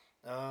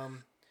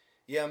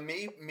 Yeah,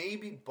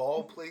 maybe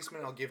ball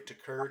placement I'll give to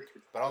Kirk,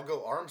 but I'll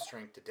go arm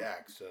strength to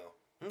Dak. So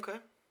okay,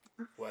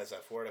 what is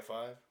that, 4 out of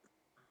 5?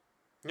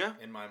 Yeah,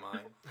 in my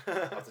mind,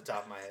 off the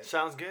top of my head.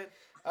 Sounds good.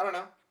 I don't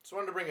know. Just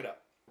wanted to bring it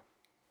up.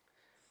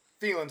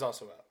 Thielen's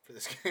also out for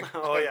this game.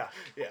 Oh yeah,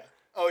 yeah.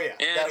 Oh yeah,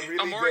 and that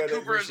really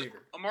good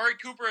receiver. Amari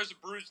Cooper has a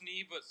bruised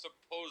knee, but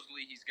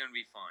supposedly he's going to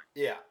be fine.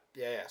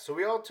 Yeah. So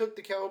we all took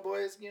the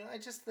Cowboys. I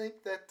just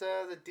think that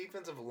the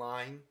defensive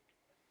line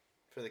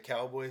for the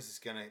Cowboys is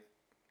gonna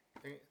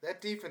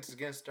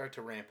start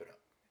to ramp it up.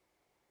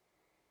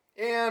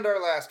 And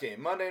our last game,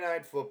 Monday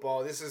Night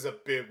Football. This is a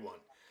big one.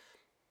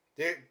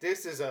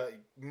 This is a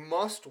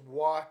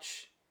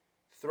must-watch.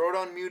 Throw it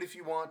on mute if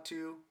you want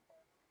to.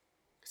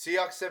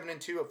 Seahawks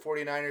 7-2 at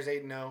 49ers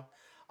 8-0.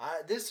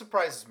 This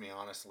surprises me,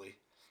 honestly.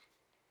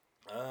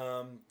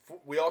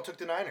 We all took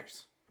the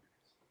Niners.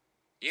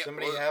 Yeah.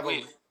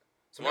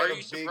 Why are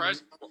you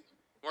surprised?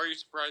 Why are you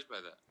surprised by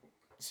that?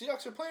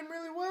 Seahawks are playing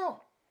really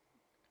well.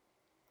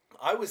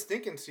 I was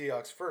thinking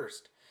Seahawks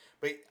first,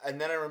 and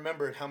then I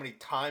remembered how many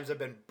times I've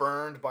been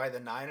burned by the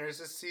Niners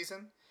this season,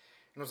 and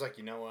I was like,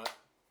 you know what?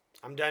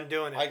 I'm done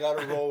doing it. I got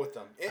to roll with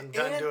them. I'm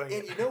done doing it.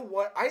 And you know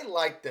what? I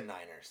like the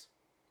Niners.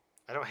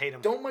 I don't hate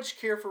them. Don't much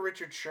care for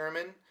Richard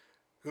Sherman,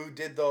 who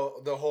did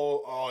the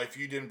whole, if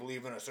you didn't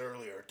believe in us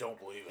earlier, don't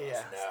believe in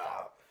us now.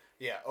 Stop.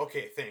 Yeah,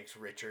 okay, thanks,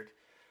 Richard.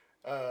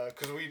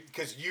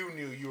 Because you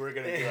knew you were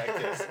going to be like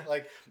this.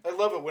 Like, I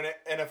love it when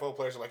NFL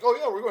players are like, oh,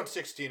 yeah, we're going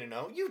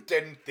 16-0. You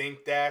didn't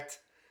think that.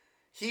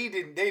 They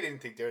didn't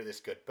think they were this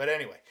good. But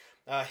anyway,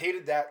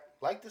 hated that.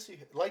 Like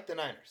the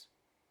Niners.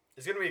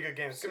 It's going to be a good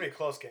game. It's going to be a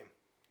close game.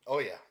 Oh,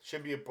 yeah.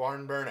 Should be a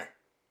barn burner.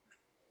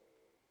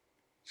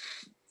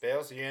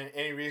 Bales,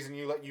 any reason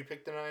you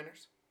picked the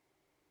Niners?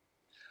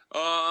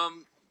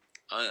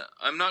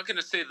 I'm not going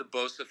to say the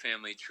Bosa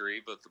family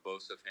tree, but the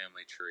Bosa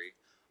family tree.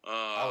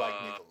 I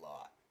like Nick a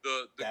lot.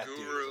 The That dude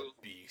is Guru,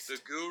 a beast. the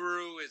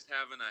Guru is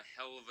having a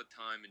hell of a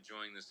time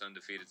enjoying this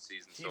undefeated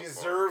season He so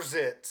deserves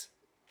it.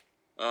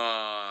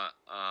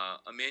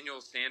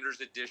 Emmanuel Sanders'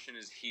 addition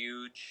is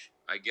huge.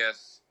 I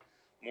guess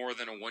more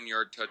than a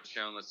 1-yard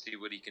touchdown. Let's see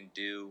what he can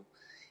do.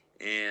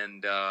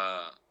 And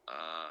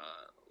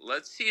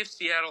let's see if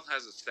Seattle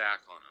has a sack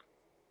on him.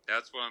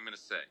 That's what I'm going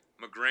to say.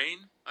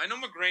 McGrain? I know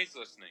McGrain's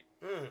listening.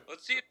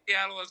 Let's see if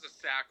Seattle has a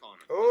sack on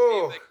him. Let's see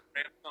if they can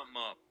ramp something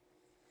up.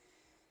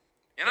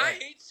 And I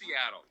hate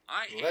Seattle.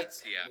 I hate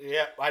Seattle.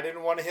 Yeah, I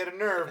didn't want to hit a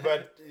nerve,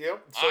 but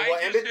yep. So we'll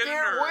end it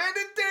there. We'll end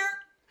it there.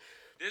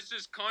 This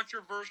is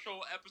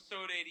controversial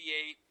episode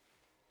 88.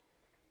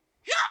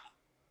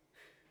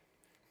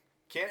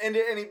 Can't end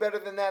it any better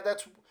than that.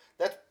 That's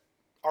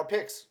our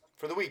picks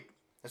for the week.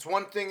 That's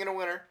one thing in a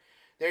winner.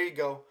 There you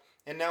go.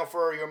 And now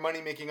for your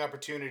money-making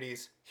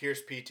opportunities,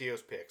 here's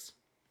PTO's picks.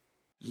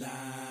 La,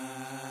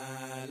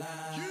 la,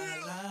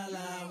 la,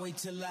 la, wait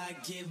till I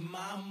give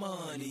my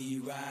money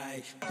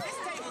right. This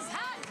table's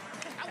hot.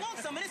 I want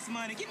some of this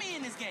money. Get me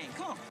in this game.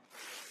 Come on.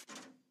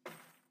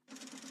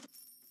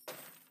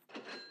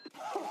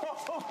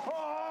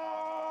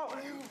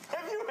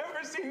 Have you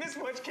ever seen this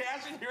much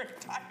cash in your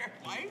entire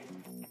life?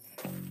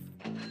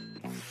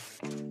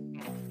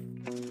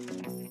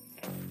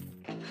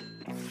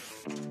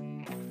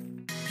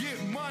 Get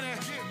money,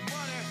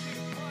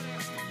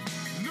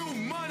 new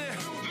money.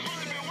 The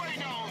money been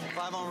waiting on.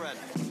 5 on red.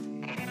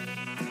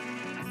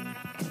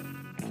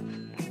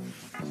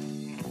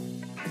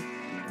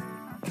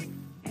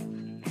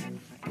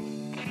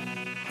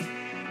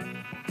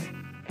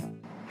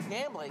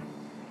 Gambling?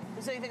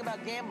 Who said anything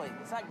about gambling?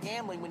 It's not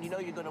gambling when you know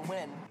you're going to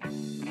win.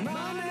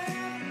 Money,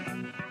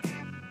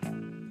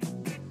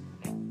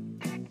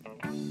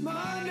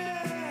 money.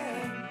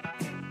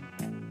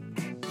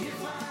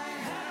 If I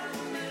had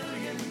 $1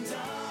 million,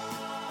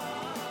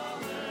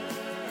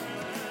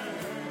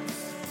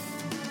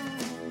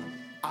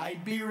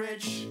 I'd be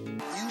rich.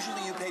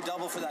 Usually you pay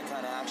double for that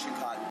kind of action,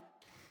 Cotton.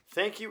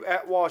 Thank you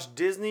at Walt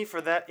Disney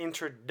for that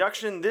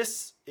introduction.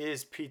 This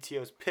is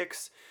PTO's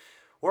Picks,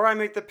 where I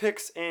make the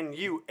picks and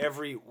you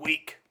every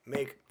week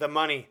make the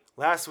money.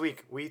 Last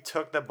week we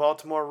took the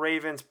Baltimore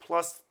Ravens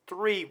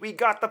 +3. We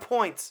got the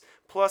points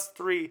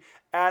 +3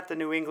 at the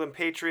New England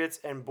Patriots,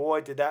 and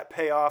boy did that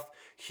pay off.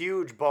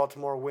 Huge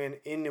Baltimore win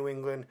in New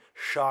England,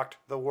 shocked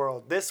the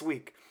world. This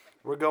week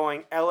we're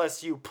going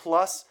LSU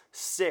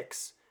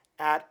 +6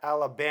 at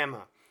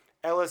Alabama.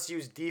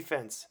 LSU's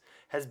defense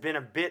has been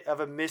a bit of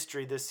a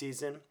mystery this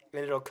season,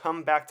 and it'll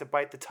come back to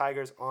bite the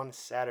Tigers on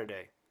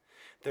Saturday.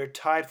 They're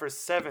tied for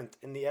 7th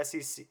in the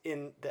SEC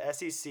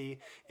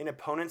in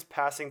opponents'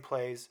 passing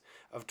plays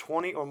of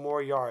 20 or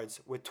more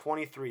yards with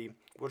 23,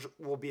 which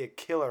will be a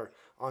killer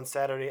on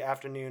Saturday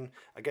afternoon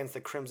against the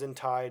Crimson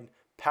Tide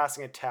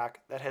passing attack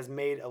that has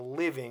made a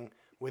living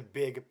with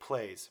big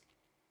plays.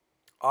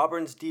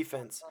 Auburn's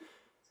defense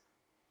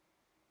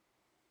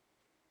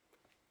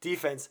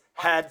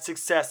had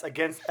success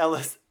against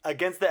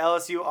the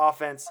LSU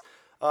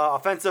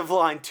offensive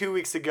line 2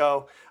 weeks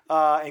ago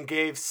and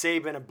gave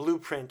Saban a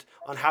blueprint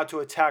on how to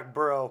attack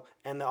Burrow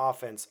and the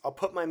offense. I'll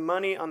put my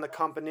money on the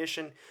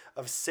combination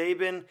of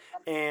Saban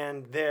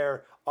and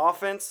their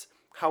offense.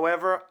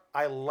 However,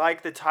 I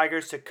like the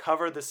Tigers to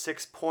cover the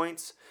 6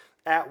 points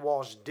at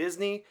Walt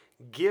Disney.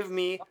 Give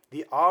me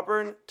the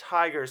Auburn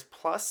Tigers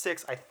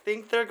 +6. I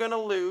think they're going to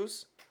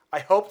lose. I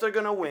hope they're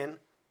going to win.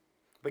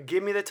 But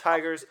give me the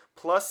Tigers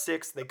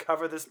 +6. They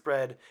cover the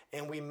spread,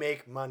 and we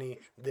make money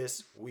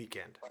this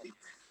weekend.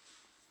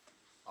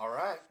 All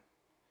right.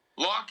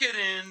 Lock it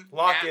in.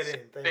 Lock it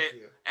in. Thank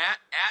you. At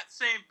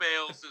St.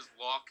 Bales is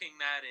locking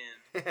that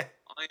in.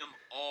 I am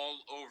all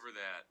over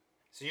that.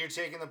 So you're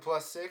taking the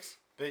 +6,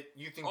 but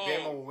you think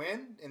Bama will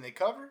win and they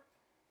cover?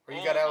 Or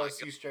you got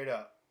LSU straight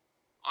up?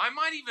 I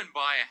might even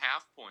buy a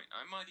half point.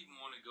 I might even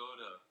want to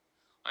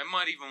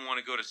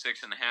go to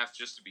 6.5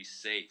 just to be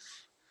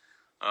safe.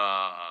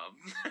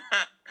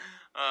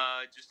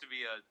 Just to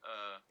be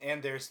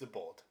and there's the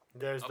bold.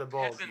 There's the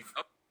bold.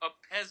 A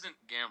peasant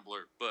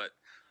gambler, but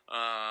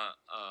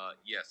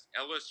yes,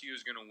 LSU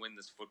is going to win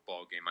this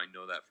football game. I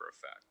know that for a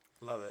fact.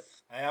 Love it.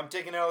 I'm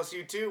taking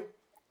LSU too.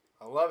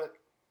 I love it.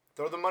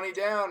 Throw the money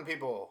down,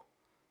 people.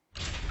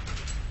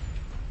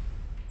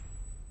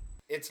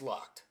 It's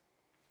locked.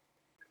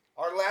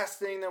 Our last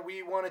thing that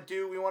we want to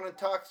do, we want to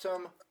talk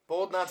some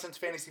Bold Nonsense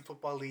Fantasy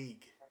Football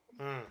League.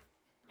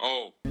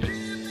 Oh.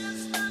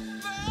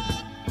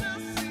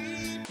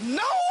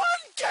 No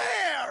one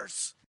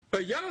cares!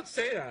 But y'all don't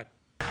say that.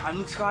 I'm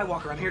Luke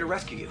Skywalker. I'm here to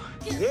rescue you.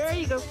 There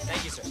you go.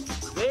 Thank you, sir.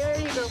 There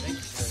you go.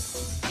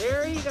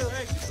 There you go.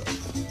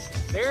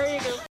 There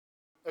you go.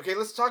 Okay,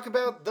 let's talk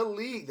about the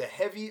league, the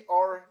Heavy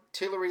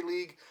Artillery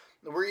League.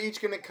 We're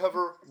each going to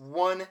cover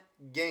one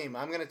game.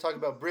 I'm going to talk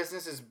about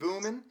Business is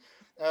Booming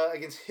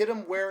against Hit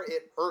 'em Where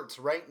It Hurts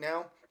right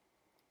now.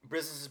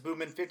 Business is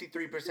Booming,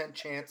 53%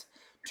 chance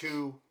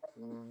to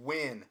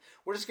win.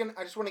 I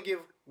just want to give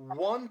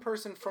one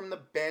person from the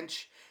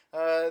bench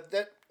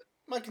that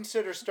might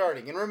consider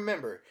starting. And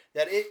remember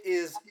that it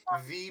is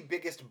the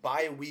biggest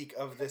bye week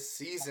of this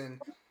season.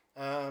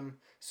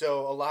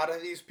 So a lot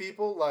of these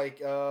people, like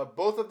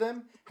both of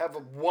them, have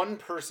one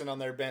person on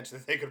their bench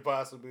that they could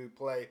possibly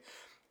play.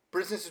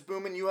 Business is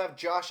booming. You have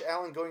Josh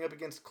Allen going up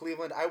against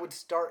Cleveland. I would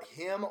start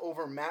him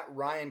over Matt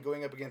Ryan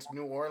going up against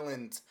New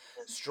Orleans'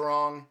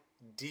 strong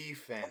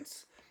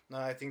defense.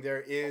 I think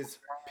there is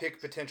pick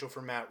potential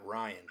for Matt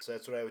Ryan. So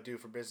that's what I would do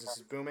for Business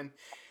is booming.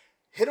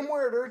 Hit him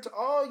where it hurts.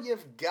 All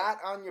you've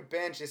got on your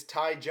bench is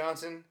Ty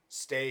Johnson.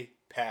 Stay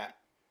pat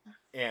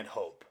and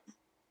hope.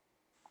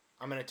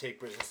 I'm going to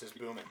take Business is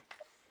booming.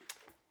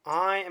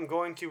 I am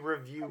going to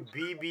review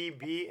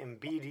BBB and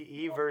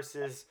BDE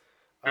versus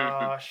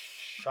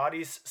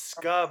Shoddy's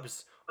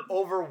Scubs.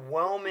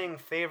 Overwhelming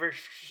favorite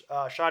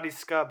Shoddy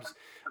Scubs.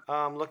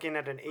 Looking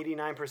at an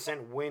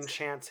 89% win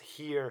chance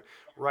here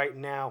right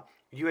now.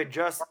 You had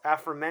just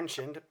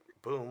aforementioned,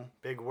 boom,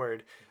 big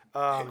word.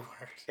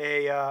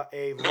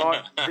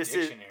 This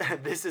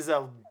is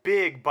a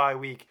big bye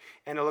week,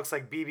 and it looks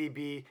like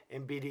BBB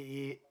and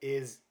BDE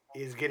is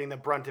getting the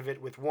brunt of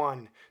it with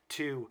 1,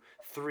 2,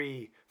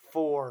 3,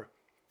 4,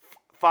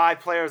 5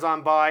 players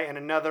on bye and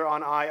another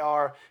on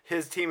IR.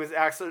 His team is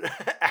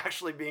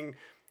actually being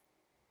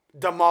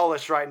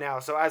demolished right now.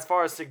 So as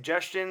far as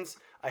suggestions,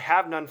 I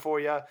have none for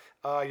you.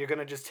 You're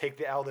gonna just take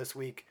the L this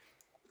week.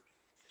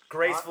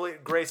 Gracefully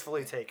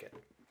take it.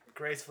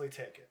 Gracefully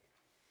take it.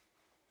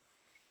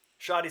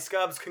 Shoddy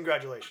Scubs,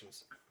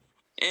 congratulations.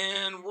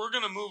 And we're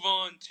gonna move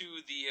on to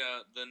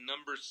the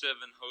number 7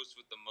 host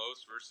with the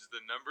most versus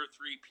the number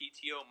 3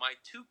 PTO. My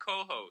two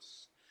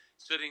co-hosts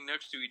sitting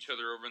next to each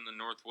other over in the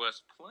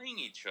Northwest, playing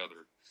each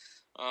other.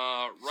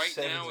 Right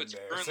now, it's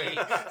currently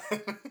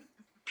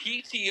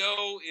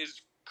PTO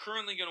is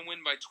currently going to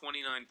win by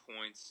 29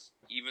 points,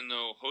 even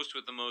though host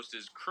with the most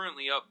is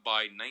currently up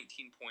by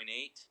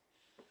 19.8.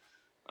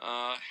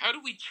 How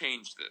do we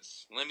change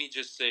this? Let me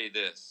just say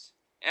this.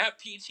 At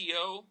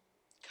PTO,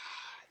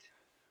 God,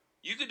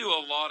 you can do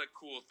a lot of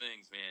cool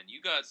things, man.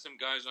 You got some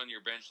guys on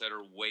your bench that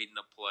are waiting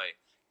to play.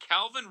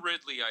 Calvin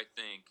Ridley, I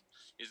think,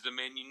 is the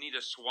man you need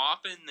to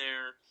swap in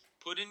there,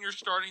 put in your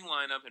starting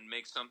lineup, and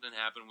make something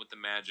happen with the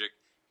Magic,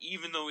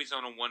 even though he's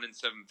on a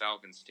 1-7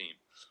 Falcons team.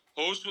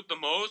 Host with the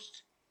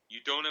most, you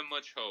don't have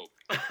much hope.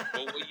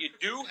 But what you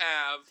do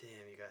have...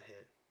 Damn, you got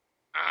hit.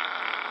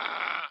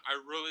 I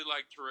really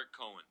like Tariq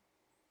Cohen.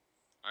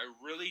 I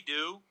really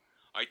do.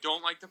 I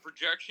don't like the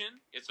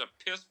projection. It's a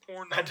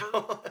piss-poor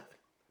number.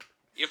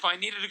 If I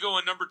needed to go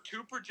a number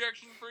 2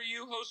 projection for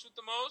you, host with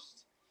the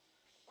most,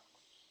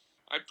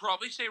 I'd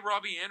probably say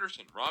Robbie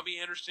Anderson. Robbie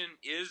Anderson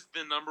is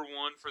the number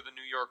 1 for the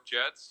New York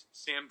Jets.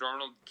 Sam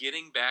Darnold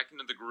getting back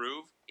into the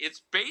groove.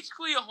 It's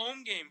basically a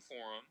home game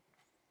for him.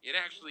 It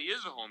actually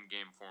is a home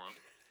game for him.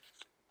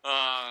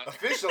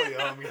 Officially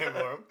a home game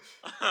for him.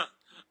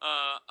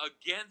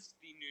 Against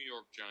the New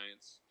York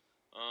Giants.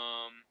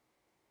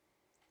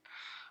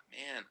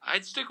 Man,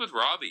 I'd stick with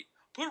Robbie.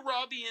 Put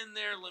Robbie in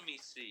there. Let me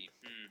see.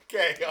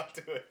 Okay, I'll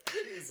do it.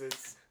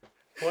 Jesus.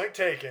 Point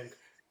taken.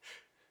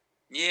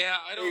 Yeah,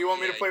 I don't. Hey, you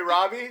want me to play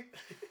Robbie?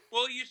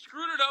 Well, you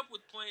screwed it up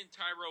with playing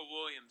Tyrell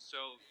Williams, so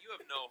you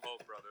have no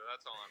hope, brother.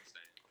 That's all I'm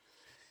saying.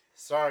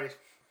 Sorry.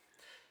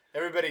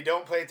 Everybody,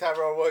 don't play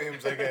Tyrell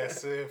Williams, I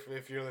guess,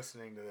 if you're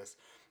listening to this.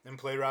 And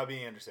play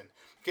Robbie Anderson.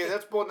 Okay,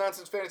 that's Bold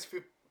Nonsense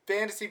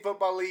Fantasy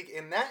Football League,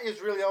 and that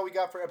is really all we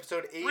got for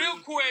episode 80. Real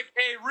quick,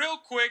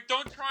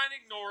 don't try and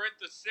ignore it.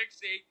 The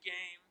 6-8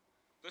 game.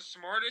 The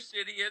smartest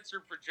idiots are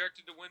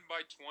projected to win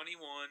by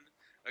 21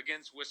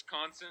 against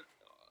Wisconsin.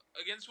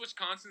 Against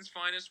Wisconsin's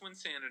finest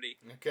Winsanity.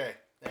 Okay.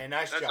 Hey,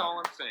 nice job. That's all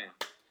I'm saying.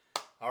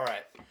 All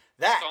right.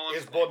 That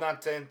is Bold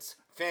Nonsense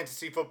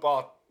Fantasy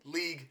Football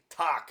League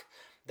Talk.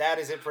 That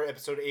is it for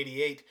episode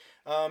 88.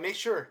 Make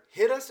sure,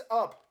 hit us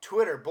up.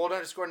 Twitter,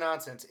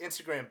 bold_nonsense.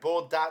 Instagram,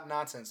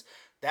 bold.nonsense.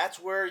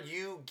 That's where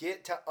you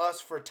get to us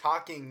for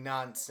talking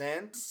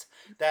nonsense.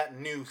 That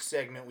new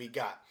segment we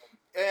got.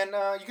 And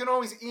you can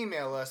always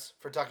email us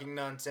for talking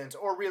nonsense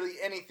or really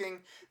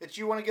anything that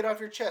you want to get off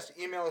your chest.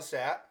 Email us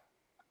at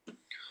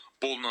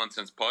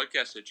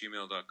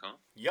boldnonsensepodcast@gmail.com.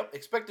 Yep.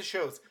 Expect the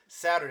shows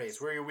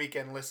Saturdays. We're your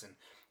weekend listen.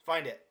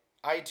 Find it.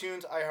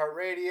 iTunes,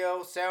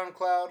 iHeartRadio,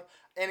 SoundCloud,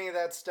 any of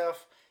that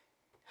stuff.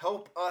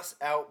 Help us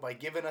out by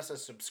giving us a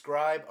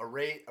subscribe, a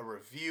rate, a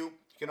review.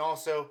 You can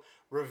also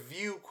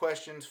review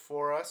questions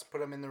for us.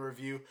 Put them in the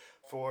review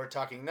for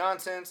Talking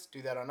Nonsense.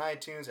 Do that on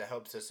iTunes. It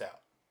helps us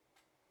out.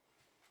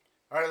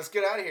 All right, let's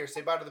get out of here.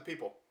 Say bye to the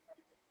people.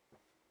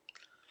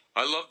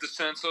 I love the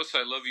senseless.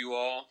 I love you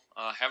all.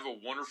 Have a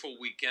wonderful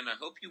weekend. I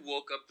hope you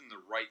woke up in the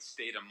right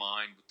state of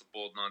mind with the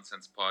Bold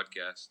Nonsense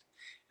Podcast.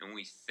 And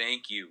we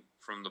thank you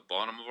from the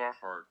bottom of our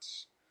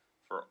hearts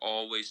for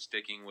always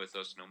sticking with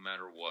us no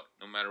matter what.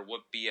 No matter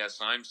what BS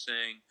I'm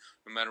saying,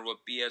 no matter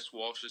what BS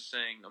Walsh is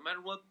saying, no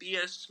matter what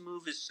BS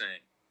Smooth is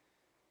saying.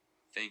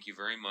 Thank you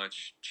very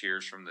much.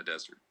 Cheers from the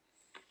desert.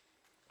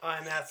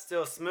 I'm Matt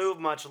Still Smooth.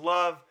 Much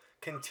love.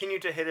 Continue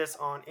to hit us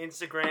on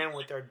Instagram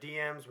with our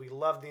DMs. We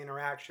love the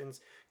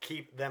interactions.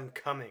 Keep them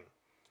coming.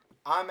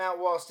 I'm at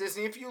Walt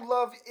Disney. If you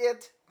love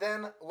it,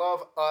 then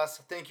love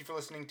us. Thank you for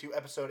listening to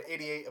episode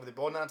 88 of the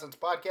Bold Nonsense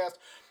Podcast.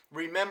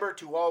 Remember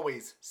to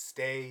always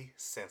stay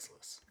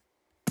senseless.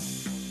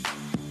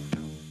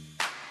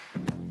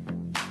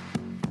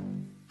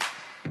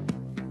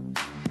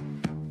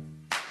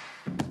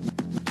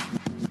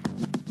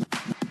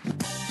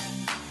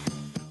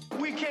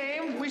 We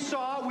came, we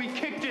saw, we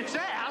kicked its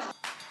ass.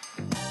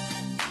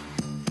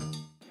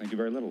 Thank you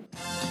very little.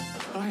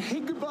 I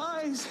hate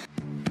goodbyes.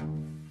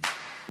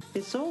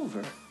 It's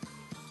over.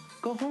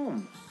 Go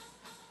home.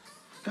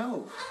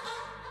 Go.